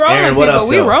rolling, Aaron, what people. up,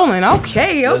 We though? rolling.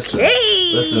 Okay. Listen.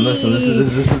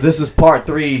 This is part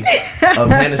 3 of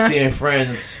Hennessy and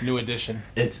Friends. New edition.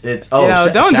 It's Yo,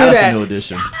 shout don't do out that. to New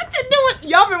Edition.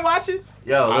 Y'all been watching?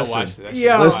 Yo, I listen. watched that.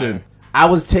 Yo. Listen, I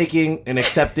was taking and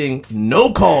accepting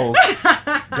no calls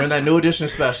during that New Edition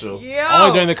special. Yo.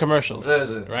 Only during the commercials.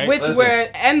 Listen. Right? Which Listen. were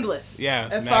endless. Yeah,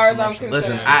 it's As mad far as I'm commercials.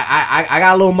 concerned. Listen, I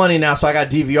got a little money now, so I got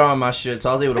DVR on my shit, so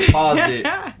I was able to pause it,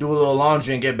 do a little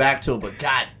laundry, and get back to it. But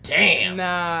god damn,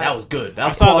 Nah. that was good. That I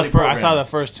was saw quality the first. I programming. saw the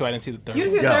first 2. I didn't see the third. You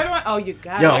didn't see the Yo. third one? Oh, you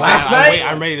got Yo, it. last night-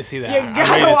 I'm ready to see that. You I'm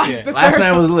gotta ready to watch see it. the Last third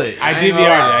night was lit. I ain't DVR'd gonna it.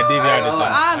 lie. I DVR'd it.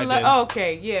 I I love. did. Oh,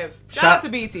 okay, yeah. Shout Shout- out to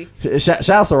BT. Shout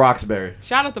out to Roxbury.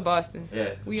 Shout out to Boston. Yeah.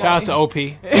 We Shout out to all- OP.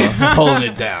 Holding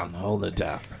it down.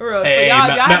 For real. But y'all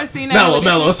haven't seen that. Mellow, new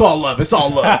mellow. edition? It's all love. It's all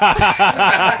love.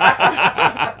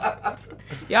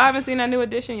 Y'all haven't seen that new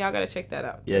edition? Y'all gotta check that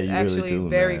out. Yeah, It's you really actually do,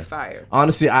 very man. fire.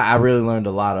 Honestly, I really learned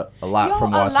a lot Yo,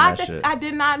 from a watching lot that shit. I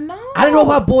did not know. I didn't know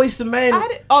about Boyz II Men.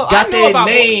 I got knew their about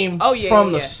name from yeah.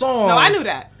 the song. No, I knew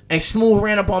that. And Smooth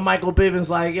ran up on Michael Bivins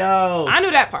like, yo, I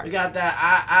knew that part. we got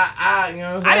that. You know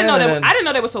what I'm saying? I didn't know And that. then- I didn't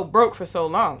know they were so broke for so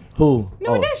long. Who?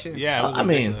 New edition. Yeah, it was I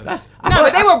mean, ridiculous. I No, feel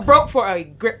but like they were broke for a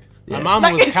grip. Yeah. My mom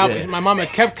Like, was it's- counting. My mama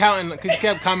kept counting because she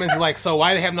kept commenting like, "So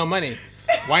why they have no money?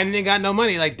 Why didn't they got no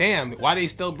money? Like, damn, why they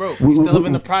still broke? We still live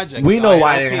in the project." We So know I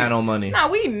why LP. they didn't have no money. No,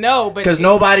 we know, but Because it's-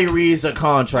 nobody reads the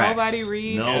contracts. Nobody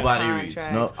reads the Nobody reads.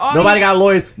 contracts. No, All nobody you- got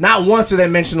lawyers. Not once did they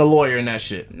mention a lawyer in that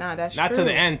shit. Nah, that's Not true. to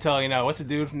the end, till what's the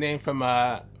dude's name from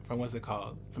what's it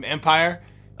called? From Empire.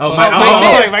 Oh, Mike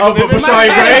Bivins. Bashari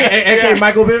Mike Gray, Bivins. aka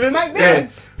Michael Bivins. Mike Yeah.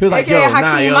 Bivins. He was like, AKA yo, nah,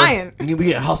 Hakeem yo, Mayan. we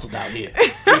get hustled out here.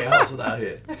 We get hustled out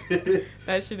here.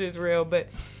 That shit is real, but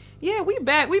yeah, we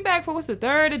back. We back for what's the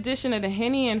 3rd edition of the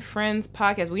Henny and Friends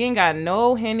podcast. We ain't got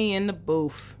no Henny in the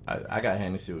booth. I got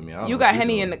Hennessy with me. I don't You know got what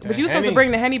Henny doing. in the, but you supposed to Henny.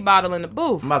 bring the Henny bottle in the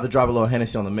booth. I'm about to drop a little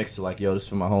Hennessy on the mixer like, yo, this is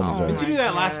for my homies Oh, right Did you here. do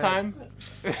that last time?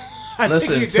 I think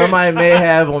Listen, you did. somebody may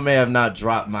have or may have not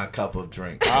dropped my cup of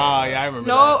drink. Oh yeah, I remember.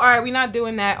 No, that. all right, we're not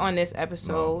doing that on this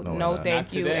episode. No, No, we're not. thank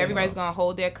Not you. today, Everybody's no. gonna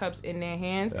hold their cups in their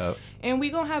hands, Yep. and we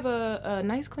gonna have a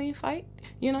nice, clean fight.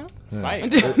 You know?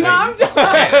 Fight. No, I'm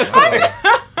joking.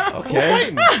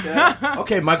 Okay.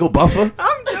 Okay, Michael Buffer.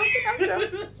 I'm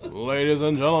joking. Ladies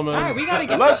and gentlemen, All right, we gotta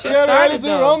get let's this shit get ready started to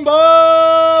though.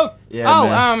 rumble. Yeah, Oh,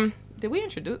 man. did we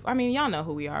introduce? I mean, y'all know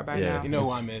who we are by Yeah. now. You know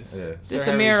who I miss. Yeah. This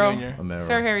Sir Harry Amiro. Jr. Amaro.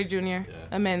 Sir Harry Jr.,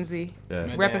 Amenzi, Yeah.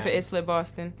 repping for Islip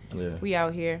Boston. Yeah. We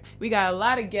out here. We got a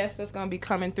lot of guests that's gonna be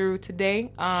coming through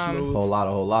today. Smooth. Whole lot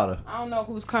of. I don't know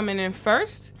who's coming in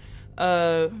first,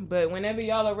 but whenever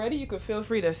y'all are ready, you can feel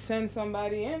free to send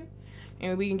somebody in,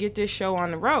 and we can get this show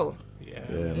on the road. Yeah.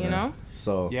 Yeah, You man. know.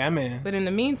 So, Yeah, man. But in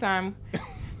between time,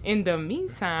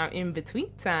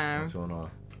 what's going on?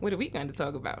 what are we going to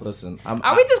talk about? Listen,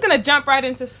 Are we just gonna jump right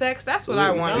into sex? That's what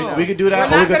I want to know. We could do that,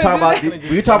 We're or we not could talk gonna about do that.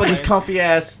 we could talk about this comfy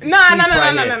ass No, seats no, no,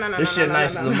 right no, here. no, no, no, This no, shit no,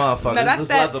 nice no, as a no. motherfucker. No, that's this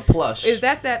that- leather plush. Is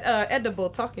that edible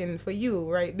talking for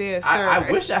you right there, sir?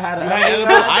 I wish I had a.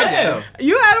 I did.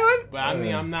 You had one? But I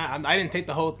mean, I didn't take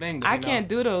the whole thing. I can't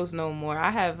do those no more. I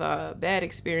have bad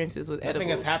experiences with I edibles.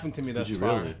 think it's happened to me thus you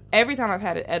far. really? Every time I've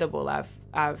had an edible, I've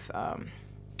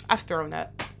thrown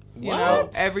up. You know,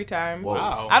 What? every time. Whoa.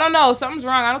 Wow. I don't know. Something's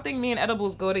wrong. I don't think me and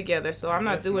edibles go together, so I'm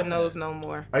not guess doing not. those no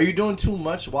more. Are you doing too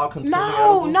much while consuming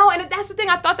No, edibles? and that's the thing.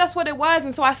 I thought that's what it was,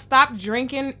 and so I stopped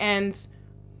drinking and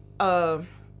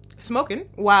smoking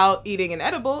while eating an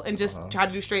edible, and just try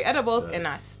to do straight edibles, and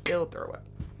I still throw up.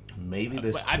 Maybe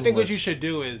this. But I think what you should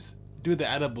do is do the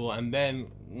edible, and then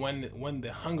when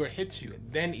the hunger hits you,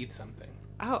 then eat something.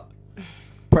 Oh,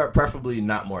 preferably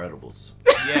not more edibles.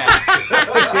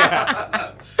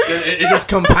 Yeah. It just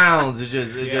compounds. It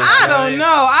just. I don't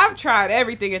know. I've tried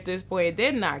everything at this point.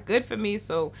 They're not good for me,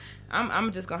 so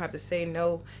I'm just gonna have to say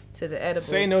no to the edibles.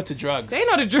 Say no to drugs. Say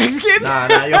no to drinks, kids. Nah,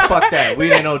 yo, fuck that.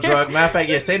 Weed ain't no drug. Matter of fact,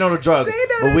 yeah, say no to drugs, Say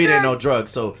no but to weed ain't no drugs. drug.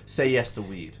 So say yes to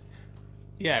weed.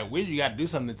 Yeah, weed. You got to do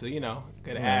something to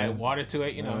gotta add water to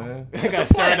it. You know, Yeah. gotta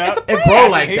stir it It's a up. plant. It grow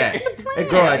like that. It's a plant. It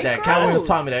grow like It that. Cat Williams grows.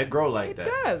 taught me that. It grow like It that.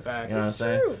 does. Facts. You know what I'm It's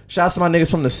saying? true. Shouts to my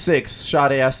niggas from the 6.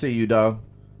 Sade, I see you, dog.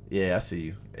 Yeah, I see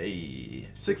you. Hey.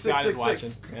 6, God 6, is 6, watching.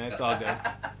 6. Yeah, it's all good.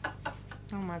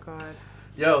 Oh my god.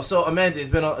 Yo, so Amanda, it's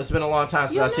been a long time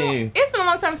since You I know, seen you. it's been a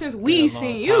long time since we Been a long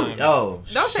seen you. time. Yo,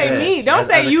 Don't say shit. me. Don't As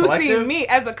say a you collective? seen me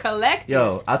as a collective.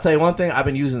 Yo, I'll tell you one thing. I've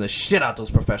been using the shit out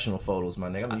those professional photos, my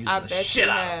nigga. I've been using I the bet shit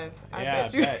you out of have. I Yeah,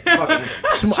 bet you. bet. fucking I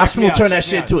Check smooth me out, turn that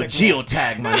check me shit out, to a check me out.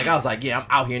 geotag, my nigga. I was like, yeah, I'm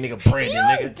out here, nigga, branding, You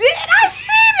nigga. did. I seen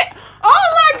it.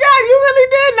 Oh my god, you really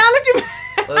did. Now that you.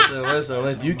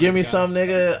 Listen. You give me some,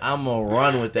 nigga, I'm gonna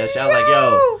run with that shit. I was like,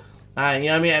 yo, You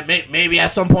know what I mean? Maybe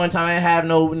at some point in time I have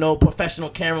no professional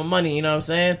camera money, you know what I'm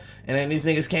saying? And then these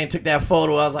niggas came and took that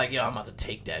photo. I was like, yo, I'm about to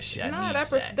take that shit. Nah,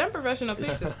 them professional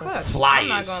pictures clutch. Flyers. I'm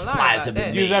not gonna lie Flyers about have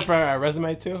been that. Use that for a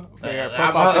resume too? For your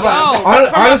profile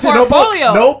honestly,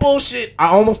 portfolio. no bullshit. I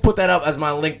almost put that up as my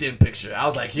LinkedIn picture. I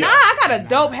was like, yeah. Nah, I got a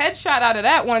dope headshot out of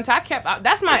that one.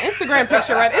 That's my Instagram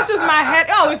picture, right? It's just my head.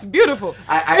 Oh, it's beautiful.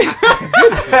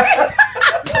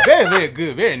 Very, very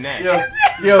good. Very nice.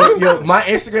 Yo, my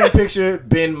Instagram picture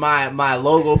been my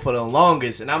logo for the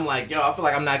longest, and I'm like, yo, I feel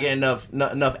like I'm not getting enough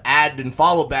ad and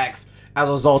follow backs as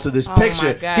a result of this picture.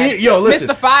 My God. Listen,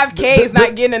 Mr. 5K is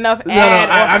not getting enough ad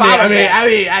or follow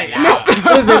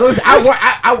backs. Listen,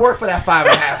 I work for that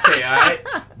 5.5K, all right?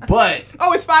 But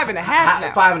it's 5.5 now.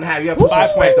 5.5. You have to put some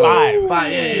respect on it.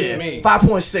 5.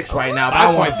 5.6 right now. But I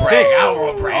don't want to brag. I don't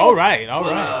want to brag. All right.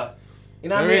 You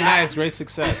know what Very I mean? nice. Great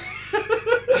success.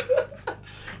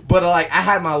 But like I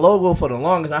had my logo for the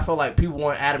longest, and I felt like people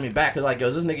weren't adding me back because like, yo,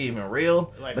 is this nigga even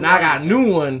real? Like, but now I got a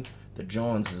new one. The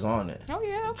Johns is on it. Oh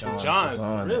yeah, okay. Johns, is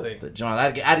on really? it. The Johns.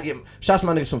 I had to get shouts to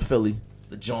my niggas from Philly.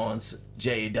 The Johns,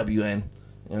 JAWN. You know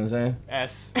what I'm saying?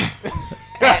 S.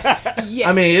 Yes.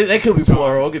 I mean, they could be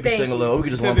plural. It could be singular. We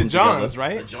could just lump the them Johns, together.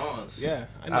 right? The Johns. Yeah,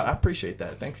 I know. I appreciate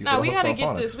that. Thank you. Now for we the hooks gotta on get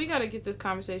phonics. this. We gotta get this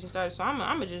conversation started. So I'm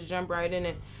gonna just jump right in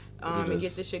it. And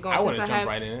get this shit going. I want to jump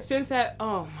right in it. Since that,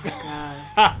 oh my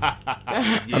god.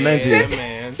 Amenzi.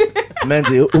 Man.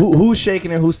 Menzi, who's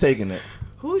shaking it? Who's taking it?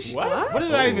 Who's What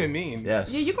does that even mean?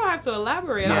 Yes. Yeah, you're gonna have to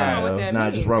elaborate. I don't know what that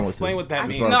means. Just run with Explain it. what that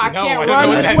means. No, I can't don't run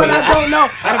know with that what I means. don't know.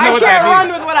 I can't run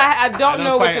with what I don't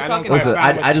know what you're talking Listen,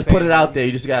 about. I just put it out there.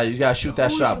 You just gotta shoot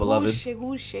that shot, beloved.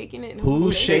 Who's shaking it?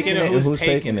 Who's shaking it and who's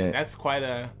taking it? That's quite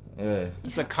a. Yeah.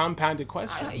 It's a compounded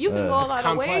question. You can go a It's lot of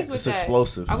complex. ways with It's that.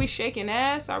 explosive. Are we shaking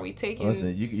ass? Are we taking?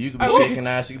 Listen, you could be shaking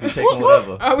ass. You could be taking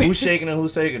whatever. Who's shaking it?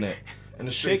 Who's taking it? In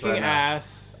the streets Shaking right now.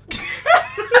 ass.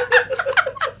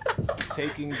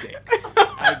 Taking dick.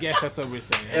 I guess that's what we're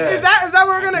saying. Yeah. Is that what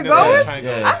we're gonna go with?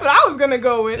 Yeah. That's what I was gonna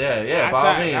go with. Yeah,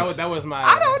 by all means. That was my.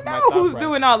 I don't my know thought who's process.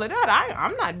 doing all of that.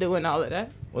 I'm not doing all of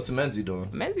that. What's the Menzi doing?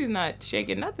 Menzi's not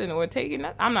shaking nothing or taking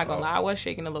nothing. I'm not gonna lie. I was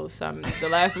shaking a little something the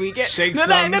last weekend. Shake The-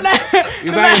 something? the- He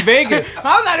was out in Vegas.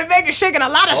 I was out in Vegas shaking a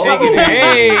lot of Shaking something.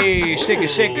 Hey, shake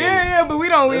it. Yeah, but we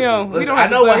don't. We don't Listen, have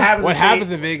I know to what say- happens. What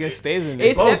happens in Vegas stays in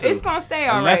Vegas. supposed to. It's gonna stay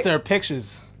all Unless right. there are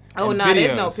pictures. Oh and no,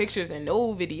 there's no videos. pictures and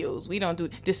no videos. We don't do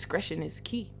discretion is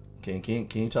key. Can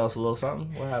you tell us a little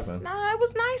something? What happened? Nah, it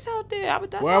was nice out there.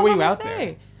 That's Where all were I'm you gonna out say.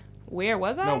 there? Where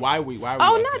was I? No, why we? Oh, out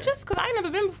not there? just because I ain't never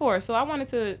been before, so I wanted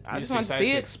to. I just wanted to excited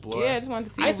see to it. explore? Yeah, I just wanted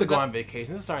to see. I it have to was go up. on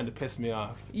vacation. This is starting to piss me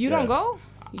off. You Yeah. don't go?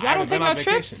 Y'all haven't don't take been no on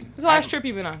trips? vacation. What's the last trip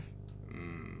you been on?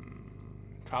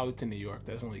 Probably to New York.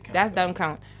 That doesn't really count. That though. doesn't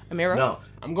count. Amira? No.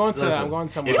 I'm going to. Listen, I'm going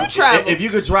somewhere. You travel. If you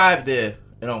could drive there,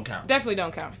 it don't count. Definitely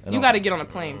don't count. You don't- got to get on a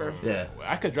plane, bro. Yeah.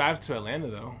 I could drive to Atlanta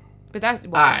though. But that's.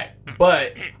 All right,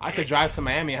 but I could drive to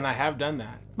Miami, and I have done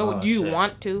that. But do you shit.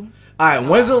 want to? all right.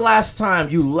 When's the last time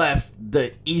you left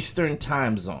the Eastern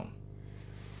Time Zone?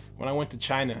 When I went to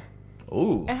China,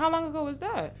 Ooh. And how long ago was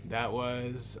that? that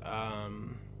was I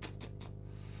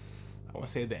want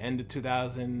to say the end of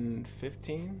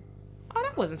 2015. Oh,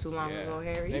 that wasn't too long Yeah, ago,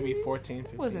 Harry. maybe 14,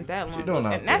 15. It wasn't that long. you doing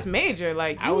out and that's major.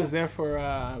 Like I was there for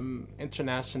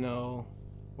international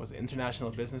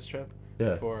business trip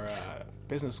Yeah. for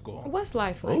business school. What's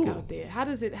life like Ooh. out there? How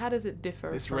does it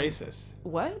differ? It's from- racist.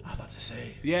 What? I'm about to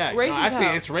say. Yeah, Racist actually,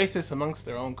 how? it's racist amongst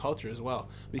their own culture as well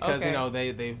because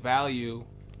Okay. they value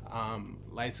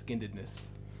light skinnedness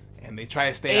and they try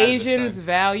to stay Asians out of the sun.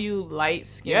 value light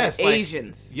skin. Yes, like-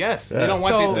 Asians. Yes, Yeah. they don't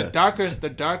want So- the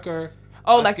darker.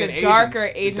 Oh, like the light-skinned darker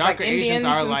Asians. Asians, The like darker Indians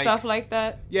are and like, stuff like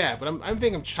that. Yeah, but I'm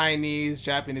thinking of Chinese,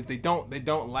 Japanese. They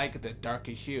don't like the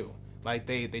darker hue. Like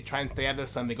they try and stay out of the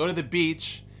sun. They go to the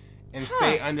beach and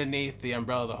stay underneath the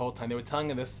umbrella the whole time. They were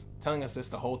telling us this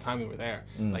the whole time we were there.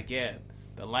 Like, yeah,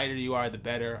 the lighter you are, the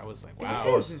better. I was like, wow. That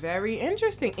is very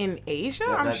interesting. In Asia,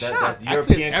 I'm shocked. That's Actually,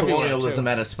 European it's everywhere, colonialism too.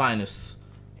 at its finest.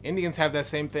 Indians have that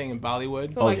same thing in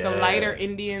Bollywood. So like yeah. the lighter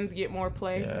Indians get more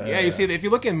play. Yeah, you see, if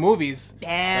you look in movies,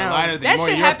 Damn, the lighter, the that more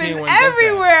shit European happens one does that.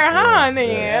 everywhere, huh?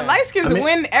 Yeah. Yeah. Light skins I mean-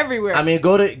 win everywhere. I mean,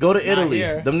 go to Italy.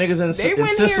 here. Them niggas They in win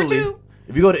here, Sicily. too.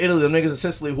 If you go to Italy, them niggas in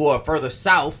Sicily who are further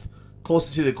south,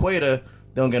 closer to the equator,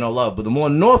 they don't get no love. But the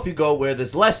more north you go, where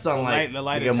there's less sunlight, The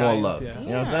light you get more Italians, love. yeah. You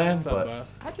know what I'm saying? What's up, But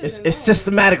boss? I didn't it's know.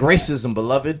 systematic racism,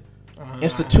 beloved.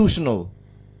 Institutional.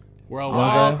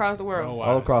 Worldwide. all across the world. Worldwide.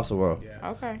 All across the world. Yeah.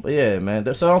 Okay. But yeah,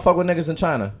 man. So don't fuck with niggas in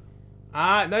China.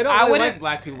 No, they don't I really wouldn't- like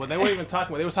black people, but they weren't even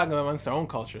talking about. They were talking amongst their own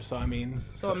culture. So I mean,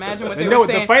 So imagine what and they no, were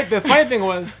saying. the funny thing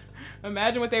was,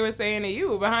 Imagine what they were saying to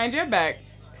you behind your back.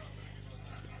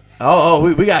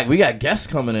 we got guests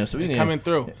coming in, so we need coming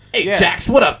through. Hey, Yeah. Jax,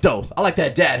 what up, though? I like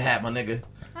that dad hat, my nigga.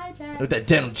 Hi, Jack. With that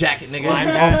denim jacket, nigga. Slime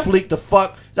On hat. fleek, the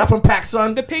fuck. Is that from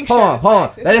PacSun? The pink Hold on, shirt. hold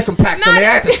on. That is from PacSun. Not- Nigga.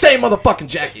 I got the same motherfucking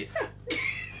jacket.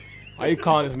 Why you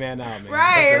calling this man out, man?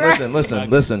 Right.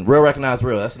 Listen. Real recognize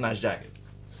real. That's a nice jacket.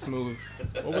 Smooth.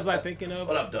 What was I thinking of?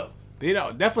 What up, though? You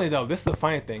know, definitely though. This is the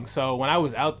funny thing. So when I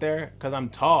was out there, because I'm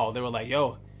tall, they were like,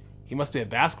 "Yo, he must be a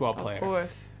basketball player." Of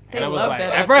course. They And I was love like,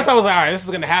 that at up first there. I was like, all right, this is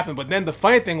gonna happen. But then the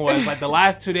funny thing was, like, the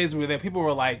last 2 days we were there, people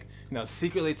were like, you know,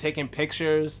 secretly taking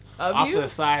pictures Of off you? to the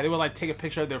side. They would like take a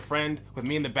picture of their friend with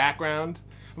me in the background.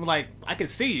 I'm like, I can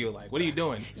see you. Like, what are you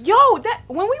doing? Yo, that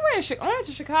when we were I went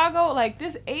to Chicago, like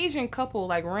this Asian couple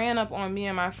like ran up on me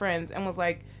and my friends and was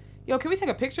like, "Yo, can we take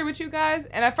a picture with you guys?"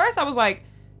 And at first I was like,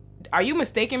 "Are you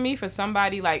mistaking me for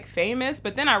somebody like famous?"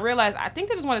 But then I realized I think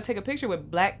they just want to take a picture with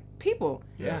black people.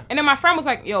 Yeah. And then my friend was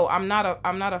like, "Yo, I'm not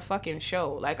a fucking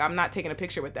show. Like I'm not taking a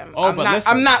picture with them. Oh, I'm but not,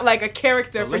 listen. I'm not like a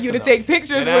character for you to take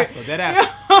pictures with." Dead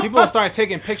ass. People start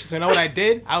taking pictures. So you know what I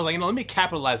did? I was like, you know, let me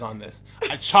capitalize on this.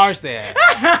 I charged their ass.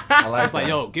 I I like was like, that.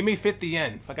 yo, give me 50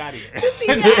 yen. Fuck out of here.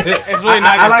 It's really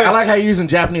not. I like how you're using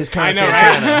Japanese currency know, in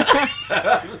right?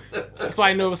 China. That's why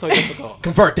I knew it was so difficult.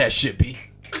 Convert that shit, B.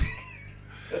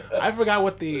 I forgot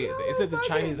what is it the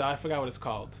Chinese? I forgot what it's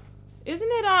called. Isn't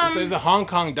it There's a Hong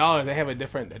Kong dollar. They have a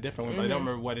different one, but I don't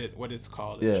remember what it's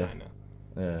called in Yeah. China.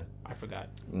 Yeah. I forgot.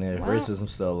 Yeah, Well,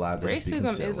 racism's still alive. They just be racism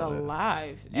is concealing it.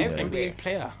 alive Yeah. everywhere. NBA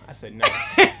player. I said no.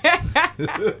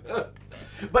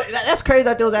 But that's crazy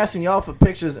that they was asking y'all for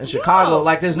pictures in Chicago. Yo,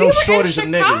 Like, there's we no were in shortage of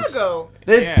niggas. Chicago.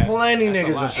 There's Yeah, plenty that's a niggas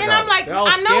in lot. Chicago. And I'm like, They're all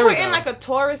I know scary, we're in though. like a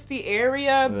touristy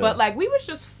area, but like we was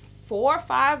just 4 or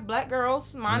 5 black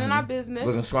girls minding our business.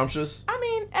 looking scrumptious, I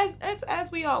mean,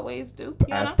 as we always do.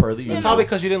 You as know? per the You usual. know? Probably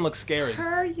because you didn't look scary.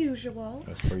 Per usual.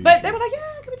 As per But usual. they were like, yeah,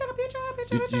 can we take a picture?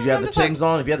 Did you have the Timbs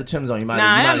on? If you had the Timbs on, you might Nah,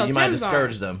 I had no you might Timbs on.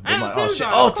 discourage them. I had They're no like, oh Timbs shit,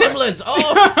 on, oh of course. Timberlands,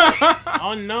 oh.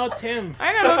 Oh no, Tim. I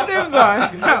ain't had no Timbs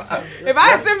on. No. If I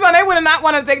had Timbs on, they would have not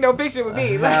want to take no picture with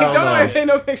me. Like, Hell don't no. want to take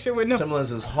no picture with no.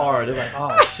 Timberlands is hard. They're like,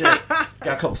 oh shit, got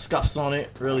a couple scuffs on it.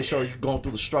 Really show you going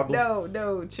through the struggle.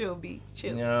 No, chill, B,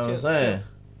 chill. You know what I'm chill, saying?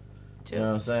 chill. You know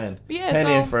what I'm saying? Yeah, Henny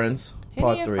so- and Friends, Henny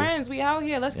part and 3. friends, we out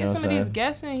here. Let's You know get what some of I'm these saying?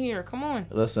 guests in here. Come on.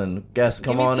 Listen, guests,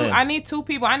 come Give me on two. in. I need 2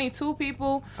 people. I need 2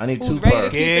 people. I need who's 2 ready to per.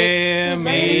 keep it- Give who's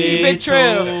ready to me keep it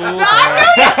true.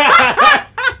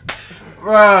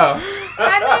 Bro,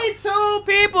 I need 2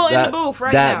 people in the booth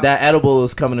right now. that edible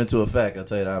is coming into effect. I'll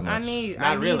tell you that much. I need. Not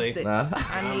I need really. it. Nah.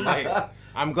 I need Like, it.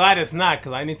 I'm glad it's not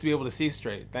because I need to be able to see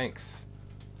straight. Thanks.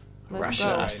 Let's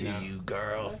Russia, go. I see you,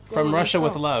 girl. From Let's Russia go.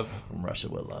 with love. From Russia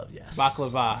with love, yes.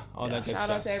 Baklava. All that good Shout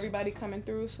out stuff. to everybody coming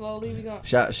through slowly. We going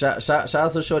Shout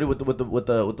out to Shorty with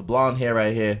the blonde hair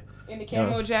right here. in the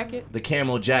camo jacket. The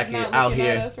camel Not jacket looking out at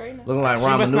here, us right now. looking like She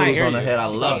ramen must not noodles hear on the you. head. I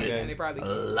She love probably it. did. They probably.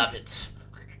 Love it.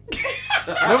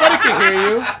 Nobody can hear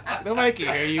you. Nobody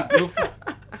can hear you, goof.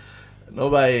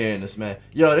 Nobody hearing this, man.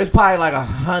 Yo, there's probably like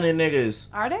 100 niggas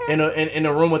Are there? in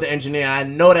the room with the engineer. I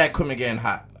know that equipment getting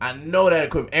hot. I know that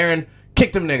equipment. Aaron,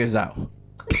 kick them niggas out.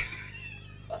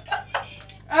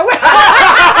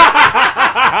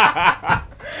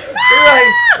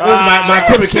 Listen, my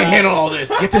equipment can't handle all this.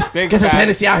 Get this Big get this fat.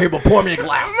 Hennessy out here, but pour me a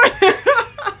glass.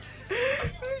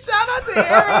 Shout out to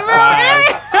Aaron.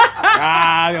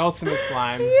 The ultimate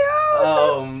slime.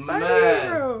 Oh Funny, man,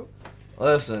 bro.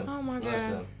 listen. Oh my god.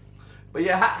 Listen. But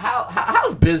yeah,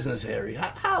 how's business, Harry?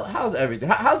 How's everything?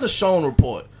 How's the Sean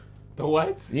report? The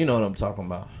what? You know what I'm talking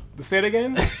about. Say it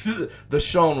again. The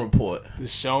Sean report. The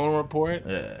Sean report.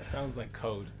 Yeah, Sounds like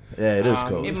code. yeah, it is Um,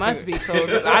 cool. It must be cold.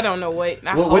 'Cause I don't know what.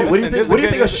 I What hope do you Listen, think? this What do you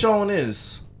is think a good. Sean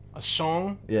is? A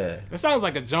Sean. Yeah, That sounds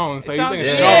like a Jones. So It you're sounds- saying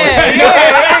Yeah. Sean.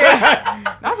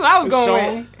 yeah. That's what I was The going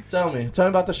Sean. with. tell me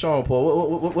about the Sean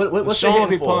report. What's Sean it will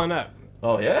be hitting for? pulling up.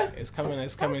 Oh yeah. It's coming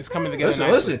together. Listen,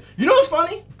 nicely. listen. You know what's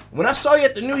funny? When I saw you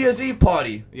at the New Year's Eve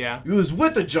party, Yeah. you was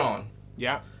with the John,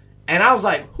 Yeah. and I was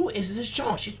like, "Who is this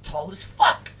John? She's tall as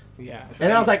fuck." Yeah.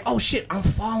 And I was like, "Oh shit, I'm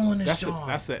following this that's John."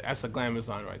 that's a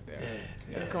Glamazon right there.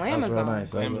 Glamazon. That's real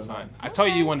nice. Glamazon. I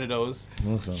told you one of those.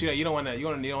 Listen. You don't want to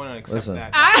accept Listen.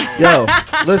 that. Yo,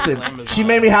 listen. Glamazon. She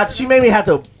made me have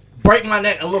to break my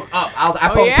neck and look up. I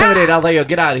felt yeah? intimidated. I was like, "Yo,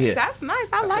 get out of here." That's nice.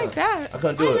 I like that. I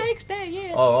couldn't do it. likes that.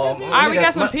 Yeah. Oh, All right, we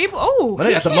got some people. Oh, My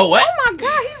nigga got the Moet. Oh my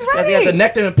God, he's They ready. got the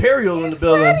Nectar Imperial in the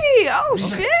building. Ready. Oh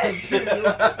shit. What's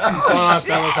going on,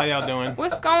 fellas? How y'all doing?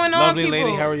 What's going on, Lovely people?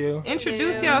 lady, how are you?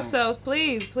 Introduce yourselves,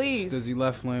 please. Stizzy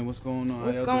Left Lane, what's going on?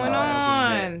 What's How going y'all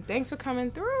doing? on? Thanks for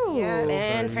coming through. Yeah,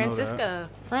 and you know Francisca.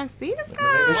 Francisca. Make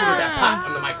sure you get that pop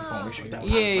on the microphone. Make sure you get that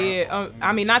pop. Yeah.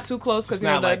 I mean, not too close because It's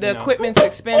not the like, the you know. equipment's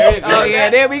expensive. Oh yeah,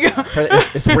 there we go.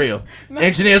 It's real.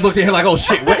 Engineers looked at him like, oh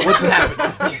shit, what just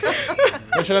happened?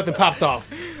 Make sure nothing popped off.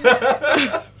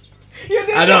 I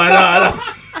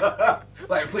know.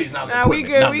 Like, please, not the Nah, we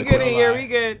equipment, not good. We the good in equipment. here. We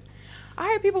good. All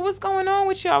right, people. What's going on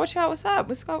with y'all? What's up?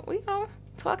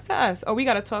 Talk to us. Oh, we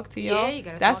gotta talk to y'all. Yeah, you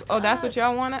gotta that's talk to that's us. what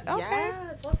y'all want. Okay.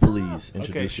 Yes, what's Please introduce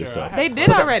Okay, sure. yourself. They did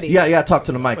already. Yeah, talk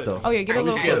to the mic though. Oh yeah, get a I'm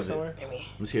little scared of closer. it.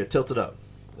 I'm scared. Tilt it up.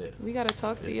 We gotta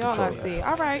talk to y'all. control I see.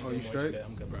 All right. Oh, you straight?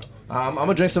 I'm good, bro. I'm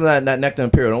gonna drink some of that Nectar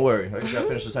Imperial. Don't worry. I just gotta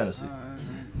finish this Hennessy.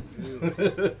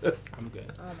 I'm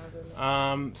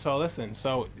good. So listen.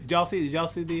 So did y'all see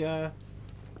the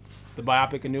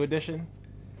biopic, A New Edition?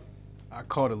 I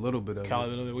caught a little bit of Cali,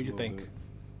 it. what'd you A think? little bit.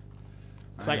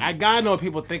 It's like I gotta know what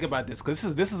people think about this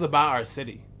because this is about our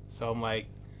city. So I'm like,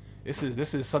 this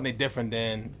is something different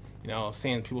than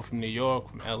seeing people from New York,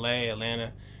 from LA,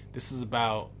 Atlanta. This is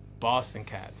about Boston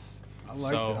cats. I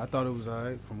liked it. I thought it was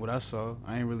alright from what I saw.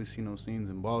 I ain't really seen no scenes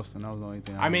in Boston. That was the only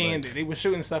thing. I mean, they were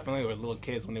shooting stuff when they were little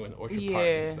kids when they were in Orchard Park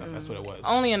and stuff. That's what it was.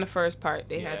 Only in the first part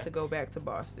they Yeah. had to go back to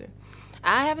Boston.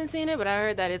 I haven't seen it, but I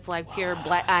heard that it's like pure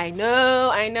black. I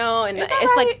know, and It's it's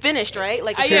alright. like finished, right?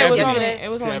 Like Yeah, finished it was yesterday. only, it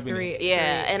was only Yeah, three.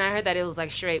 Yeah, and I heard that it was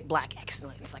like straight black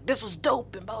excellence. Like this was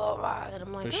dope and blah blah blah. And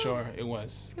I'm like, For oh. sure, it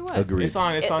was. It was. Agreed. It's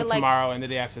on It- on like- tomorrow and the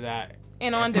day after that.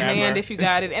 And on Forever. demand if you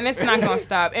got it, and it's not gonna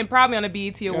stop. And probably on the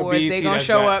BET Awards, BET they gonna does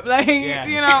show that. up. Like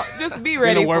Yeah. just be Get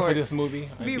ready an award for for it. this movie.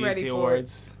 Be BET ready for it.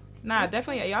 Awards. Nah,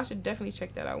 definitely. Y'all should definitely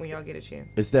check that out when y'all get a chance.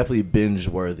 It's definitely binge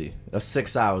worthy. That's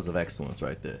 6 hours of excellence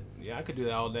right there. Yeah, I could do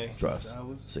that all day. Trust.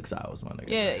 6 hours, my nigga.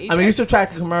 Yeah, each I mean, you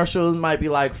subtract the commercials, it might be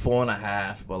like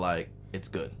 4.5, but like it's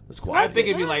good. It's I quality. think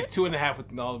it'd be like 2.5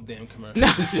 with all the damn commercials.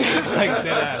 Like dead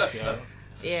ass, yo.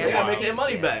 Yeah, They gotta Wow. make their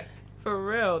money back. For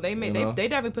real, they made You know? they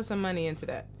definitely put some money into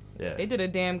that. Yeah. They did a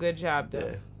damn good job though.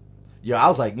 Yeah. Yo, I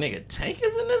was like, nigga, Tank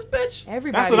is in this bitch.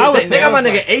 Everybody. That's what I was They got my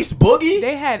saying. nigga Ace Boogie.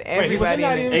 They had everybody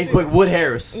not in in it. Ace Boogie, Wood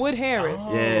Harris. Wood Harris.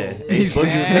 Yeah, Ace Boogie.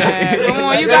 Yeah, come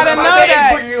on, you That's gotta why know I say Ace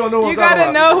that. Boogie, you don't know what You I'm talking gotta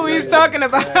about. know who he's talking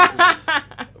about.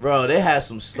 Bro, they had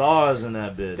some stars in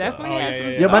that bitch. Definitely Oh, had yeah, some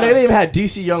yeah, Yo, my stars. nigga, they even had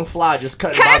DC Young Fly just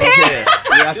cutting Bobby's hair.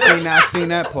 Yeah, I seen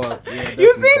that part. Yeah, You definitely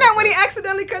seen that caught when he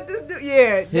accidentally cut this dude?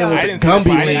 Yeah. Him yo. with I the didn't see the Gumby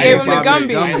body. lean. I Gave didn't him the see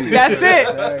Gumby. Gumby. That's it.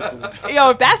 Exactly. Yo,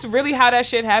 if that's really how that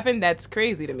shit happened, that's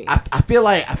crazy to me. I feel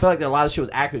like a lot of shit was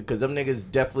accurate because them niggas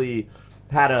definitely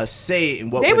had a say in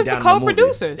what They went was the down in the movie.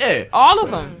 co-producers. Yeah, All so,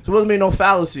 of them. So it wasn't made no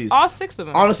fallacies. All 6 of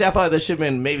them. Honestly, I felt like there should have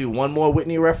been maybe one more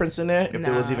Whitney reference in there, if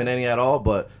there was Nah. even any at all.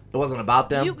 But it wasn't about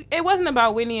them. It wasn't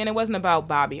about Whitney and it wasn't about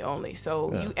Bobby only.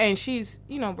 So Yeah. and she's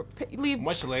leave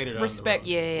Much later. down the respect. road.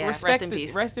 Yeah. Respect Rest in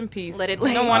peace. Rest in peace. Let it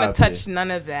We don't lay. want to R.I.P. touch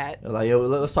none of that. Like, yo,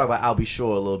 let's talk about Albie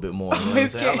Shore a little bit more. You know what I'm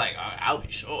His saying? I was kid. like,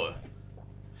 Albie Shore.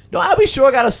 Yo, Albie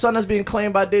Shore got a son that's being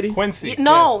claimed by Diddy. Quincy.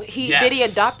 No, yes. Yes. Diddy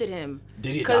adopted him.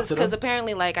 Did he adopt him? Because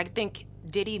apparently, like I think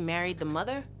Diddy married the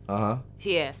mother. Uh-huh.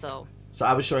 Yeah, so So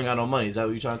Albie Shore ain't got no money. Is that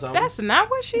what you trying to tell me? That's not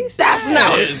what she said. That's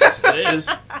not- It is. It is.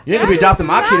 You ain't gonna be adopting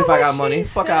my kid if I got what money. she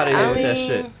Fuck out of here said. with that I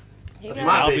shit. mean, he That's got-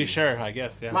 my I'll baby. be sure, I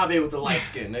guess, yeah. My baby with the light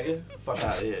skin, nigga. Fuck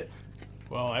out of here.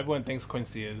 Well, everyone thinks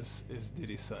Quincy is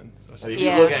Diddy's son. So I mean, if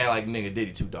Yeah. you look at it like, nigga,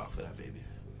 Diddy too dark for that baby.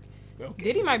 okay.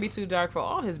 Diddy might be too dark for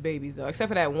all his babies though, except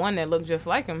for that one that looked just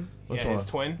like him. Which Yeah, his one?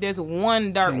 twin. There's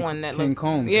one dark King- one that King looked.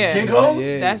 Combs. Yeah. King Combs?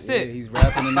 That's it. He's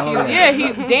rapping and all that. Yeah,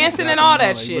 he dancing and all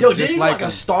that He shit. Yo, Just did he like like a him.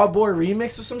 Starboy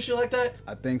remix or some shit like that?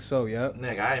 I think so. Yep.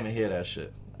 Nigga, I didn't even hear that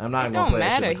shit. I'm not It even gonna don't play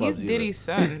that shit. matter. in the He's clubs Diddy's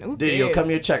son. Who Diddy, cares? yo, come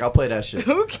here, check. I'll play that shit.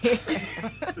 Who cares?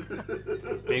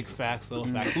 Big facts, little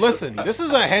facts. Listen, this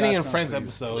is a Henny and That's Friends not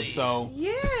episode, so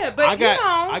Yeah, but I got you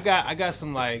know, I got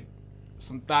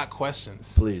some thought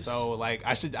questions. Please. So like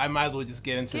I might as well just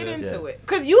get into get this. into it.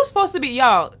 Cause you supposed to be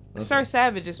y'all. Sir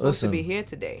Savage is supposed Listen. to be here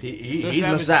today. He's Savage-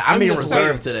 Messiah. I'm I'm being just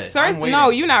reserved waiting. today. Sir, I'm waiting. no,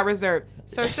 you're not reserved.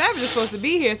 Sir Savage is supposed to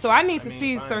be here, so I need to mean,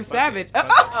 see fine, Sir fuck Savage. it,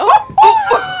 fuck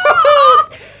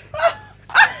it.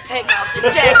 take off the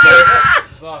jacket.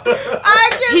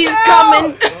 He's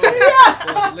coming.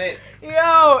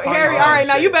 Yo, Harry. All right,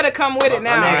 now you better come with it My man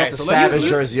now. got Alright, the so let's- Savage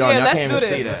jersey on. yeah, Y'all let's can't even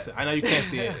do see this. that. I know you can't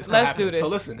see it. It's gonna Let's do happen. this. So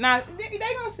listen, Nah, they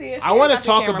gonna see it. I want to See it,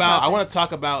 talk not the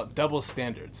camera about popping. double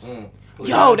standards.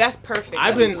 Yo, that's perfect.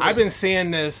 I've been seeing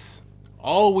this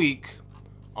all week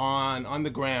on the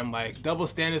gram, like double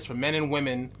standards for men and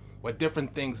women, what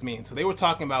different things mean. So they were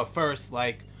talking about first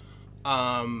like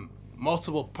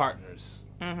multiple partners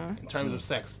in terms of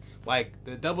sex. Like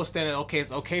the double standard, okay,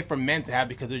 it's okay for men to have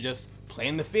because they're just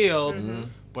playing the field,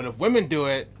 but if women do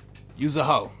it, use a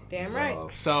hoe. Damn right.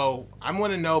 So I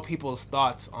want to know people's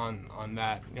thoughts on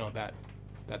that,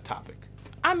 that topic.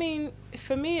 I mean,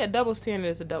 for me, a double standard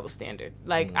is a double standard.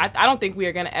 Like, I don't think we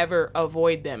are going to ever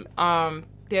avoid them.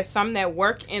 There's some that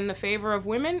work in the favor of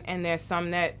women, and there's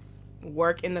some that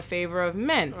work in the favor of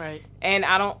men. Right. And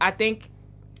I think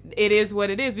it is what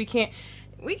it is. We can't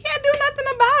do nothing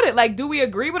about it. Like, do we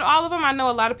agree with all of them? I know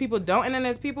a lot of people don't, and then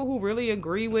there's people who really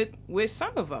agree with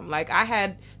some of them. Like, I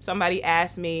had somebody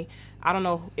ask me, I don't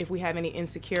know if we have any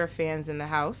Insecure fans in the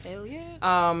house. Hell yeah.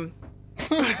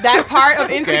 That part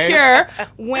of Insecure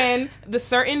when the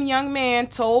certain young man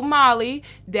told Molly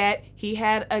that he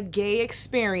had a gay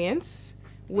experience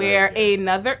where it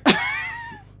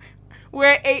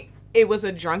was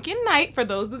a drunken night, for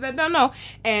those that don't know,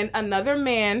 and another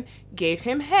man gave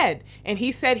him head. And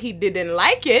he said he didn't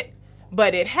like it,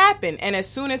 but it happened. And as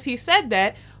soon as he said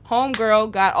that,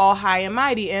 homegirl got all high and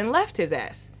mighty and left his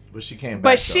ass. But she came back.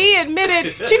 But she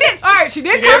admitted she did. All right, she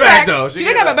did come back. She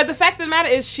did come back. But the fact of the matter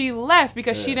is, she left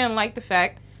because she didn't like the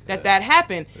fact that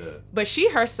happened. Yeah. But she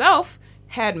herself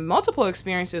had multiple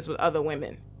experiences with other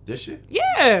women. Did she?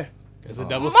 Yeah. There's a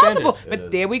double standard.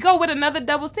 But there we go with another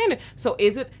double standard. So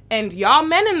is it? And y'all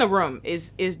men in the room,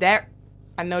 is that?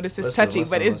 I know this is touchy,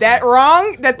 but is that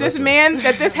wrong that this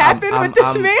happened with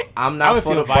this man? I'm not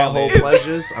for the butthole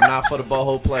pleasures. I'm not for the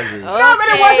butthole pleasures. No, but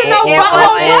it wasn't no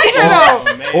butthole pleasure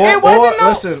though. It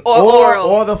wasn't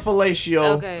or the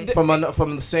fellatio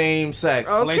from the same sex.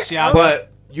 Okay.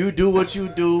 But you do what you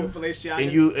do,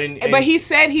 but he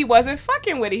said he wasn't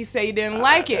fucking with it. He said he didn't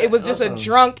like it. It was just a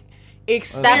drunk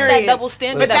experience. That's that double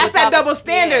standard. But that's that double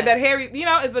standard that Harry,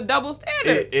 is a double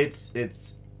standard.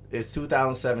 It's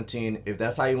 2017. If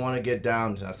that's how you want to get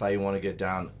down, that's how you want to get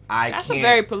down. That's a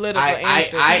very political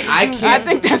answer. I can't. I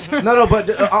think that's no. But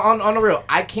on the real,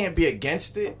 I can't be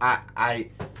against it. I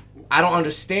don't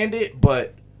understand it,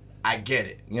 but I get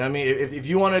it. You know what I mean? If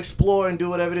you want to explore and do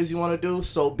whatever it is you want to do,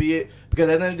 so be it. Because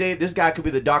at the end of the day, this guy could be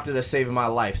the doctor that's saving my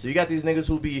life. So you got these niggas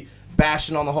who be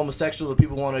bashing on the homosexuals, or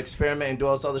people want to experiment and do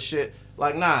all this other shit.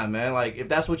 Like, nah, man. Like, if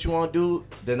that's what you want to do,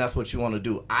 then that's what you want to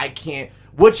do. I can't.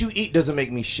 What you eat doesn't make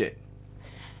me shit.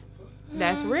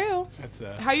 That's real.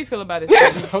 How you feel about it?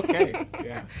 Okay.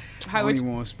 Yeah. I don't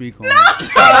even want to speak on it. Oh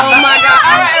my God.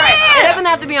 All right. It doesn't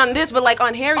have to be on this, but like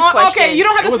on Harry's question. Okay, you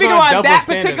don't have to speak on that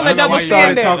particular double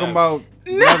standard. Started talking about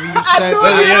whatever you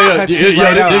said.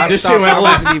 This shit went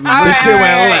left. This shit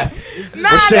went left.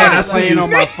 I playing on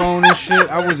my phone and shit.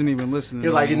 I wasn't even listening.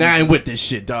 You're like, nah, I ain't with this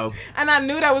shit, dog. And I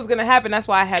knew that was gonna happen. That's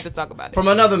why I had to talk about it. From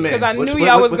another man. Because I knew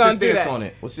y'all was gonna do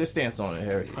that. What's your stance on it,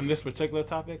 Harry? On this particular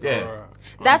topic? Yeah. Or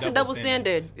that's a double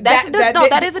standard.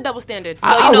 That is a double standard. So,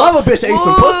 I love a bitch that eats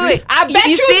some pussy. I bet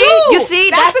you do. You see,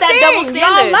 that's that double standard.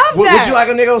 Y'all love that. Would you like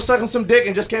a nigga who's sucking some dick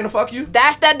and just came to fuck you?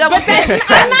 That's that double standard.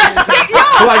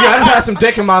 You're like, I just had some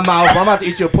dick in my mouth, but I'm about to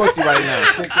eat your pussy right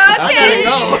now.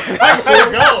 That's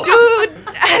gonna go. Dude,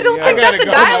 I don't think that's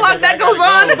the dialogue that goes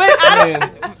on. But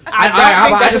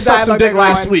I just sucked some dick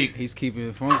last week. He's keeping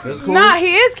it funky. That's cool. Nah,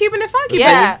 he is keeping it funky.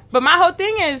 Yeah. But my whole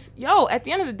thing is, at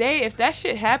the end of the day, if that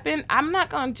shit happened, I'm not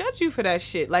gonna judge you for that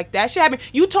shit. Like, that shit happened.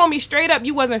 You told me straight up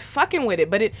you wasn't fucking with it.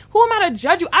 But who am I to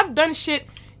judge you? I've done shit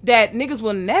that niggas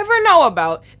will never know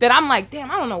about that I'm like,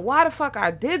 damn, I don't know why the fuck I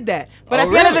did that. But at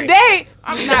the end of the day,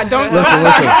 I'm not.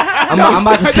 Listen. I'm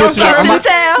about to switch it up.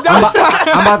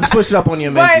 I'm about to switch it up on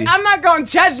you, Minty. But I'm not gonna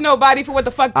judge nobody for what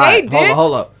the fuck they did.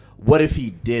 Hold up. What if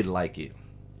he did like it?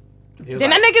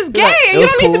 Then that nigga's gay. You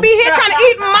don't need to be here trying to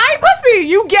eat my pussy.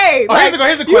 You gay. Oh, here's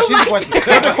a question. You liked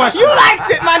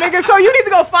it, my nigga. So you need to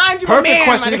go find you a man.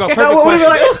 Question. It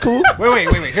was cool. Wait.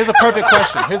 Here's a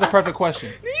perfect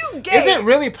question. You gay. Is it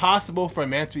really possible for a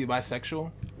man to be bisexual?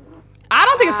 I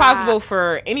don't think it's possible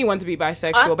for anyone to be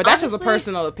bisexual, but that's just a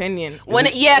personal opinion. Because when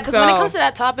it comes to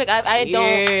that topic, I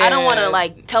don't want to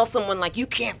like tell someone like you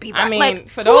can't be bisexual. I mean, like,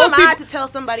 for those people, to tell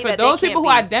somebody that those people who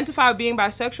identify with being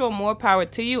bisexual, more power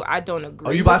to you. I don't agree.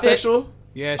 Are you bisexual?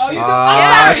 Yeah, shit.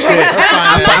 Shit.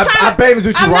 I babes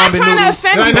with you, ramen noodles.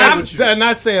 Did I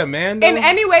not say a man? In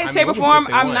any way, shape, or form,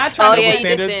 I'm not trying to double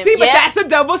standard. See, but that's a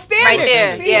double standard. Right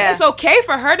there. See, it's okay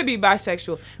for her to be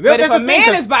bisexual. But if a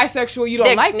man is bisexual, you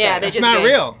don't like that. That's not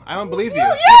real. I don't believe you.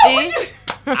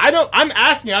 I'm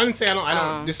asking you. I didn't say I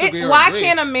don't disagree. Why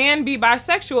can't a man be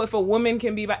bisexual if a woman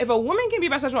can be if a woman can be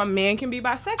bisexual, a man can be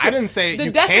bisexual? I didn't say you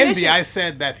can be. I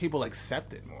said that people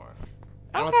accept it more.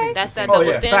 Okay, that's that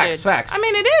double standard. Facts. I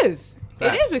mean, it is.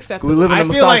 Facts. It is acceptable. We live in a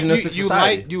misogynistic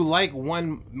society. You like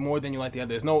one more than you like the other.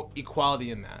 There's no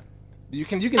equality in that. You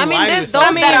can. I mean, there's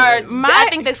those that are. I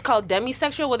think that's called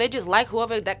demisexual, where they just like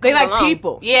whoever that comes they like along.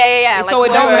 People. Yeah. So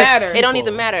it don't matter. It don't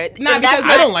even matter. Nah, because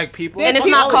I don't like people, and it's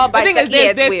not called bisexual. The thing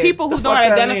is, there's people who don't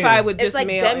identify with just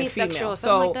male and female.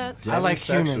 So I like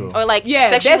humans, or like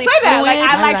sexually fluid.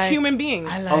 I like human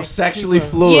beings. Sexually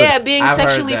fluid. Yeah, being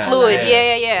sexually fluid.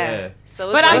 Yeah.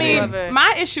 So but I mean,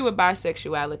 my issue with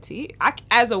bisexuality,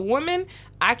 as a woman,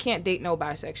 I can't date no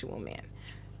bisexual man.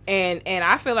 And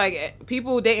I feel like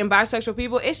people dating bisexual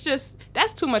people, it's just,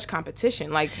 that's too much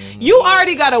competition. Like, you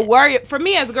already got to worry. For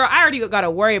me as a girl, I already got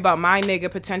to worry about my nigga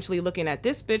potentially looking at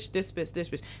this bitch, this bitch, this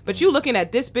bitch. But you looking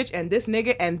at this bitch and this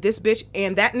nigga and this bitch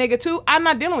and that nigga too, I'm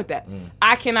not dealing with that.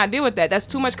 I cannot deal with that. That's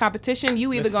too much competition.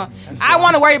 You either going, I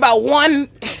want to worry about one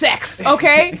sex,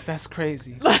 okay? That's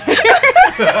crazy.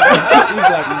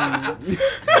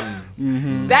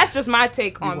 That's just my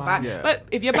take on But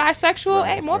if you're bisexual,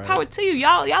 hey, more power to you.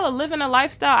 Y'all are living a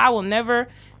lifestyle I will never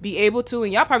be able to,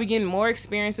 and y'all probably getting more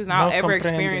experiences than I'll ever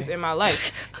experience in my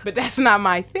life. But that's not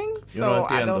my thing, so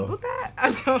I don't do that.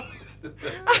 I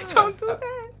don't do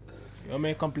that. Yo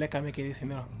me complica me quiere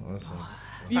dinero. It's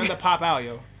time to pop out,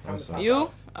 yo.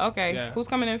 You? Okay. Yeah. Who's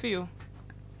coming in for you?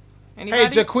 Anybody? Hey,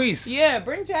 Jaquise. Yeah,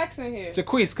 bring Jackson here.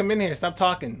 Jaquise, come in here. Stop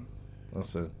talking.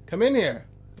 Listen. Come in here.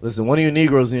 Listen, one of you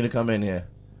Negroes need to come in here.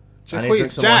 Jaquise, I need to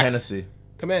drink some more Hennessy.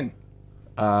 Come in.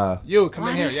 You, come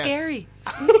in here. Why scary?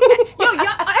 Yo,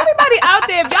 everybody out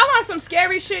there, if y'all want some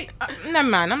scary shit, never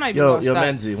mind. I'm not even gonna stop. Yo,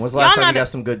 Menzi, when's the last time you got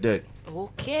some good dick?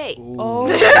 Okay. Oh.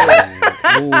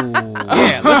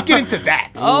 Yeah, let's get into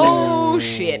that. Oh,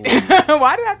 shit.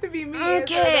 Why do it have to be me?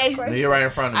 Okay. No, you're right in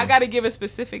front of me. I got to give a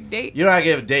specific date. You don't have to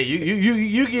give a date.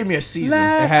 You give me a season.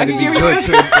 It had to be good,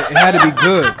 too. It had to be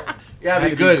good. You gotta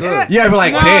be good. You gotta be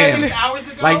like, damn.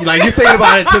 Like you thinking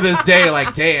about it to this day,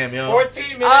 like, damn, yo.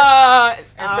 14 minutes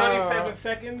and 37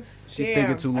 seconds. She's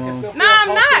thinking too long. Nah, I'm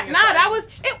not. Nah, that was.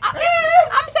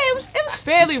 I'm saying it was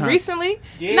fairly recently.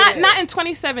 Yeah. Not in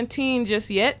 2017 just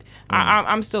yet.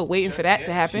 I'm still waiting for that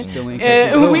to happen. I'm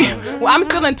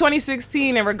still in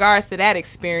 2016 in regards to that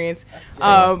experience.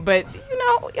 But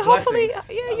hopefully,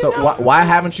 why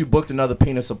haven't you booked another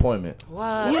penis appointment?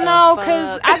 What?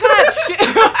 Because I got shit.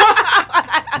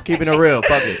 I'm keeping it real.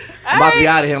 Fuck it. I'm about to be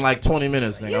out of here in like 20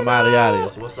 minutes. Nigga. I'm out of here.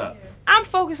 So what's up? I'm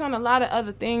focused on a lot of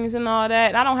other things and all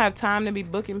that. I don't have time to be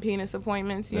booking penis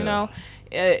appointments, you know.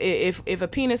 If a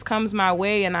penis comes my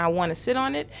way and I want to sit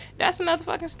on it, that's another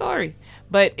fucking story.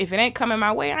 But if it ain't coming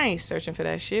my way, I ain't searching for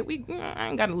that shit. I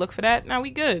ain't got to look for that. Now we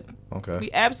good. Okay.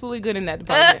 We absolutely good in that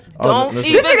department. Don't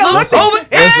even look over.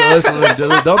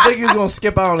 Listen. Don't think he's gonna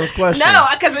skip out on this question. No,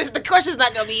 because the question's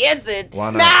not gonna be answered.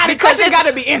 Why not? Nah, the question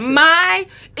gotta be answered.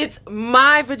 It's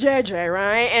my vajayjay,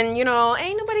 right? And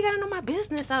ain't nobody gotta know my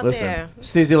business out there.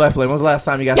 Steezy Left Lane, when's the last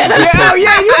time you got some good pussy? You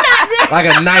not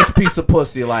like a nice piece of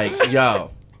pussy, like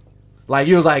yo, like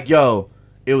you was like yo,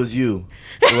 it was you,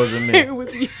 it wasn't me. It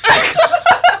was you.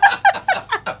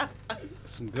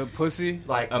 Some good pussy. It's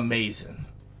like amazing,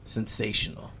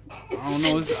 sensational. I don't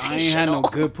know. I ain't had no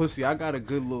good pussy. I got a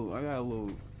little. You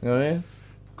know what I mean?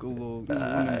 Good little.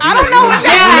 I don't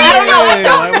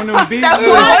know what that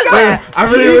is.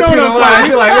 I really want you to lie.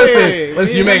 She's like,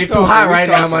 listen, you make it too hot right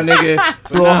now, my nigga.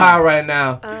 It's a little hot right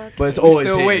now, but it's always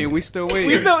We still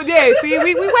waiting. See,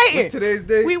 we waiting. What's today's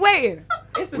day? We waiting.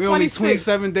 It's the 26th. We only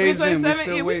 27 days in.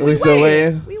 We still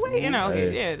waiting. We waiting out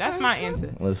here. Yeah, that's my answer.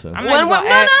 Listen. I'm not even gonna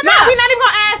ask. No, we're not even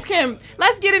gonna ask him.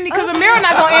 Let's get in because Amira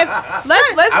not gonna answer.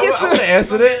 Let's get some. I would have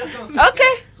answered it.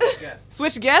 Okay.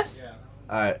 Switch guests.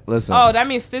 All right, listen. Oh, that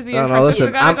means Stizzy and Francisco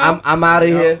listen, gotta go? I'm out of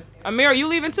here. Amira, you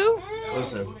leaving too?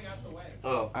 Listen.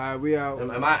 All right, we out.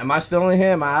 Am I still in here?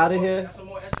 Am I out of here? Some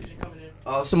more estrogen coming in.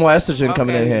 Oh, some more estrogen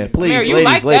coming in here. Please, Amira, you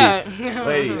ladies.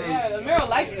 Ladies. Yeah, Amira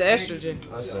likes the estrogen.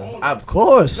 Listen. Of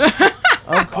course.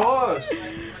 Of course.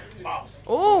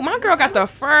 Oh, my girl got the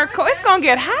fur coat. It's gonna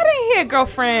get hot in here,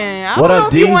 girlfriend. What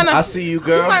up, D? I see you,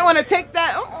 girl. You might want to take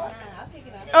that.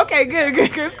 Okay, good.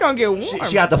 It's gonna get warm.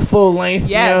 She got the full length.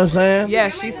 Yes. You know what I'm saying? Yeah,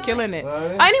 she's killing it.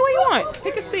 Anywhere you want.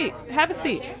 Pick a seat. Have a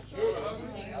seat.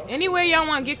 Anywhere y'all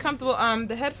want. Get comfortable.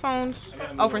 The headphones.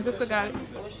 Oh, Francisco got it.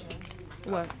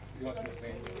 What?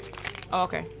 Oh,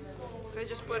 okay. So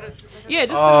just put it. Yeah,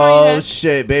 just put it on your head.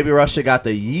 Shit, Baby Russia got the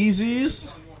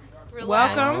Yeezys.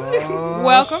 Welcome.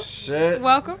 Welcome. Shit.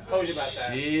 Welcome. Told you about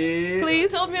that. Shit.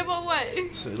 Please tell me about what.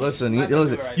 Listen.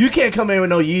 You can't come in with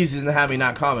no Yeezys and have me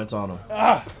not comment on them.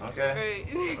 Okay.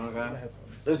 Okay.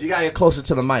 Listen, you gotta get closer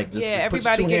to the mic. Just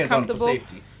everybody put your 2 get hands comfortable. on it for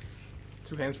safety.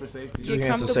 2 hands for safety. Two Get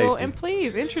hands for comfortable safety. And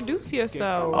please introduce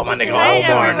yourself. Oh, my nigga Hi,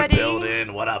 Omar in the everybody.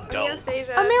 building. What up, dope?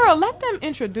 Amira, let them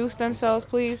introduce themselves,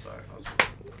 please.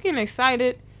 I'm getting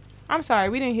excited. I'm sorry,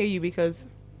 we didn't hear you because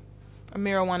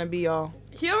Amira want to be all.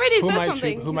 He already Who said might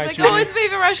something. who He's might like, choose oh, you? it's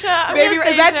Baby Russia. I'm Baby, is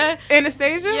Anastasia. that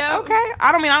Anastasia? Yeah. Okay.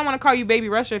 I don't want to call you Baby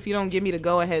Russia if you don't give me the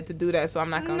go ahead to do that, so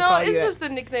I'm not gonna No, call you it's that. just the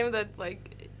nickname that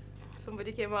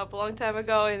somebody came up a long time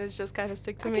ago, and it's just kind of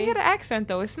stick to I me. can hear the accent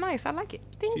though. It's nice. I like it.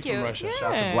 Thank She's you. from Russia. Yeah.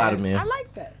 Shouts to Vladimir. I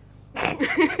like that.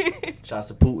 Shouts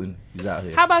to Putin. He's out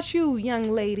here. How about you, young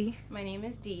lady? My name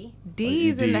is Dee.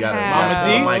 D's in the house.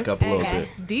 Mama D? Mic up a little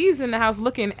bit. D's in the house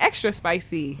looking extra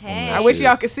spicy. Hey. I wish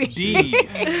y'all could see. D.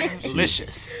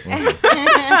 Delicious.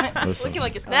 Looking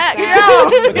like a snack.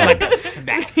 Looking like a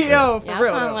snack. Yo, for Y'all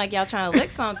real. sound like y'all trying to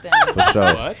lick something. For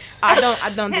sure. What? I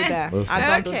don't do that. Listen. I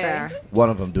don't do Okay. that. One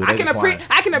of them do. I can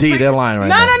appreciate. they're lying right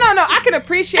no, now. No. I can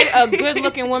appreciate a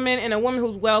good-looking woman and a woman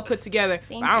who's well put together.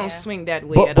 Thank But I don't you. swing that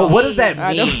way at But all. what does that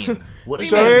I don't- mean? What does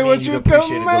Sorry, that mean? what You you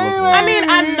appreciate a come good-looking my woman? I mean,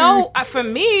 I know. For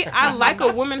me, I like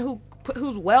a woman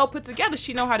who's well put together.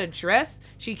 She know how to dress.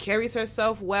 She carries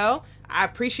herself well. I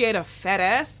appreciate a fat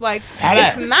ass. Like Fat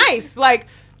it's ass. nice. Like.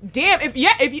 Damn,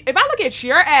 if I look at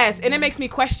your ass and it makes me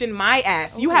question my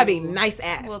ass, you have a nice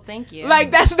ass. Well, thank you. Like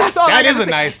that's all. That I is gotta a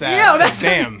say. nice ass. Yo, that's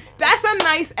Damn. that's a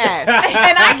nice ass,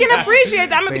 and I can appreciate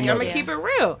that. I'm They know gonna that. keep it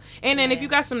real. And then if you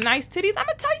got some nice titties, I'm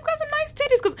gonna tell you got some nice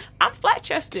titties because I'm flat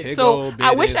chested. Big So old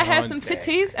I wish I bitties had on some deck.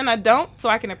 titties, and I don't, so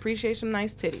I can appreciate some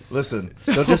nice titties. Listen,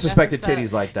 don't disrespect the That's what's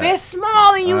titties like that. They're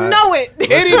small and you All right. know it.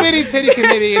 Itty bitty titty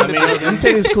committee in I the mean, building. them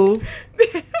titties cool.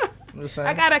 I'm just saying.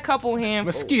 I got a couple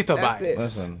handfuls. Mosquito That's bites. it.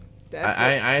 Listen, That's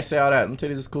I ain't say all that. Them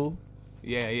titties is cool.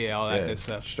 Yeah, all that Yeah, good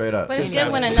stuff. straight up. But it's Yeah.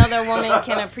 good when another woman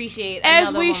can appreciate As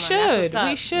another we woman.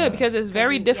 That's should, what's up. because it's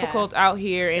very difficult out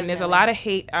here, and there's a Definitely. lot of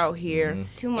hate out here.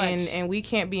 Too much. and we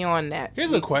can't be on that.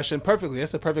 Here's a question. Perfectly.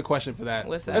 That's the perfect question for that.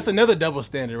 What's that? That's another double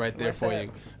standard right there What's for that?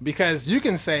 you. Because you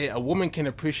can say a woman can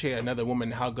appreciate another woman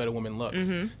and how good a woman looks.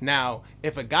 Mm-hmm. Now,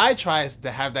 if a guy tries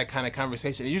to have that kind of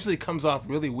conversation, it usually comes off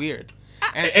really weird.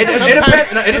 And It sometimes-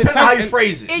 depends. It and depends on how you some-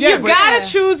 phrase it. And Yeah, you but- gotta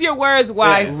choose your words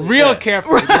wisely. Real Yeah.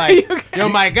 careful. Like, yo,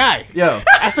 my guy. Yo,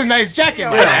 That's a nice jacket,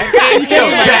 man. yo, You can't be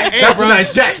like, Jax, hey, that's bro. a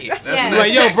nice jacket. That's a Yeah. nice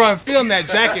Like, yo, jacket. bro, I'm feeling that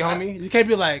jacket, homie. You can't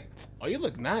be like, oh, you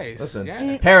look nice. Listen,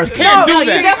 Yeah. Harrison. Can't do No,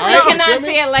 that. you definitely Alright, you cannot feel me?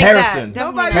 say it like Harrison. that.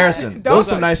 Definitely not. Harrison, Don't those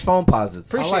some like- nice phone posits.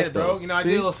 Appreciate I like it, bro. those. You know, I See?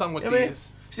 did a little something with You know what I mean?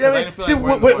 these. See, I I mean, didn't feel see like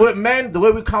wearing with one. men, the way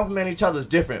we compliment each other is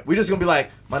different. We just gonna be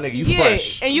like, my nigga, you Yeah,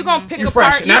 fresh. and you gonna pick You apart.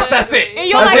 fresh. And that's it. And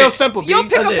you'll That's like, real simple, B. You'll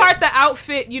pick That's it. apart the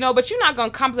outfit, but you're not gonna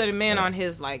compliment a man on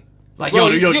his like. Like,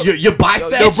 Bro, yo, you- your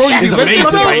biceps Yo, bro, you is lifted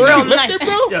amazing bro? right You now. real lifted, nice.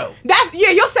 bro? Yo, That's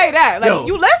you'll say that. Like Yo.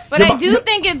 you lift, But I do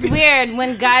think it's weird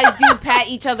when guys do pat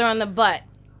each other on the butt.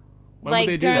 When would they Like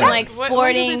do during that? like When do they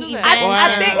sporting do events.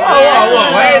 that? I think.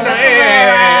 whoa,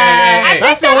 hey, hey.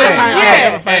 That's the only that's- time yeah. I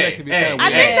ever find Hey, that could be hey, done.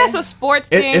 I think that's a sports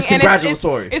thing. It's and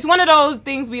congratulatory. It's one of those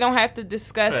things we don't have to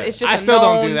discuss. Right. It's just I a still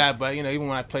don't known- do that, but even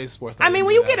when I play sports, I mean, don't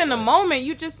when do you get that, in the but- moment,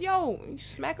 you just you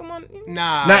smack them on.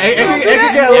 Nah, Nah, it never.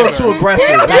 can get a little too aggressive.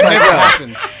 It's That like, never yo,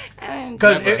 happened.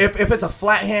 because if it's a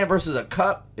flat hand versus a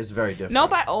cup, it's very different.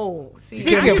 Nobody. Oh, see, You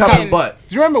can't I be cupping butt.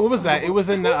 Do you remember what was that? It was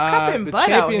in Who's cupping the butt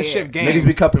out championship game. Niggas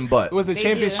be cupping butt. It was the They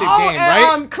championship do. Oh, game,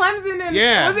 right? and Clemson and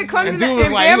Yeah. was it Clemson and dude was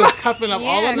and like, he Bama? was cupping up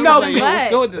all of them. Yeah, I was like, yo, but-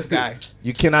 let's go with this guy.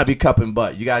 You cannot be cupping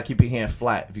butt. You gotta keep your hand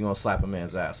flat if you're gonna slap a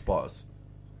man's ass. Pause.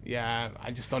 Yeah,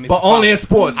 I just don't need But to only follow. in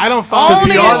sports. I don't follow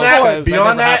Only beyond in that, sports. beyond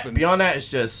never that, happened. beyond that, it's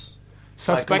just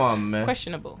like, Suspect. come on, man.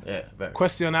 Questionable. Yeah, very.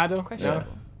 Questionado?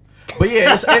 Questionable. But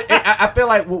yeah, I feel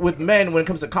like with men, when it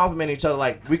comes to complimenting each other,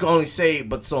 like we can only say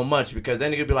but so much because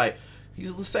then you could be like,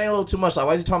 he's saying a little too much. Like,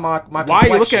 why is he talking about my Why are you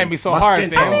complexion, looking at me so my hard,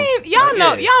 skin fam? tone? I mean, y'all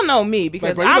know, yeah. y'all know me Like,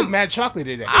 because bro, you look I'm. mad chocolate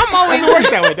today. I'm always. It doesn't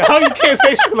work that way, dog. You can't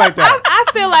say shit like that. I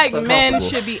feel like So men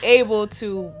comfortable. should be able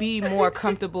to be more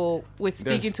comfortable with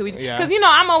speaking There's- to each yeah. because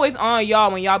I'm always on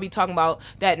y'all when y'all be talking about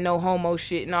that no homo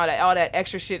shit and all that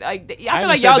extra shit. Like I feel haven't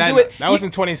like said y'all that do in- it. That was in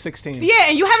 2016. Yeah,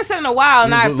 and you haven't said it in a while,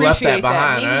 and I You left appreciate that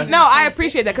behind, huh? No, I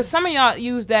appreciate that because some of y'all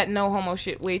use that no homo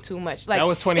shit way too much. Like That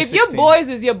was if your 2016. boys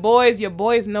is your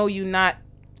boys know you not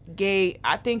gay.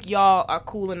 I think y'all are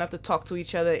cool enough to talk to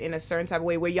each other in a certain type of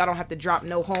way where y'all don't have to drop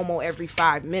no homo every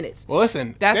 5 minutes. Well,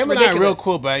 listen, That's Sam and I are real ridiculous.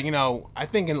 cool, but I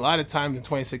think in a lot of times in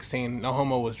 2016, no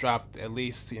homo was dropped at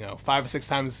least 5 or 6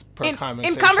 times per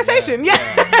conversation. In conversation,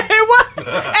 yeah. It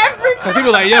was every Because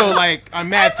people like, yo, like I'm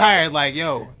mad tired, like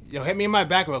yo, hit me in my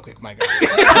back real quick, my guy.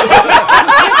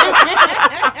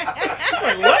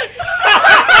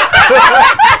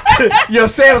 Yo,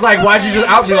 Sam's like, why'd you just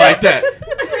out me like that?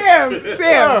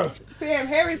 Sam,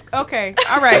 Harry's okay.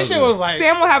 All right. That shit was like,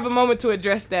 Sam will have a moment to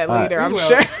address that later. right. I'm he will.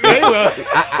 sure. Yeah, he will.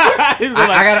 He's gonna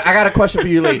like, I got a question for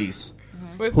you, ladies.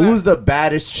 What's Who's the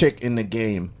baddest chick in the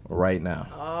game right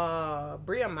now?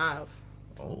 Bria Miles?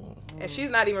 Oh. And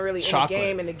she's not even really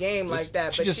Chocolate. in the game like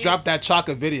that. She but just she's, dropped that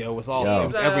chocolate video. It was all, Yo. it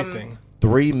was She's, everything.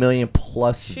 3 million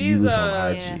plus She's views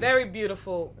on IG. very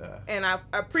beautiful, and I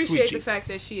appreciate Sweet the Jesus. fact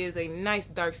that she is a nice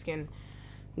dark skinned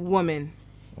woman.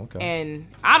 Okay. And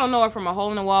I don't know her from a hole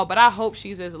in the wall, but I hope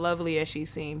she's as lovely as she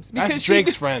seems. That's she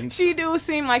Drake's do- friend. She do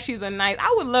seem like she's a nice.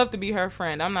 I would love to be her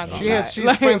friend. I'm not gonna. She's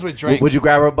lie. friends with Drake. Would you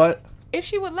grab her butt? If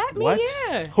she would let me, What?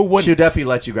 yeah. Who wouldn't? She'll definitely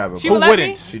let you grab her She butt. would Who let me?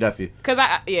 wouldn't? She definitely. Because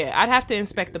I'd have to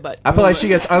inspect the butt. I feel like she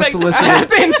gets I have unsolicited.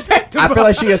 to inspect the I butt. feel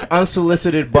like she gets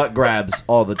unsolicited butt grabs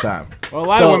all the time. Well, a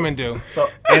lot of women do. So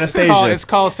It's Anastasia,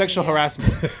 called sexual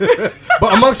harassment.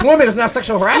 but amongst women, it's not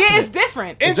sexual harassment. Yeah, it's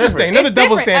different. Interesting. different. Another It's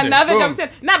double different. standard. Another Boom. double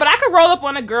standard. Nah, but I could roll up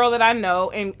on a girl that I know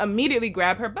and immediately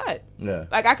grab her butt. Yeah.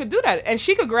 Like I could do that, and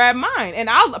she could grab mine, and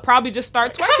I'll probably just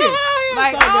start twerking.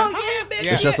 Like, it's all oh good. yeah, bitch.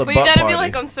 Yeah. It's just a But butt you gotta party. be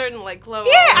like on certain like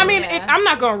level. Yeah, I mean, I'm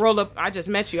not gonna roll up. I just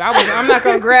met you. I'm not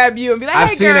gonna grab you and be like, I've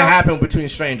hey, seen girl, it happen between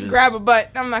strangers. grab a butt.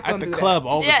 I'm not gonna At the do club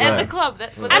all the Yeah, time. at the club.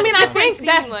 But I mean, I that's think different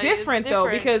that's scene, like, different it's though,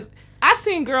 different. because I've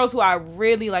seen girls who are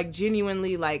really like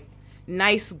genuinely like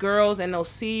nice girls, and they'll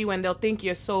see you and they'll think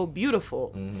you're so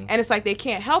beautiful, and it's like they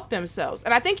can't help themselves.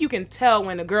 And I think you can tell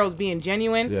when a girl's being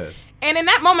genuine. Yeah. And in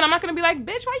that moment, I'm not gonna be like,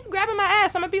 "Bitch, why you grabbing my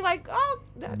ass?" I'm gonna be like, "Oh."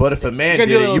 But if a man You did gotta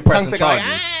do a it, you little pressing tongue stick, like,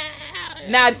 charges.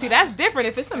 Now, see, that's different.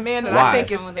 If it's a man that Why? I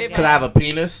think is, Because I have a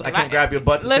penis, I can't grab your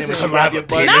butt the same Listen. as you grab your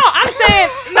butt. no, I'm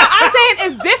saying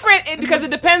it's different because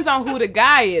it depends on who the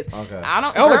guy is. Okay. I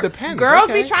don't. Oh, it depends. Girls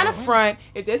Okay. be trying to front.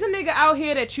 If there's a nigga out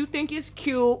here that you think is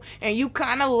cute and you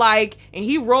kind of like, and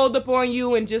he rolled up on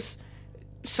you and just.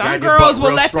 Some Grab your girls butt will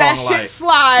real let strong, that shit like-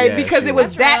 slide Yeah, because she it will.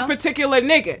 was That's that real. particular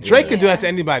nigga. Drake can do that to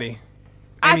anybody.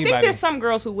 I think Anybody. there's some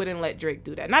girls who wouldn't let Drake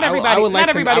do that. Not I everybody. would like not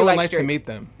everybody I would likes like Drake. to meet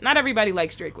them. Not everybody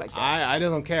likes Drake like that. I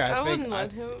don't care. I, I think wouldn't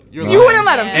let him. You're You lying. wouldn't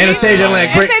let him. Yeah. see? Anastasia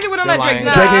let Drake- Anastasia wouldn't You're let Drake. lying.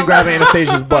 No. Drake ain't grabbing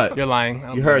Anastasia's butt. You're lying. I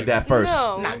don't You heard believe that first.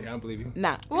 No. you. I don't believe you.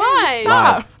 Nah. Why?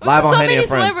 Stop. Live on so Henny many and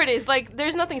Friends. celebrities. Like,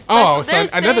 there's nothing special. Oh, so They're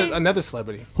saying- another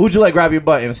celebrity. Who'd you let grab your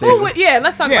butt, Anastasia? Who would, yeah,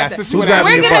 let's talk Yeah, about that. since Who's you went grabbing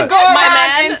We're your gonna butt? go My around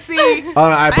man. and see. All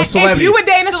right, but If celebrity. you would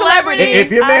date a celebrity,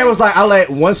 If your man was like, I'll let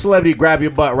one celebrity grab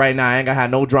your butt right now, I ain't gonna have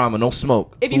no drama, no smoke.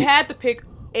 if you had to pick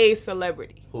a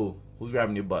celebrity, Who? Who's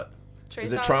grabbing your butt? Trey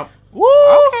Is it Songz. Trump? Woo!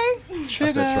 okay.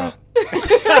 I said Trump.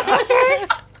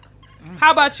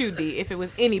 How about you, D? If it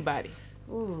was anybody,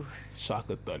 Ooh,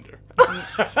 Chocolate Thunder.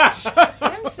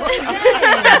 I'm so good.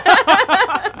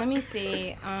 Let me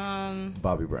see.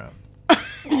 Bobby Brown.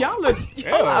 y'all are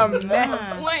a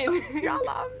mess. Explain. Y'all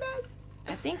are a mess.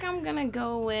 I think I'm gonna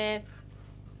go with.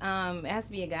 It has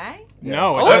to be a guy.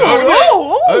 No. it Ooh, doesn't.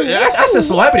 ooh, ooh. That's a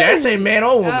celebrity. I say man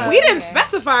or woman. We didn't Okay.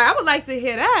 specify. I would like to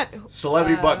hear that.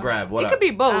 Celebrity butt grab. What It up? could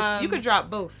be both. You could drop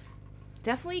both.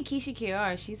 Definitely Keisha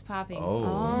Kiara. She's popping.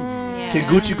 Oh. Yeah. Can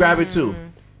Gucci grab it too?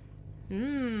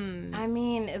 I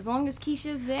mean, as long as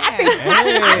Keisha's there.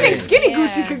 I think Skinny Yeah.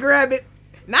 Gucci could grab it.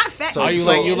 Not fat. So- Oh, you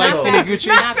so- like Not Skinny fat. Gucci?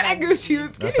 not fat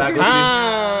Gucci. Skinny Fat Gucci. Gucci?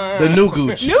 Ah. The new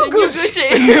Gucci. New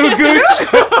Gucci. New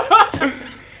Gucci.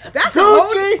 That's a whole.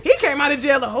 He came out of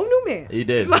jail a whole new man. He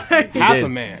did. Like, He Half did. a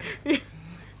man.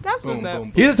 That's what's Boom, up.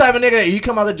 boom. He's the type of nigga that you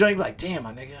come out the joint, you be like, damn,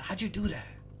 my nigga, how'd you do that?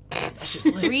 That's just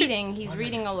lit. reading. He's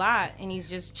reading a lot, and he's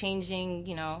just changing.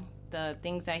 The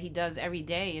things that he does every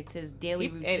day. It's his daily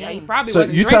He routine. probably So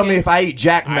wasn't you tell me drinking. if I eat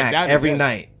Jack I Mac doubt it, every yes.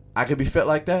 night, I could be fit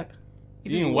like that?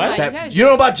 You mean what? Why? That gotta you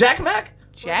know about Jack Mac?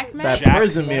 Jack That Jack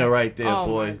prison Mac. meal right there, Oh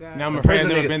boy. my God. Now I'm afraid I've Prison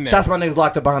never nigga. been there. Shots my niggas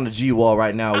locked up behind the G wall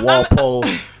right now. Wall pole.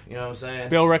 You know what I'm saying?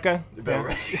 Bill Ricker. Bill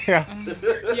Ricker.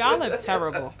 Yeah. Y'all are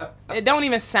terrible. It don't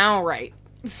even sound right.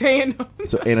 Saying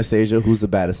So Anastasia, who's the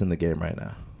baddest in the game right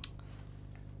now?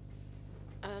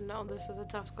 No, this is a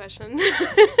tough question.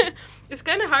 It's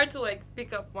kind of hard to like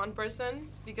pick up one person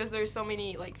because there's so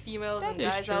many like females That and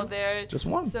is guys true. out there. Just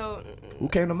one. So, Who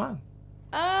came to mind?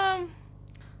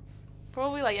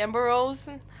 probably like Amber Rose.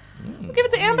 give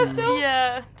it to Amber still.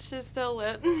 Yeah, she's still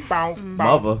lit. Bow,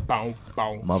 Mother. bow,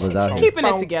 bow. Mother's out here. Keeping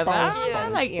it Bow, together. bow, I Yeah.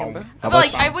 like Amber. How But about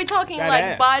like, you? are we talking That like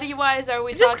ass. body wise? Are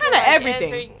we Just talking kinda like everything.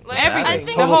 answering- Like, Everything. I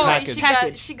think The whole package.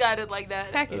 package. She got it like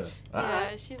that. Package. Yeah,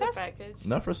 she's That's- a package.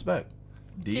 Enough respect.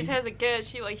 D? She has a good.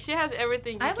 She has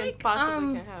everything you I can like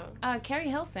possibly can have. Carrie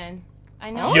Hilson. I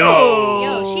know.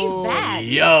 Yo. she's bad.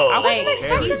 Yo. Like,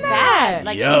 expecting she's that. bad.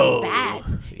 Like Yo. she's bad.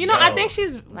 You know, I Yo. think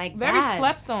she's Like very bad.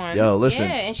 slept on. Yo, listen.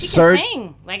 Yeah, and she Serge can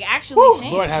sing. Like actually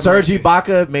sing. Lord have Serge mercy.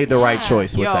 Ibaka made the right Yeah.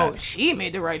 choice with Yo, that. she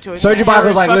made the right choice. Serge Ibaka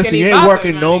was like, Fucking listen, you ain't Ibaka,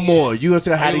 working my no nigga. more. You just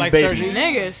gonna have You these like Serge? babies.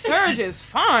 Nigga, Serge is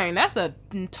fine. That's a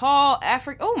tall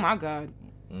African. Oh my God.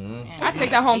 Mm-hmm. I take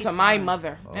that home to He's my fine.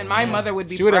 mother, and my mother would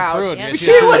be She would proud. approve. Yeah, Yeah,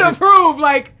 She would approve.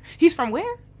 Like, he's from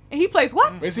where? And he plays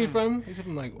what? Where's he from? Is he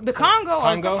from like The Congo. Or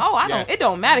Congo? something. Oh, I Yeah. don't. It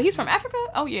don't matter. He's from Africa.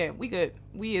 Oh yeah, we good.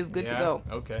 We is good to Yeah? go.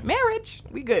 Okay. Marriage,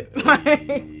 we good.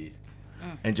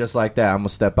 And just like that, I'm gonna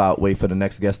step out, wait for the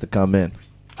next guest to come in.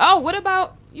 Oh, what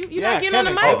about you? You Yeah, not getting on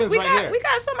the Kevin. mic? Kevin's we right got here. we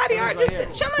got somebody Kevin's just right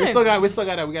here. chilling. We still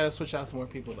got we gotta switch out some more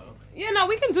people though. Yeah, no,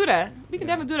 we can do that. We can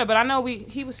definitely do that. But I know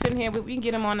he was sitting here. We can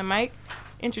get him on the mic.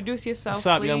 Introduce yourself. What's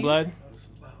up, please. young blood?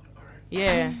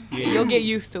 Yeah. You'll get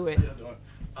used to it.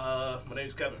 My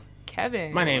name's Kevin.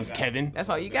 Kevin. My name's Kevin. That's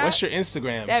all you got? What's your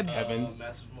Instagram, Kevin?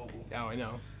 Massive Mobile.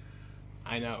 Oh,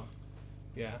 I know.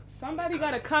 Yeah. Somebody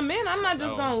got to come in. I'm not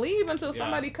just going to leave until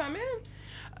somebody come in.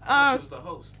 Who's the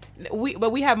host?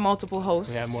 We have multiple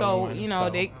hosts, We have more so than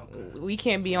one, we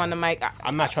can't be on the mic.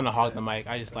 I'm not trying to hog the mic.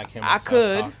 I just like hearing I myself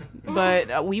could, talk.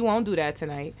 but we won't do that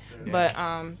tonight. Yeah.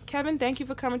 But Kevin, thank you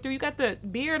for coming through. You got the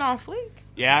beard on fleek.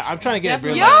 Yeah, I'm trying to get it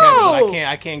real Yo! like Kevin, but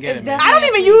I can't get it. Man. I don't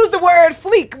even use the word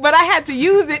fleek, but I had to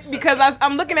use it because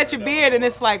I'm looking at your beard and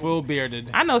it's like full bearded.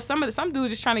 I know some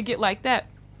dudes just trying to get like that.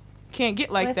 Can't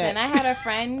get like that. Listen, I had a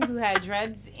friend who had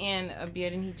dreads and a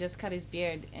beard, and he just cut his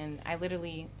beard, and I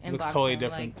literally inboxed looks totally him,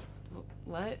 different. Like,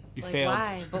 what? You like, failed.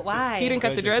 Why? But why? He didn't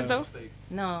cut the dreads though.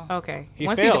 No. Okay. He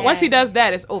once he does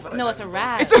that, it's over. No, it's a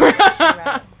wrap. It's a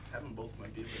wrap. Both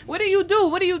might be. What do you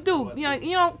do?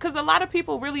 You know, because a lot of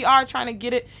people really are trying to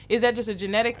get it. Is that just a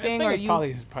genetic thing, or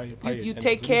you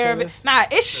take care of it? Nah,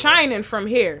 it's shining from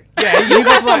here. Yeah, you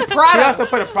got some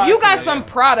product. You got in some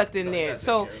product in there.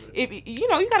 So if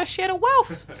you got to share the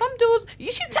wealth. Some dudes,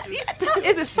 you should tell.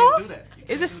 Is it soft?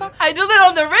 Is it soft? I do that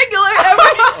on the regular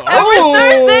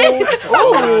every Thursday.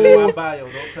 Oh, my bio.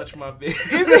 Don't touch my beard.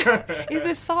 Is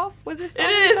it soft? Was it soft?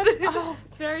 It is. Oh,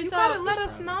 It's very you soft. gotta let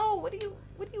us know. What do you?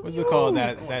 What's it called?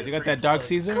 That you got that Dark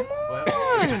Caesar? Come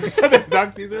on. that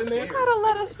Dark Caesar in there? You gotta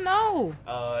let us know.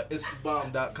 It's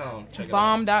bomb.com. Check it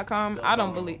out. Bomb.com. I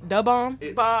don't believe the bomb.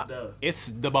 It's It's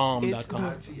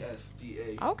thebomb.com.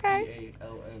 ITSDA. Okay.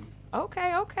 DALM.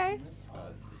 Okay.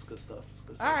 It's good stuff.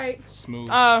 All right. Smooth.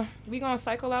 We gonna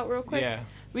cycle out real quick. Yeah.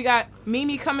 We got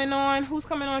Mimi coming on. Who's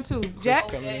coming on too?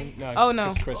 Jax? No, Oh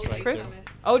no. Chris right Chris? there.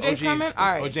 OJ's coming.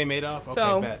 All right. OJ Madoff. Okay,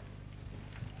 So- bet.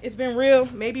 It's been real.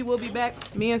 Maybe we'll be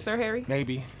back. Me and Sir Harry.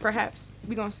 Maybe Perhaps.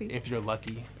 We gonna see. if you're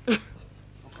lucky.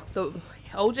 So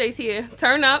OJ's here.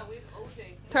 Turn up,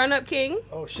 King.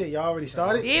 Oh shit, y'all already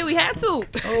started? Yeah, we had to.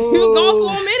 He was going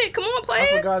for a minute. Come on, I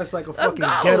play. forgot it's like a Let's fucking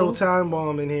go. ghetto time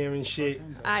bomb in here and shit.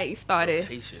 All right, you started.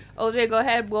 OJ, go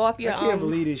ahead, blow off your I can't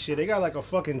believe this shit. They got like a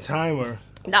fucking timer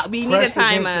No, we need a pressed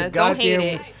against timer. the Don't hate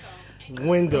goddamn it.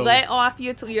 window. Let off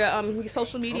your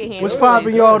social media handle. What's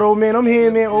poppin', y'all, though, man? I'm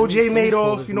here, man. OJ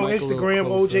Madoff. You know, Michael Instagram,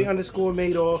 closer.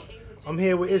 OJ_Madoff. I'm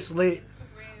here with It's Lit.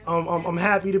 I'm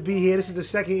happy to be here. This is the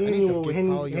second annual with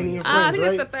Henny and Friends, I think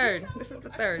right? it's the third. This is the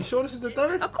third. You sure this is the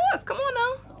third? Of course, come on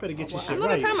now. Better get your shit I'm not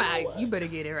right. a timer. You better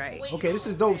get it right. Okay, this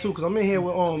is dope, too, because I'm in here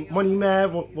with Money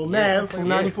Mav, Mav from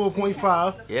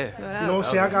 94.5. Yeah. You know what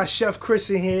I'm saying? I got Chef Chris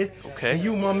in here. Okay. And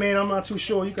you, my man, I'm not too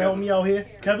sure. You can help me out here,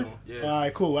 Kevin? Yeah. All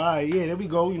right, cool. All right, yeah, there we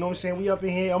go. You know what I'm saying? We up in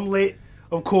here. I'm lit,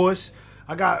 of course.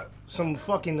 I got some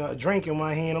fucking drink in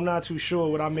my hand. I'm not too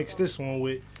sure what I mixed this one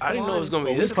with. I didn't know it was gonna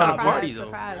be Oh, this we kind of surprise, party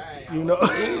though. You know?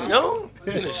 You know,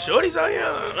 seeing the shorties out here.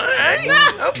 All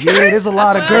right. Okay. Yeah, there's a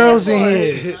lot of girls in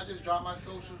here. Can I just drop my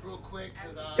socials real quick?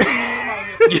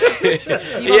 You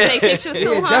gonna take pictures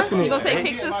too, huh? definitely. You gonna take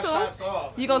pictures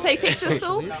too? You gonna take pictures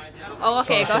too? Oh,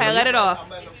 okay. Go ahead. Let it off.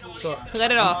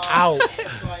 Let it off. Out.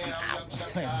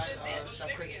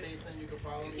 You can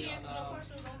follow me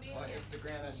on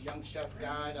Instagram as Young Chef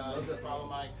Guide. You can follow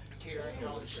my catering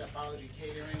college, Chefology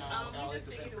Catering. I got all these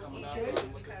events coming up.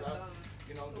 Look us up.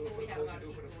 You know, do it for the culture, do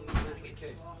it for the food, do it for the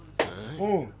kids.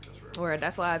 Boom. Word.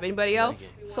 That's live. Anybody else?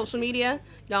 Social media?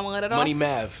 Y'all wanna let it off? Money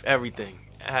Mav, everything.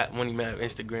 At Money Mav,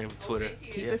 Instagram, Twitter.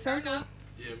 Keep Yeah. it simple.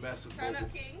 Yeah, massive Turn mobile.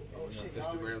 up, King.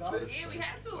 Instagram, Twitter. Yeah, we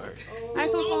had to. All right,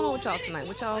 so what's going on with y'all tonight?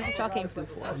 What y'all came through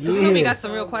for? Yeah. We got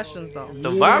some real questions though. The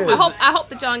vibe was. I hope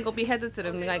that y'all ain't gonna be hesitant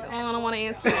and be like, oh, I don't want to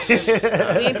answer.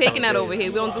 We ain't taking that over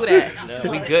here. We don't do that.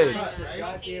 We good.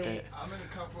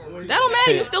 That don't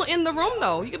matter. You're still in the room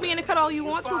though. You can be in the cut all you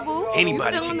want to, boo. Anybody You're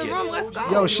still can in the get room. it. Let's go.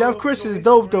 Yo, Chef Chris is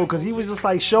dope, though, because he was just,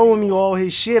 like, showing me all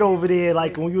his shit over there,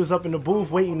 like, when you was up in the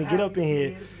booth waiting to get up in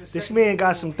here. This man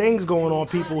got some things going on,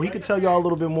 people. He could tell y'all a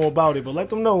little bit more about it, but let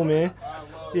them know, man.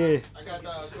 Yeah. I got a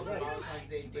couple Valentine's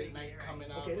Day date nights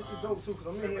coming up. Okay, this is dope, too, because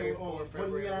I'm in here with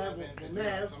Money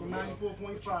Mav from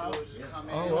 94.5.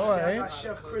 Oh, all right. I got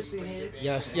Chef Chris in here.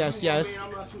 Yes.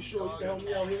 I'm not too sure. You can help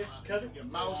me out here, Kevin?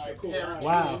 Mouse, Cool. parrot.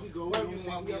 Wow. You Go. know You what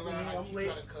know I'm me up in here. I'm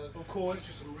late, of course.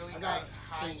 Some really I nice got some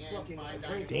high-end fucking fine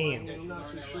drink. dining. Damn. I'm not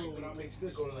too sure what I mix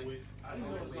this one with. I didn't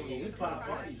know it was going to be this kind of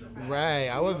party. Right.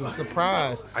 I wasn't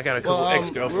surprised. I got a couple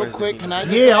ex-girlfriends. Real quick, can I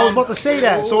just, Yeah, I was about to say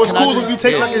that. So it's Can I cool just- if you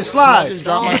take yeah. like a slide. Just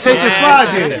drop my You take a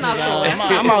slide there.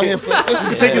 I'm out here for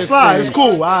Take a slide. It's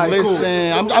cool. All right, cool.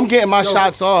 Listen, I'm getting my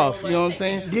shots off. You know what I'm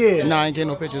saying? Yeah. No, I ain't getting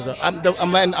no pictures up.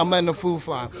 I'm letting the food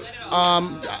fly.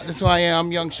 This is who I am.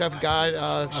 I'm Young Chef Guide,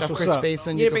 Chef what's Chris up.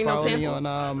 Faison. You You bring can no follow me samples?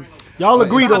 on. Y'all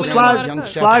agree though. Young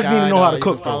Slides need to know how to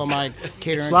cook You can follow though. my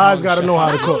catering. Slides gotta know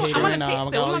how to cook. Catering. I I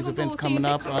wanna got all taste these it. events I coming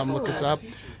wanna up. see Look us up.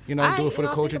 You know, do it for the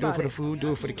culture, do it for the food,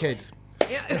 do it for the kids.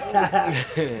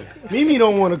 Mimi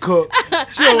don't want to cook.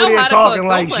 She over there talking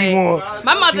like she want.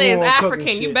 My mother is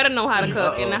African. You better know how to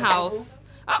cook in the house.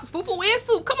 Fufu and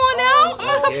soup. Come on now. I'm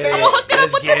gonna hook it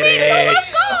up with the meat too.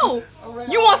 Let's go.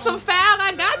 You want some fowl?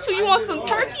 I got you. You want some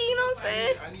turkey? You know what I'm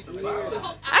saying?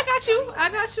 I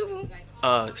got you.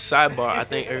 Sidebar. I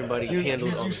think everybody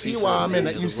handles. You see why I'm in?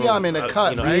 You see I'm in a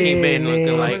cut. You know, I ain't been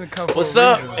looking like, what's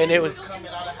up? And it was.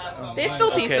 There's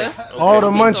still pizza. Okay. All the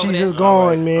munchies is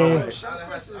gone, man. Alright,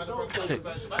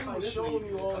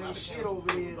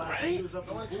 so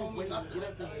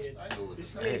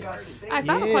I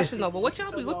have a question though. But what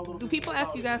do people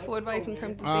ask you guys for advice in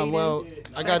terms of dating? Well,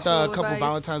 I got a couple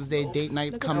Valentine's Day date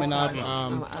nights coming up.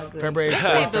 February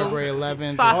 4th, February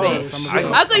 11th. Stop it.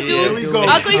 Ugly dudes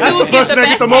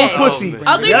get the most pussy.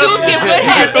 Ugly dudes get good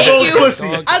head. Thank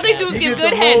you. Ugly dudes get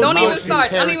good head. Don't even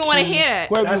start. I don't even want to hear that.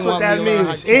 That's what that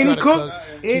means. Any cook?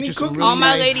 All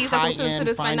my ladies that listen to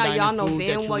this right now, y'all know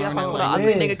damn well y'all fuck with an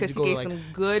ugly nigga because he gave some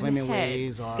good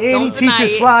head. And he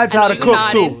teaches slides how to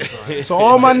cook too. So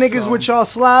all my niggas with y'all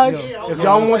slides, if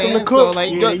y'all want them to cook,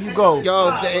 there you go.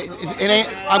 Yo, it ain't.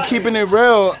 I'm keeping it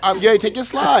real. Take your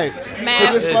slides.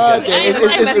 Take your slides.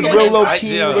 It's real low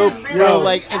key, real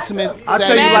like intimate. I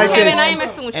tell you like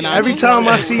this. And every time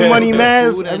I see Money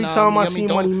Mav,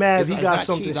 he got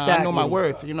something stacked. I know my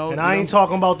worth, you know. And I ain't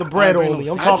talking about the bread only.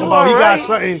 I'm talking about he got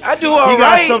something. I do all right. He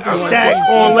got something stacked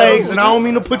on legs, and I don't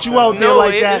mean to put you out there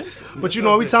like that. But you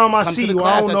know, every time I see you,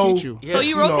 I don't know. So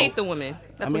you rotate the women.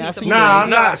 I'm not.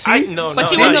 See? But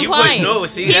she was implying. He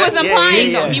was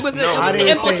implying, though. The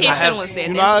implication was there.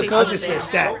 I just said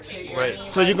stacked. Right.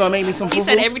 So you're gonna make me some food? He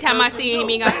said every time I see him,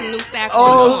 he got some new stack.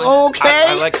 Oh, okay.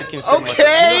 I like to consider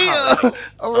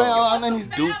myself. All right.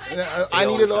 Duke. I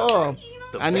need it all.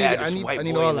 I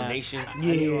need all that. Nation.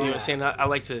 Yeah. You know what I'm saying? I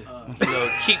like to,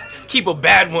 keep a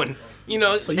bad one. You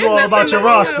know, so you all about your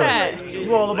roster.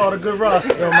 You all about a good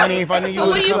roster. Yo, money. If I knew you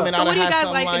was coming, I'd have had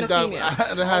something lined up.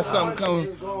 I'd have had something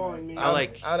coming.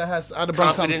 I'd have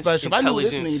brought something special. I knew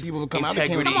listening people would come.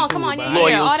 Come on,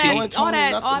 loyalty, all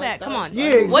that. Come on. Yeah,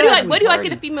 exactly. What do you like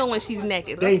in a female when she's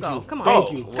naked? Let's go. Come on.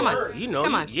 Thank you. Come on.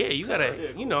 Come on. Yeah, you gotta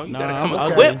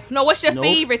come equipped. No, what's your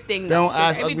favorite thing? Don't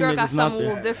ask. Every girl got something a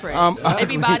little different.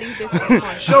 Everybody's different.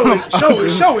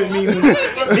 Show it, Mimi.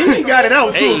 Mimi got it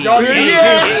out too. Y'all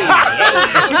she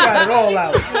got it all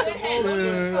out.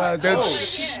 Can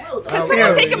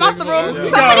someone take him out the room?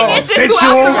 Somebody get this dude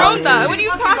out the room, though. What are you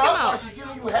talking about?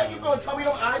 You gonna tell me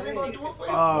them eyes ain't gonna do it for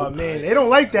you? Oh man, they don't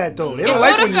like that though. They don't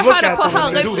like when you look at them. In order for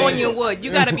her to put her lips on your wood,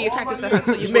 you gotta be attracted to her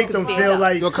so you make them feel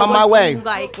like you'll come my way.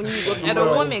 Like when you look at a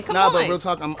woman, come on. Nah, but real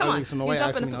talk, I'm releasing the way.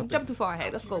 Jump too far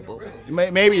ahead. Let's go, boo.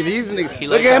 Maybe these niggas.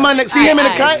 Look at him on next. See him in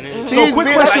the cut. So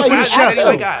quick question for the